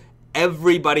 So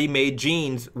everybody made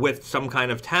jeans with some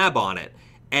kind of tab on it.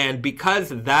 And because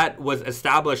that was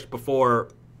established before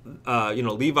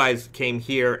Levi's came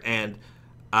here and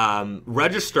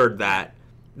registered that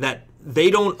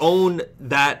they don't own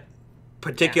that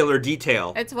particular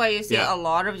detail. That's why you see a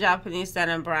lot of Japanese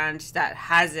denim brands that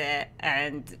has it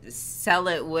and sell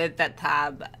it with that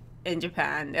tab in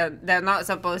Japan. They're not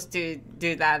supposed to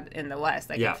do that in the West.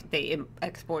 Like, if they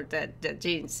export the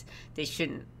jeans, they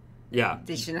shouldn't. Yeah.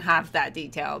 They shouldn't have that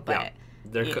detail, but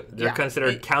they're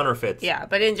considered counterfeits. Yeah,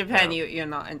 but in Japan, you're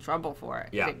not in trouble for it.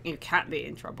 Yeah. You can't be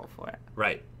in trouble for it.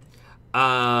 Right.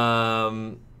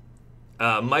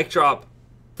 Mic Drop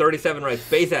 37 writes,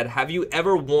 Bahzad, have you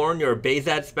ever worn your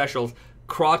Bahzad Specials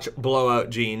crotch blowout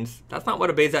jeans? That's not what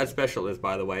a Bahzad Special is,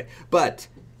 by the way. But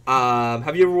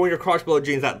have you ever worn your crotch blowout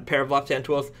jeans, that pair of left-hand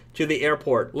tools, to the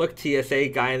airport, look TSA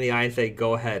guy in the eye and say,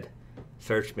 go ahead,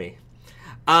 search me?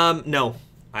 No,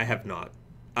 I have not.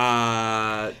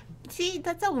 See,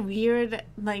 that's a weird,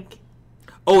 like...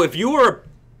 Oh, if you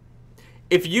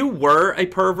were a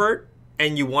pervert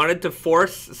and you wanted to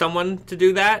force someone to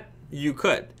do that, you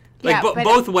could. Like,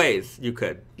 both ways, you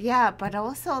could. Yeah, but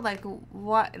also, like,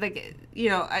 what, like,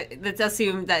 let's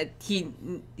assume that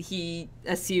he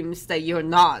assumes that you're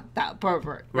not that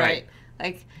pervert, right?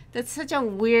 Like, that's such a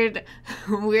weird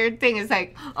thing. It's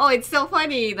like, oh, it's so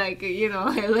funny, like,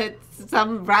 I let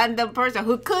some random person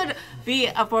who could be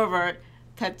a pervert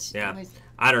touch. Yeah,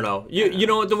 I don't know. You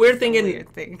know, the weird thing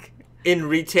in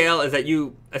retail is that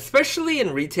especially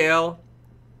in retail,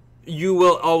 you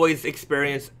will always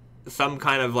experience some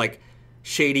kind of, like,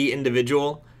 shady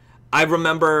individual. I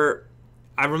remember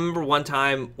one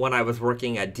time when I was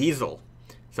working at Diesel.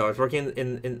 So I was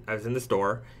working I was in the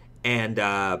store, and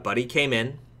Buddy came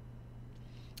in,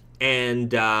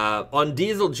 and on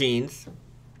Diesel jeans,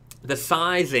 the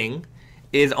sizing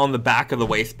is on the back of the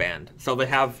waistband. So they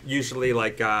have usually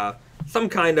like some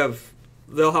kind of,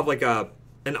 they'll have like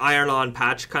an iron-on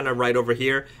patch kind of right over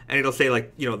here, and it'll say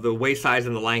like, you know, the waist size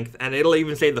and the length, and it'll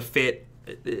even say the fit,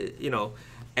 you know.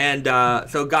 And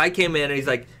so a guy came in and he's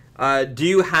like, do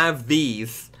you have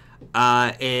these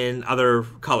in other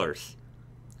colors?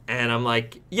 And I'm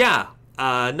like, yeah,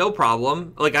 no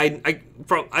problem. Like I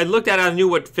looked at it, I knew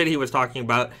what fit he was talking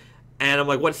about, and I'm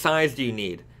like, what size do you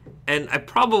need? And I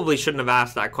probably shouldn't have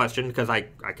asked that question because I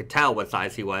could tell what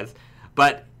size he was.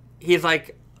 But he's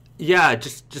like, yeah,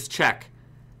 just check.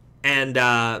 And,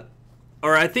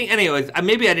 or I think, anyways,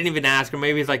 maybe I didn't even ask, or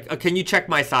maybe he's like, oh, can you check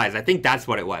my size? I think that's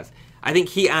what it was. I think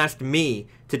he asked me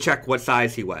to check what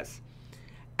size he was.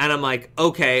 And I'm like,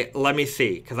 okay, let me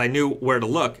see, because I knew where to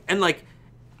look. And, like,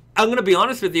 I'm going to be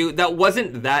honest with you, that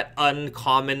wasn't that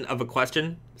uncommon of a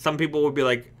question. Some people would be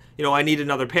like, you know, I need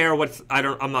another pair. I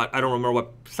don't remember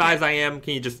what size I am.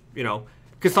 Can you just, you know,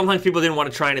 because sometimes people didn't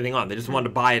want to try anything on. They just wanted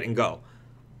to buy it and go.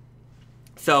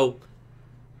 So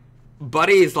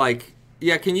Buddy's like,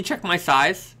 yeah, can you check my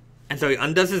size? And so he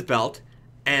undoes his belt,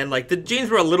 and like the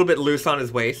jeans were a little bit loose on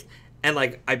his waist, and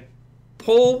like I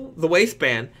pull the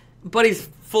waistband, Buddy's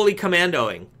fully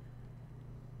commandoing.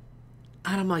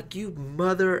 And I'm like, you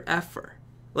mother effer.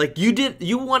 Like you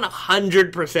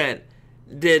 100%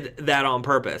 did that on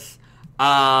purpose.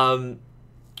 Yeah,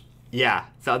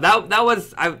 so that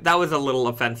was a little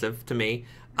offensive to me.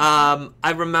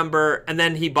 I remember, and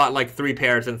then he bought like 3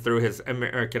 pairs and threw his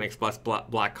American Express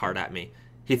black card at me.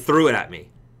 He threw it at me.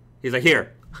 He's like,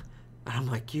 here. And I'm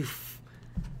like, you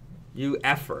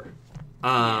effer.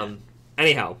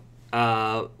 Anyhow,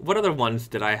 what other ones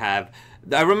did I have?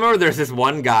 I remember there's this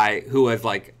one guy who was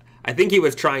like, I think he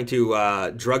was trying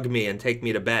to drug me and take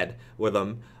me to bed with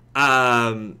him.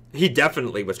 He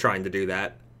definitely was trying to do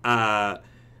that. I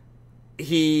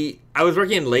was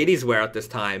working in ladies' wear at this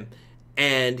time,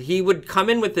 and he would come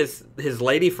in with his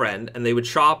lady friend, and they would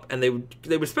shop, and they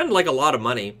would spend like a lot of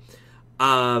money,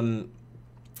 and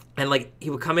like he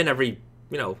would come in every,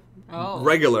 you know,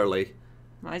 regularly.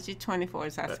 YG24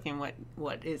 is asking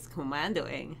what is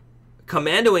commandoing.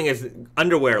 Commandoing is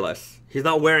underwearless. He's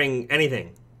not wearing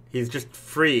anything. He's just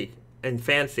free and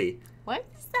fancy. Where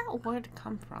does that word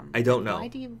come from? I don't know. Why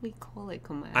do we call it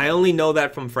commando? I only know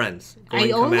that from Friends.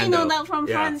 I only know that from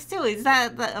Friends too. Is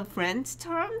that a Friends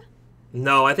term?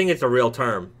 No, I think it's a real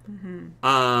term.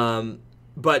 Mm-hmm.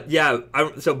 But yeah,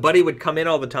 so Buddy would come in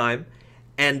all the time,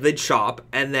 and they'd shop,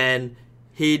 and then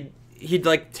he'd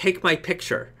like take my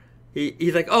picture.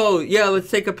 He's like, oh yeah, let's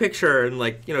take a picture, and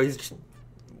like, you know, he's just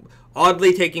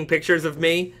oddly taking pictures of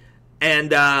me,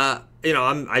 and you know,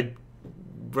 I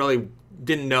really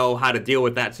didn't know how to deal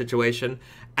with that situation.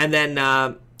 And then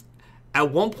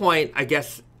at one point, I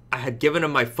guess I had given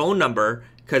him my phone number,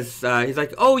 because he's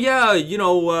like, oh yeah, you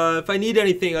know, if I need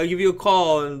anything, I'll give you a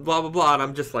call, and blah blah blah. And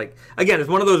I'm just like, again, it's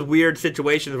one of those weird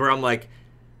situations where I'm like,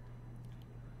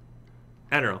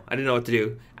 I don't know, I didn't know what to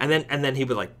do. And then he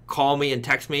would like call me and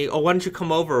text me, oh, why don't you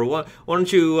come over? Why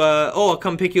don't you? I'll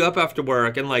come pick you up after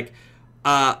work. And like,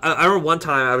 I remember one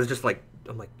time I was just like,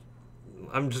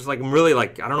 I'm really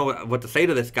like, I don't know what to say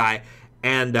to this guy.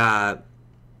 And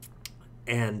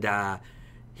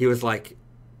he was like,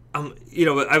 you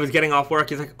know, I was getting off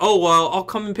work. He's like, oh, well, I'll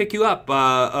come and pick you up. You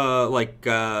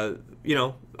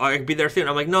know, I can be there soon.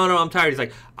 I'm like, no, I'm tired. He's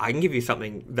like, I can give you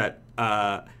something that,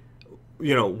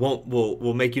 you know,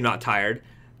 will make you not tired.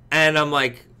 And I'm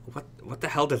like, what the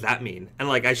hell does that mean? And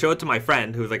like, I show it to my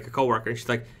friend who's like a coworker, and she's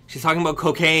like, she's talking about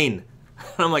cocaine.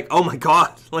 And I'm like, oh my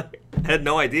God, like, I had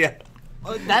no idea.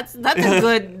 Oh, that's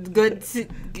a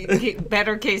good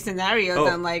better case scenario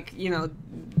than like, you know,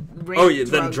 rape,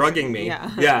 than drugging me.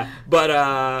 Yeah. Yeah. But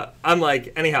I'm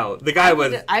like, anyhow, the guy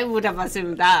I would have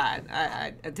assumed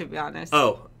that, to be honest.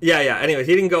 Oh, yeah. Anyways,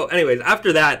 he didn't go. Anyways,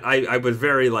 after that, I was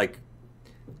very like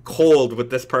cold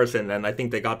with this person, and I think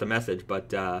they got the message.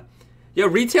 But yeah,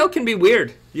 retail can be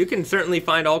weird. You can certainly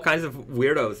find all kinds of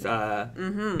weirdos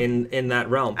in that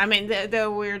realm. I mean, there are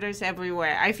weirdos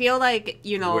everywhere. I feel like,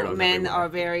 you know, weirdos men everywhere. are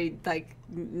very like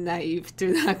naive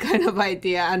to that kind of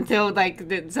idea until like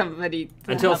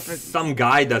some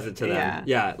guy does it to them.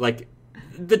 Yeah, like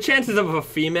the chances of a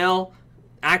female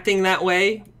acting that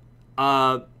way,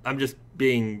 I'm just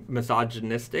being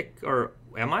misogynistic, or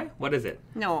am I? What is it?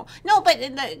 No, but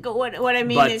what I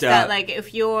mean is that like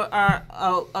if you're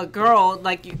a girl,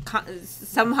 like you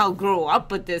somehow grow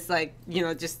up with this, like, you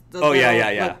know, just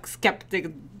like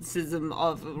skeptic criticism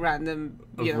of random,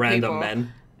 random people.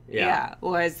 men. Yeah.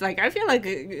 Whereas, like, I feel like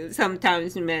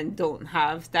sometimes men don't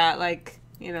have that, like,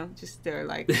 just they're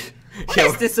like, what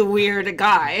is this weird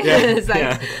guy? It's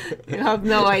like, you have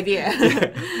no idea.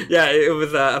 Yeah, it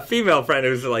was a female friend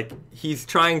who was like, he's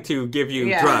trying to give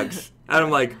you drugs. And I'm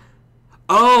like,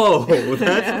 oh,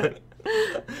 that's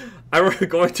I remember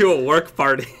going to a work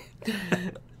party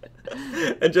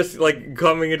and just, like,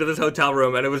 coming into this hotel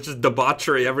room, and it was just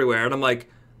debauchery everywhere. And I'm like,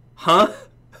 huh?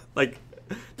 Like,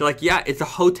 they're like, yeah, it's a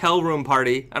hotel room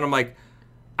party. And I'm like,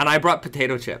 and I brought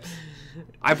potato chips.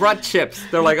 I brought chips.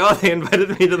 They're like, oh, they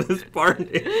invited me to this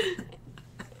party.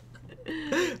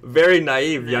 Very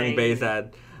naive, young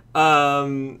Bahzad.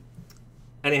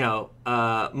 Anyhow,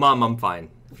 Mom, I'm fine.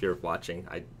 If you're watching,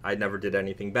 I never did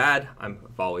anything bad. I've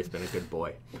always been a good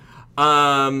boy.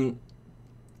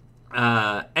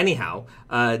 Anyhow,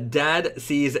 Dad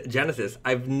sees Genesis.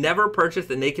 I've never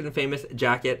purchased a Naked and Famous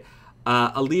jacket.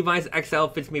 A Levi's XL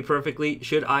fits me perfectly.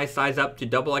 Should I size up to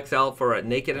XXL for a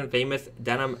Naked and Famous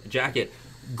denim jacket?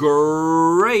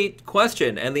 Great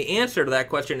question. And the answer to that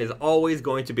question is always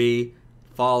going to be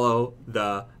follow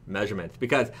the measurements.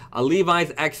 Because a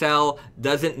Levi's XL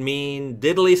doesn't mean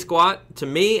diddly squat to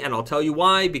me, and I'll tell you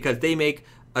why. Because they make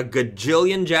a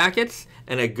gajillion jackets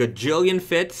and a gajillion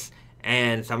fits,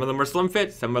 and some of them are slim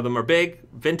fit, some of them are big.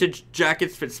 Vintage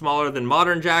jackets fit smaller than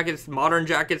modern jackets. Modern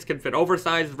jackets can fit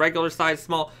oversized, regular size,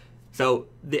 small. So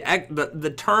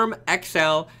the term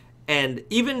XL and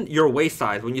even your waist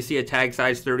size, when you see a tag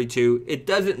size 32, it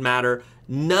doesn't matter.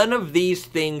 None of these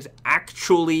things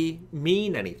actually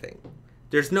mean anything.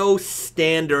 There's no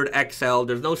standard XL.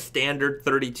 There's no standard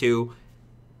 32.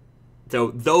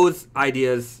 So those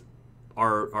ideas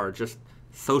are just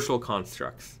social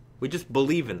constructs. We just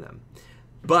believe in them.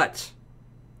 But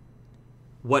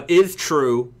what is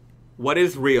true, what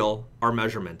is real, are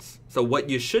measurements. So what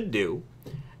you should do,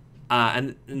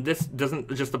 and this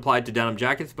doesn't just apply to denim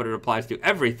jackets, but it applies to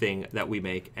everything that we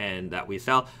make and that we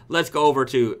sell. Let's go over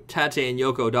to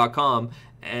tateandyoko.com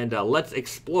and let's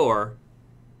explore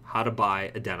how to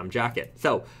buy a denim jacket.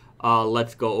 So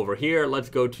let's go over here. Let's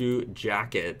go to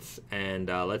jackets, and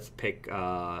let's pick,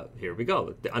 here we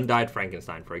go, the undyed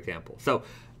Frankenstein, for example. So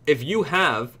if you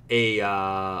have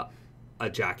a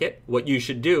jacket, what you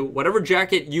should do, whatever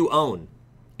jacket you own,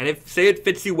 and if, say it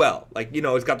fits you well, like,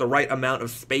 it's got the right amount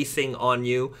of spacing on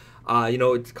you,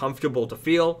 it's comfortable to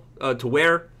feel, to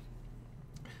wear,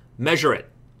 measure it.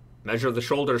 Measure the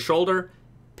shoulder to shoulder,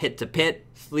 pit to pit,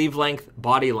 sleeve length,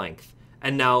 body length.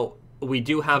 And now we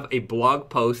do have a blog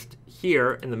post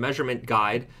here in the measurement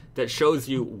guide that shows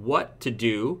you what to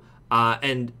do.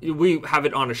 And we have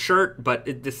it on a shirt, but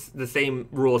the same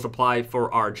rules apply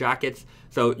for our jackets.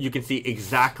 So you can see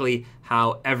exactly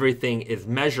how everything is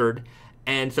measured.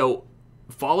 And so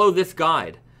follow this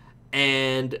guide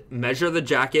and measure the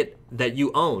jacket that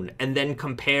you own and then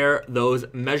compare those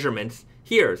measurements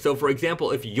here. So for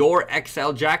example, if your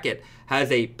XL jacket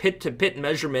has a pit-to-pit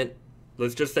measurement,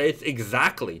 let's just say it's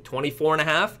exactly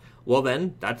 24.5, well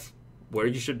then that's where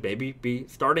you should maybe be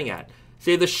starting at.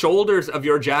 Say the shoulders of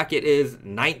your jacket is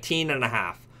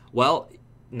 19.5. Well,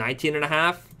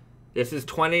 19.5, this is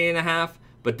 20.5,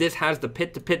 but this has the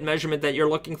pit-to-pit measurement that you're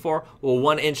looking for. Well,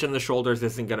 1 inch in the shoulders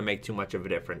isn't going to make too much of a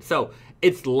difference. So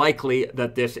it's likely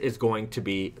that this is going to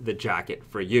be the jacket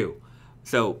for you.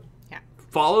 So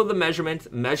follow the measurements,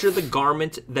 measure the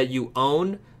garment that you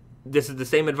own. This is the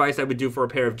same advice I would do for a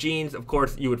pair of jeans. Of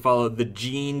course, you would follow the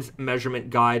jeans measurement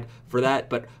guide for that.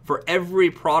 But for every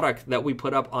product that we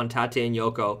put up on Tate and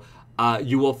Yoko,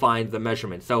 you will find the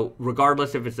measurement. So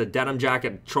regardless if it's a denim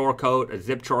jacket, a chore coat, a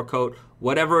zip chore coat,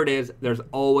 whatever it is, there's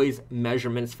always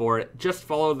measurements for it. Just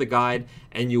follow the guide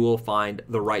and you will find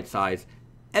the right size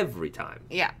every time.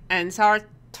 Yeah, and Sour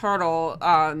Turtle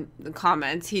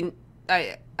comments,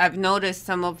 I've noticed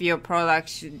some of your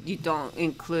products, you don't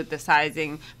include the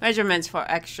sizing measurements for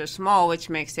extra small, which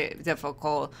makes it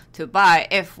difficult to buy.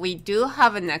 If we do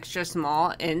have an extra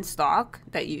small in stock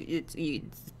that it's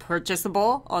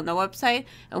purchasable on the website,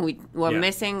 and we're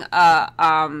missing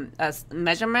a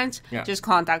measurement, just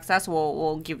contact us.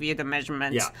 We'll give you the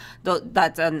measurements.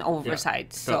 That's an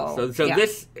oversight. So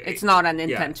this, it's not an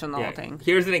intentional thing.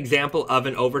 Here's an example of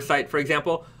an oversight. For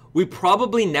example, we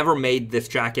probably never made this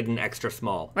jacket an extra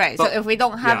small. Right. But, so if we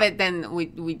don't have it, then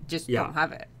we just don't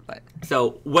have it. But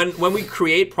so when we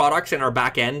create products in our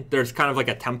back end, there's kind of like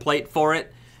a template for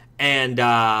it. And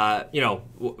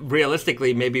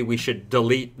realistically, maybe we should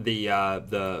delete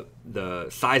the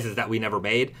sizes that we never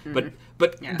made. But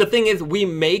the thing is, we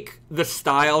make the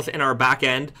styles in our back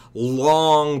end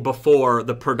long before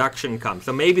the production comes.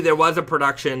 So maybe there was a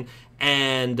production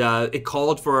and it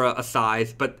called for a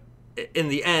size, but in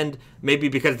the end, maybe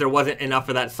because there wasn't enough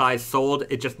of that size sold,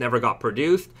 it just never got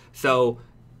produced. So,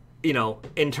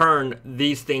 in turn,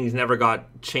 these things never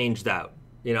got changed out.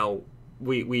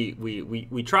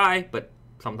 We try, but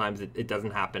sometimes it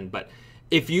doesn't happen. But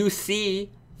if you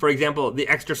see, for example, the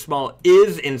extra small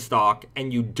is in stock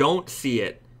and you don't see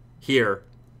it here,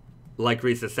 like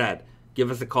Risa said, give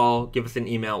us a call, give us an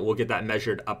email. We'll get that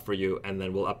measured up for you, and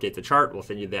then we'll update the chart. We'll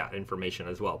send you that information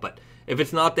as well. But if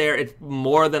it's not there, it's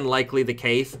more than likely the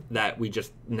case that we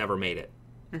just never made it.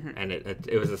 And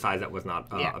it was a size that was not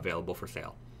available for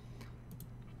sale.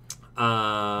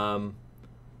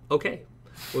 Okay.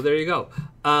 Well, there you go.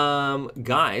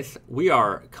 Guys, we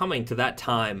are coming to that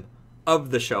time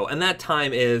of the show, and that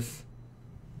time is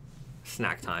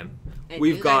snack time. And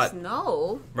We've you got guys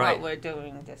know what we're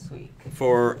doing this week.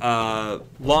 For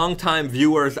longtime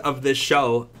viewers of this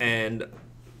show, and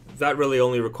that really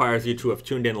only requires you to have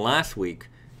tuned in last week,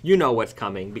 you know what's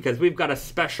coming, because we've got a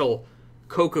special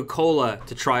Coca-Cola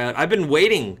to try out. I've been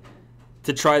waiting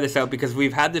to try this out because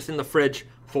we've had this in the fridge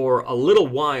for a little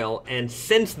while, and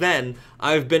since then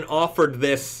I've been offered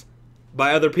this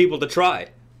by other people to try.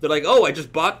 They're like, "Oh, I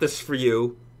just bought this for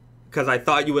you because I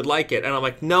thought you would like it," and I'm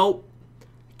like, "No,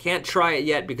 can't try it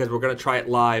yet because we're going to try it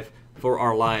live for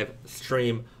our live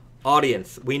stream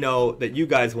audience. We know that you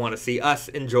guys want to see us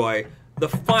enjoy the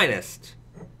finest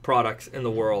products in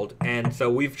the world, and so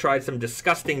we've tried some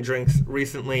disgusting drinks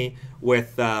recently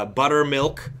with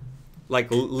buttermilk,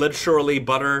 like literally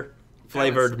butter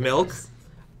flavored milk.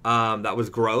 That was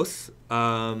gross.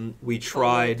 We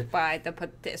tried followed by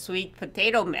the sweet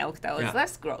potato milk. That was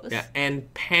less gross. Yeah,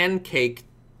 and pancake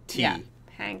tea. Yeah,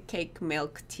 pancake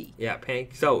milk tea. Yeah,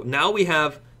 So now we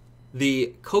have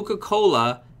the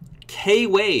Coca-Cola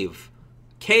K-Wave.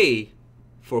 K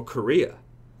for Korea.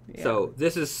 Yeah. So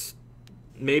this is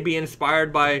maybe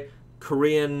inspired by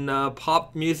Korean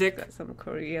pop music. Got some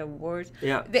Korean words.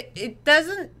 Yeah. It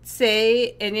doesn't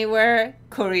say anywhere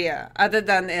Korea, other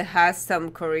than it has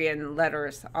some Korean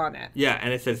letters on it. Yeah,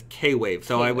 and it says K-Wave.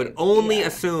 So I would only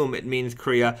assume it means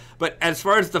Korea. But as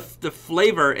far as the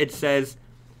flavor, it says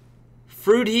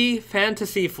fruity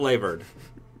fantasy flavored.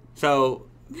 So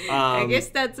I guess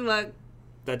that's what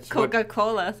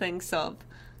Coca-Cola thinks of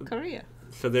Korea.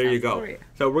 So there you go. Korea.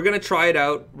 So we're going to try it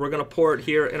out. We're going to pour it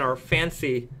here in our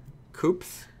fancy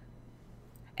coops.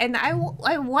 And I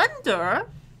wonder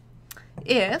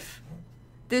if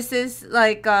this is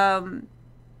like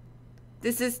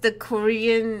this is the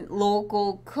Korean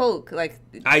local Coke. Like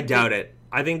I doubt it.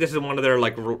 I think this is one of their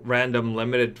like random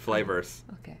limited flavors.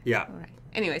 Okay. Yeah. All right.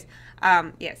 Anyways,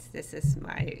 yes, this is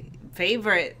my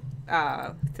favorite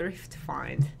thrift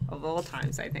find of all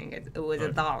times. I think it was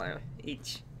 $1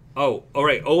 each. Oh, all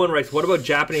right. Owen writes, what about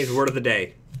Japanese word of the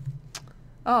day?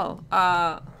 Oh,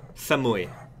 Samui.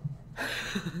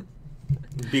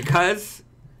 Because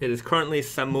it is currently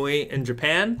samui in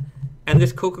Japan, and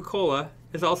this Coca-Cola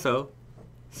is also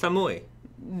samui.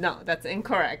 No, that's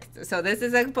incorrect. So this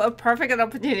is a perfect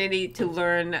opportunity to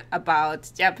learn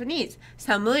about Japanese.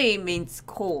 Samui means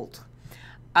cold.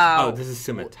 This is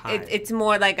sumitai. It's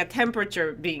more like a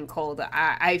temperature being cold.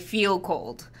 I feel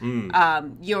cold.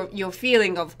 Your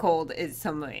feeling of cold is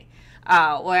samui.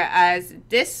 Whereas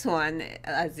this one,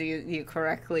 as you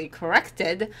correctly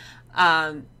corrected,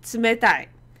 tsumetai.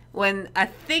 When a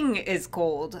thing is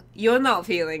cold, you're not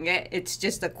feeling it. It's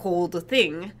just a cold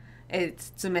thing.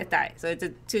 It's tsumetai. So it's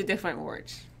two different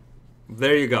words.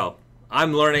 There you go.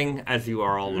 I'm learning as you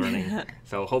are all learning.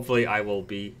 So hopefully I will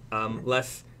be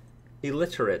less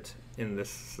illiterate in this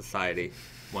society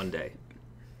one day.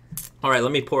 All right,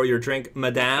 let me pour your drink,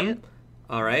 madame.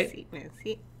 All right.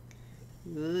 Merci.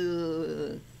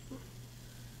 Ooh.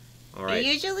 All right. I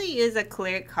usually use a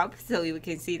clear cup so we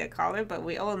can see the color, but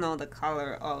we all know the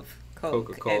color of Coke,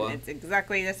 Coca-Cola. and it's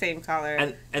exactly the same color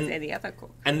as any other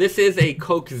Coke. And this is a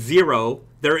Coke Zero.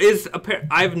 There is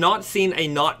I've not seen a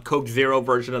not Coke Zero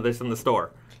version of this in the store.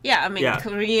 Yeah, I mean,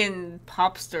 Korean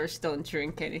pop stars don't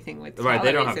drink anything with calories. Right,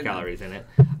 they don't have calories in it.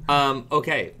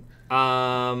 Okay.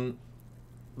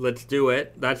 Let's do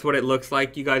it. That's what it looks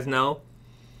like, you guys know.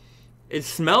 It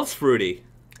smells fruity.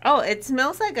 Oh, it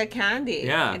smells like a candy.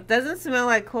 Yeah. It doesn't smell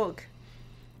like Coke.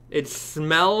 It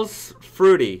smells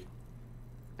fruity.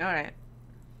 All right.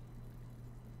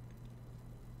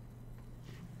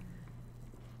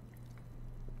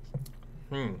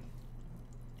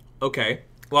 Okay.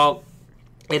 Well,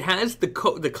 It has the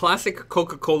classic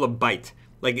Coca-Cola bite.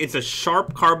 Like, it's a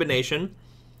sharp carbonation.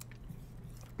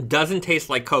 Doesn't taste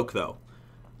like Coke, though.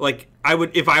 Like,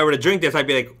 if I were to drink this, I'd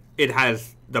be like, it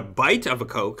has the bite of a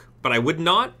Coke, but I would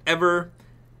not ever...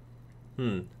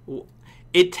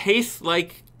 It tastes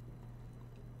like...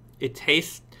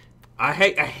 I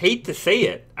hate to say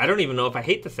it. I don't even know if I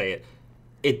hate to say it.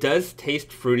 It does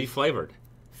taste fruity flavored.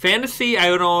 Fantasy,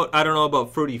 I don't know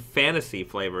about fruity fantasy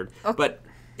flavored, but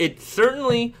it's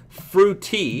certainly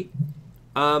fruity.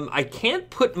 I can't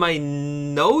put my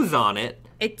nose on it.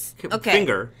 It's okay.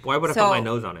 Finger. Why would I put my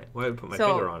nose on it? Why would I put my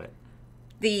finger on it?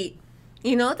 The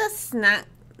snack,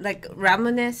 like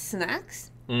ramen snacks?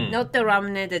 Not the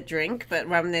ramen the drink, but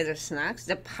ramen the snacks.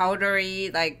 The powdery,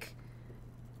 like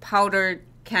powdered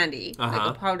candy, like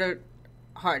a powdered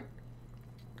hard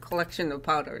collection of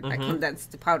powder, like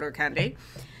condensed powder candy.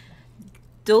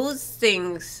 Those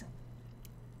things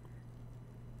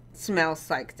smells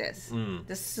like this.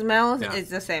 The smell is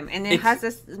the same, and it has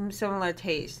a similar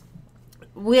taste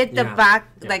with the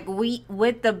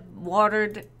with the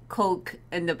watered Coke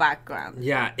in the background.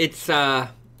 Yeah, it's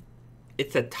a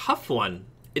tough one.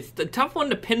 It's a tough one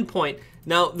to pinpoint.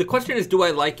 Now the question is, do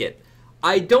I like it?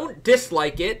 I don't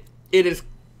dislike it. It is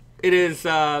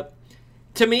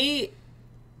to me,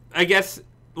 I guess,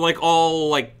 like all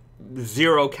like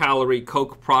 0-calorie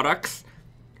Coke products,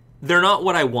 they're not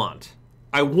what I want.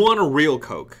 I want a real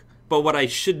Coke, but what I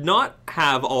should not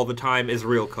have all the time is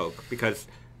real Coke, because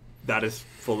that is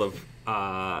full of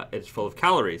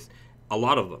calories, a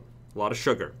lot of them, a lot of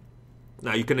sugar.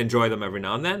 Now you can enjoy them every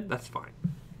now and then, that's fine.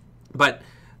 But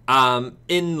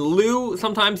in lieu,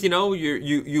 sometimes you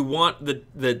want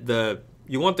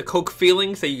you want the Coke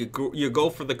feeling, so you go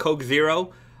for the Coke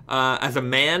Zero. As a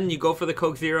man, you go for the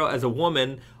Coke Zero. As a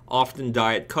woman, often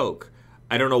Diet Coke.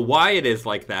 I don't know why it is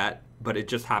like that, but it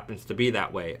just happens to be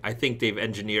that way. I think they've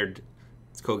engineered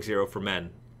Coke Zero for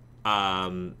men.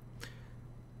 Another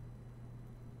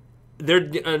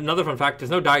fun fact: there's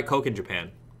no Diet Coke in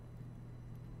Japan.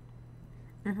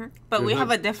 But we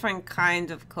have a different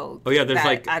kind of Coke. Oh yeah, there's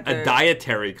like a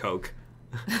dietary Coke.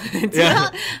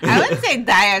 I wouldn't say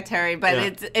dietary, but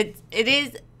it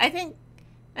is. I think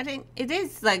it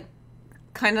is like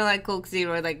kind of like Coke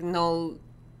Zero, like no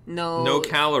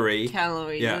calorie.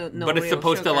 Yeah, no but it's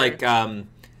supposed to like.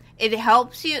 It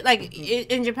helps you. Like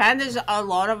in Japan, there's a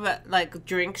lot of like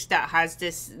drinks that has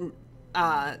this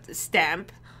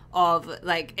stamp of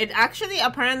like it. Actually,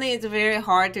 apparently, it's very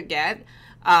hard to get.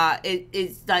 It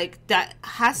is like that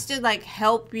has to like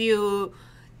help you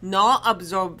not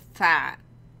absorb fat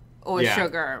or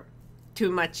sugar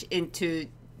too much into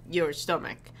your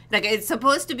stomach. Like it's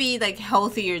supposed to be like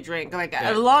healthier drink. Like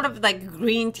a lot of like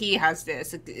green tea has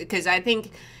this, because I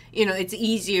think it's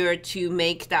easier to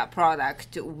make that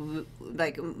product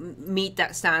like meet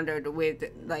that standard with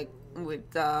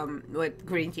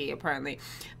green tea apparently,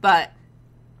 but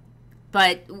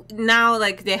now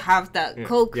like they have that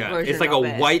Coke version. It's like a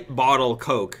white bottle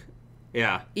Coke.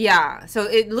 Yeah. Yeah. So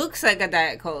it looks like a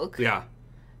Diet Coke. Yeah.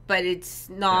 But it's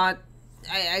not.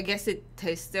 I guess it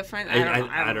tastes different.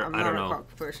 I'm not a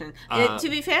Coke person. To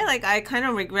be fair, like I kind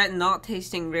of regret not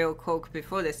tasting real Coke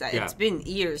before this. It's been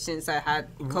years since I had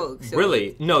Coke. So.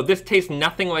 Really? No, this tastes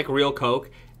nothing like real Coke.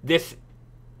 This,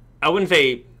 I wouldn't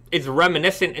say it's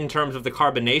reminiscent in terms of the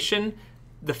carbonation.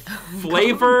 The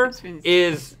flavor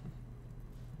is.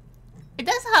 It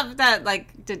does have that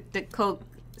like the Coke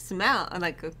smell,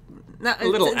 like a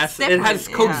little essence. It has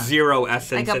Coke Zero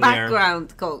essence like in there. Like a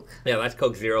background Coke. Yeah, that's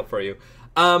Coke Zero for you.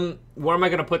 Where am I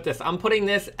going to put this? I'm putting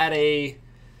this at a...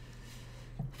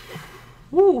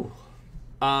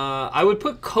 I would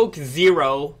put Coke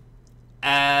Zero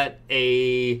at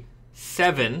a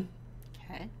 7.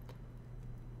 Okay.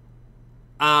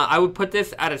 I would put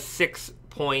this at a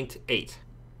 6.8.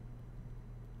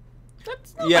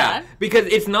 That's not bad. Because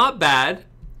it's not bad.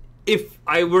 If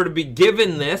I were to be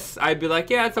given this, I'd be like,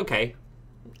 yeah, it's okay.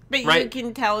 But you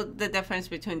can tell the difference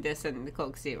between this and the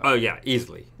Coke Zero. Oh, yeah,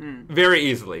 easily. Very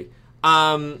easily.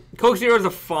 Coke Zero is a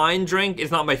fine drink.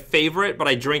 It's not my favorite, but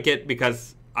I drink it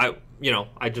because I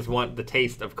just want the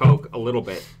taste of Coke a little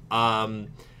bit. And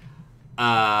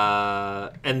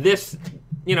this,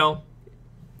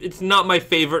 it's not my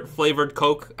favorite flavored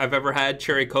Coke I've ever had.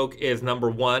 Cherry Coke is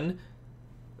number 1.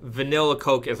 Vanilla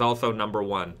Coke is also number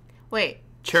 1. Wait.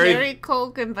 Cherry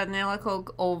Coke and vanilla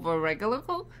Coke over regular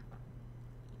Coke?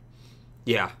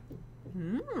 Yeah.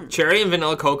 Cherry and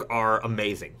vanilla Coke are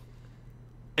amazing.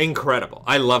 Incredible.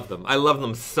 I love them. I love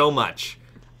them so much.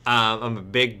 I'm a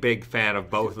big fan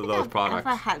of both of those products.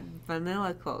 I've never had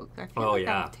vanilla Coke. I feel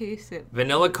I've tasted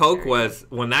Vanilla Coke was,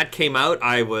 when that came out,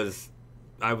 I was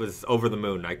I was over the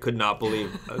moon. I could not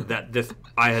believe that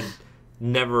I had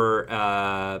never.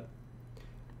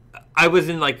 I was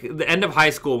in like the end of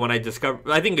high school when I discovered.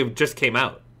 I think it just came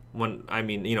out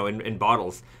in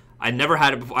bottles. I never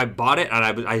had it before. I bought it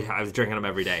and I was drinking them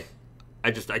every day.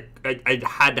 I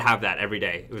had to have that every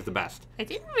day. It was the best. I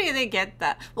didn't really get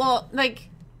that. Well, like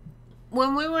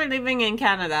when we were living in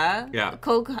Canada,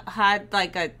 Coke had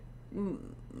like a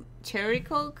cherry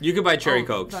Coke. You could buy cherry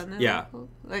Cokes. Yeah. Coke?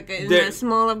 Like in a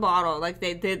smaller bottle. Like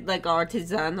they did like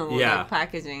artisanal like,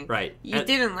 packaging. Right. You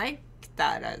didn't like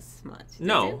that as much.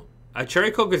 No. A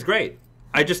cherry Coke is great.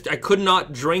 I could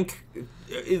not drink.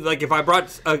 Like if I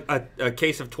brought a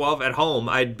case of 12 at home,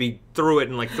 I'd be through it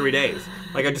in like 3 days.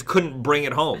 Like I just couldn't bring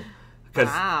it home.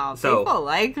 Wow, people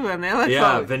like vanilla Coke.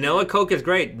 Yeah, vanilla Coke is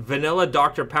great. Vanilla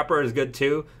Dr. Pepper is good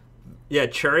too. Yeah,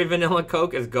 cherry vanilla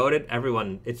Coke is goated.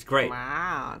 Everyone, it's great.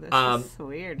 Wow, this is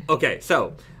weird. Okay,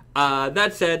 so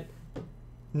that said,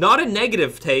 not a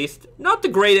negative taste, not the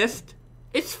greatest.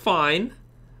 It's fine.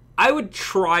 I would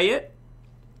try it.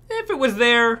 If it was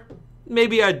there,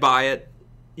 maybe I'd buy it.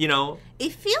 You know.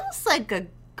 It feels like a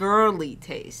girly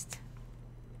taste.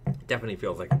 Definitely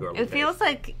feels like a girly taste. It feels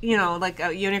like, like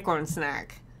a unicorn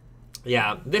snack.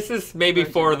 Yeah, this is maybe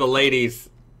for the ladies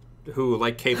who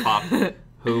like K-pop,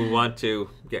 who want to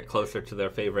get closer to their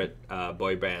favorite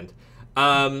boy band.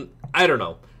 I don't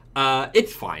know.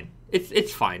 It's fine.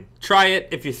 It's fine. Try it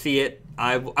if you see it.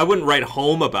 I wouldn't write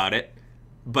home about it,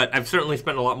 but I've certainly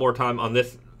spent a lot more time on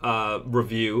this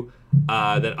review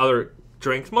than other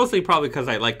drinks, mostly probably because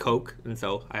I like Coke, and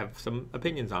so I have some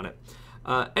opinions on it.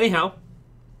 Anyhow,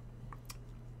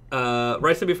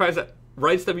 Rice W5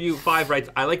 writes,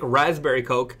 I like raspberry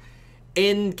Coke.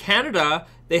 In Canada,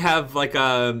 they have like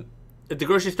at the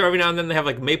grocery store every now and then they have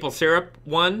like maple syrup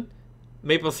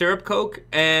Coke,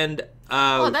 and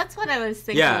that's what I was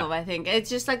thinking of. I think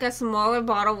it's just like a smaller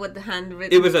bottle with the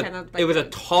handwritten. It was a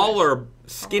taller,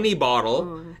 skinny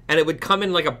bottle, and it would come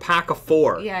in like a pack of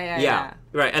 4. Yeah.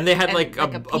 Right, and they had like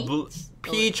a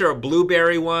peach or a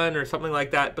blueberry one or something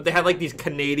like that. But they had like these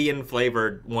Canadian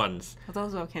flavored ones. Oh,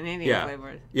 those were Canadian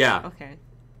flavored. Yeah. Okay.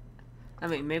 I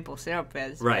mean, maple syrup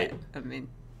is right. But, I mean,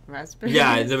 raspberry.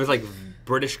 Yeah, there was like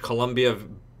British Columbia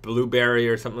blueberry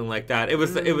or something like that. It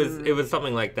was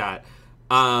something like that.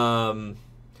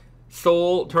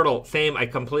 Soul Turtle, same. I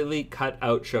completely cut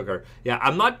out sugar. Yeah,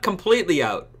 I'm not completely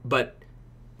out, but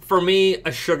for me,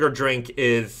 a sugar drink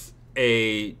is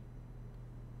a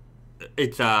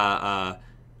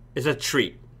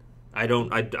treat. I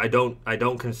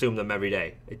don't consume them every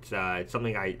day. It's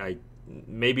something I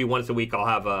maybe once a week I'll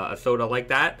have a soda like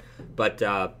that, but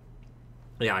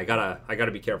yeah, I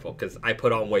gotta be careful because I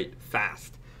put on weight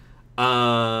fast.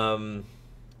 The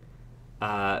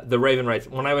Raven writes,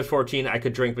 when I was 14, I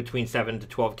could drink between 7 to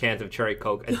 12 cans of cherry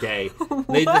Coke a day.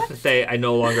 Needless to say, I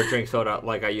no longer drink soda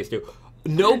like I used to.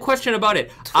 No question about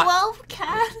it. 12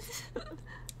 cans?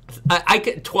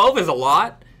 12 is a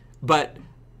lot, but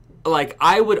like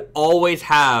I would always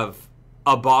have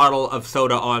a bottle of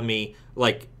soda on me.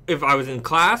 Like if I was in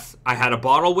class, I had a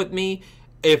bottle with me.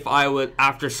 If I would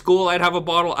after school, I'd have a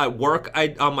bottle. At work,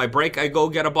 on my break, I go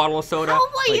get a bottle of soda. How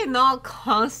were you not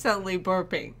constantly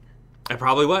burping? I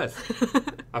probably was.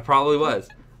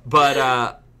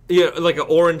 But like an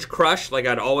Orange Crush, like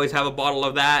I'd always have a bottle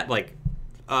of that. Like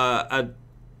and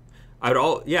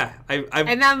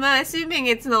I'm assuming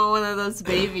it's not one of those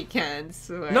baby cans.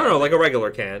 No, like a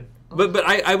regular can. But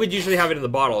I would usually have it in the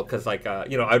bottle because like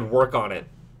I'd work on it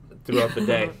throughout the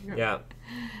day. Yeah.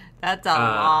 That's a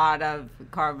lot of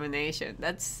carbonation.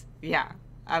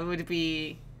 I would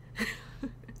be.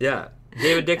 Yeah.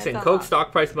 David Dixon, Coke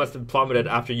stock price must have plummeted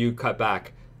after you cut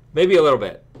back. Maybe a little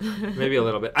bit.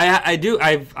 I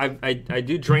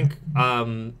do drink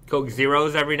Coke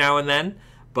Zeros every now and then,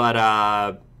 but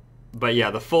yeah,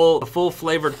 the full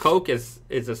flavored Coke is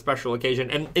a special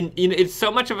occasion, and it's so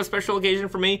much of a special occasion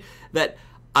for me that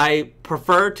I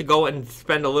prefer to go and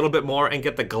spend a little bit more and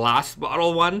get the glass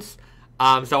bottle ones.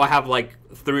 So I have like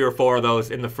 3 or 4 of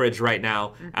those in the fridge right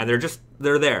now, and they're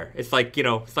there. It's like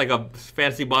it's like a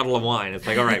fancy bottle of wine. It's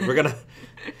like, all right, we're gonna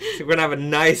have a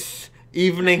nice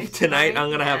evening tonight.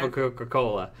 I'm gonna have a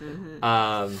Coca-Cola. Mm-hmm.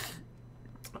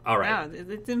 All right. Yeah,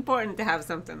 it's important to have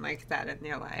something like that in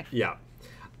your life. Yeah.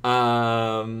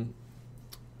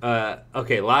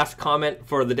 Okay, last comment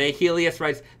for the day. Helios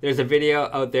writes, there's a video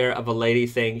out there of a lady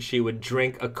saying she would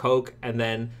drink a Coke and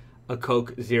then a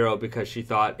Coke Zero because she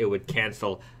thought it would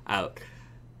cancel out.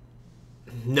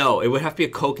 No, it would have to be a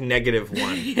Coke negative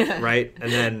one, right?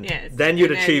 And then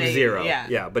you'd achieve 0.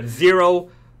 Yeah. But 0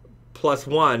 plus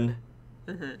 1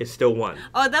 is still one.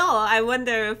 Although I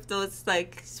wonder if those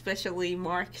like specially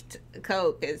marked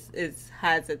Coke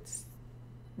has its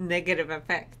negative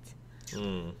effect.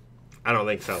 I don't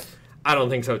think so. I don't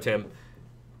think so, Tim.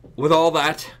 With all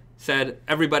that said,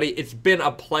 everybody, it's been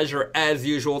a pleasure as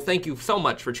usual. Thank you so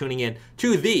much for tuning in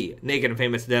to the Naked and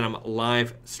Famous Denim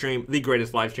live stream, the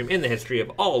greatest live stream in the history of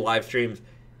all live streams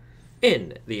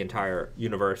in the entire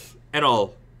universe and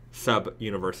all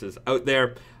sub-universes out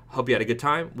there. Hope you had a good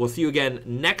time. We'll see you again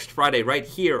next Friday right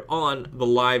here on the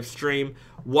live stream.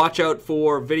 Watch out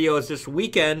for videos this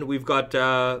weekend. We've got,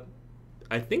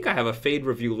 I think I have a fade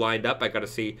review lined up. I got to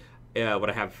see what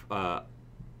I have.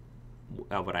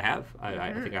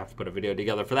 I think I have to put a video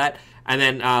together for that. And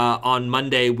then on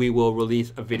Monday, we will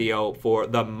release a video for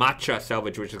the Matcha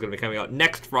Salvage, which is going to be coming out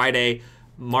next Friday,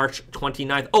 March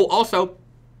 29th. Oh, also,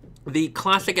 the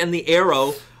Classic and the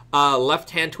Arrow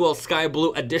left-hand tool sky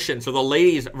blue edition. So the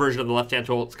ladies' version of the left-hand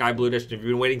tool sky blue edition, if you've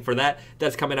been waiting for that,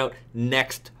 that's coming out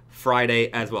next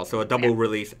Friday as well. So a double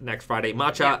release next Friday,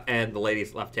 Matcha and the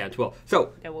ladies' left-hand tool.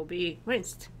 So that will be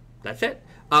rinsed. That's it.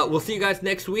 We'll see you guys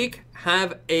next week.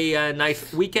 Have a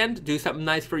nice weekend. Do something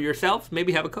nice for yourself.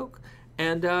 Maybe have a Coke.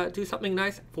 And do something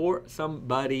nice for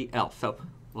somebody else. So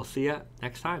we'll see you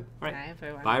next time. All right. Bye,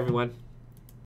 everyone. Bye, everyone.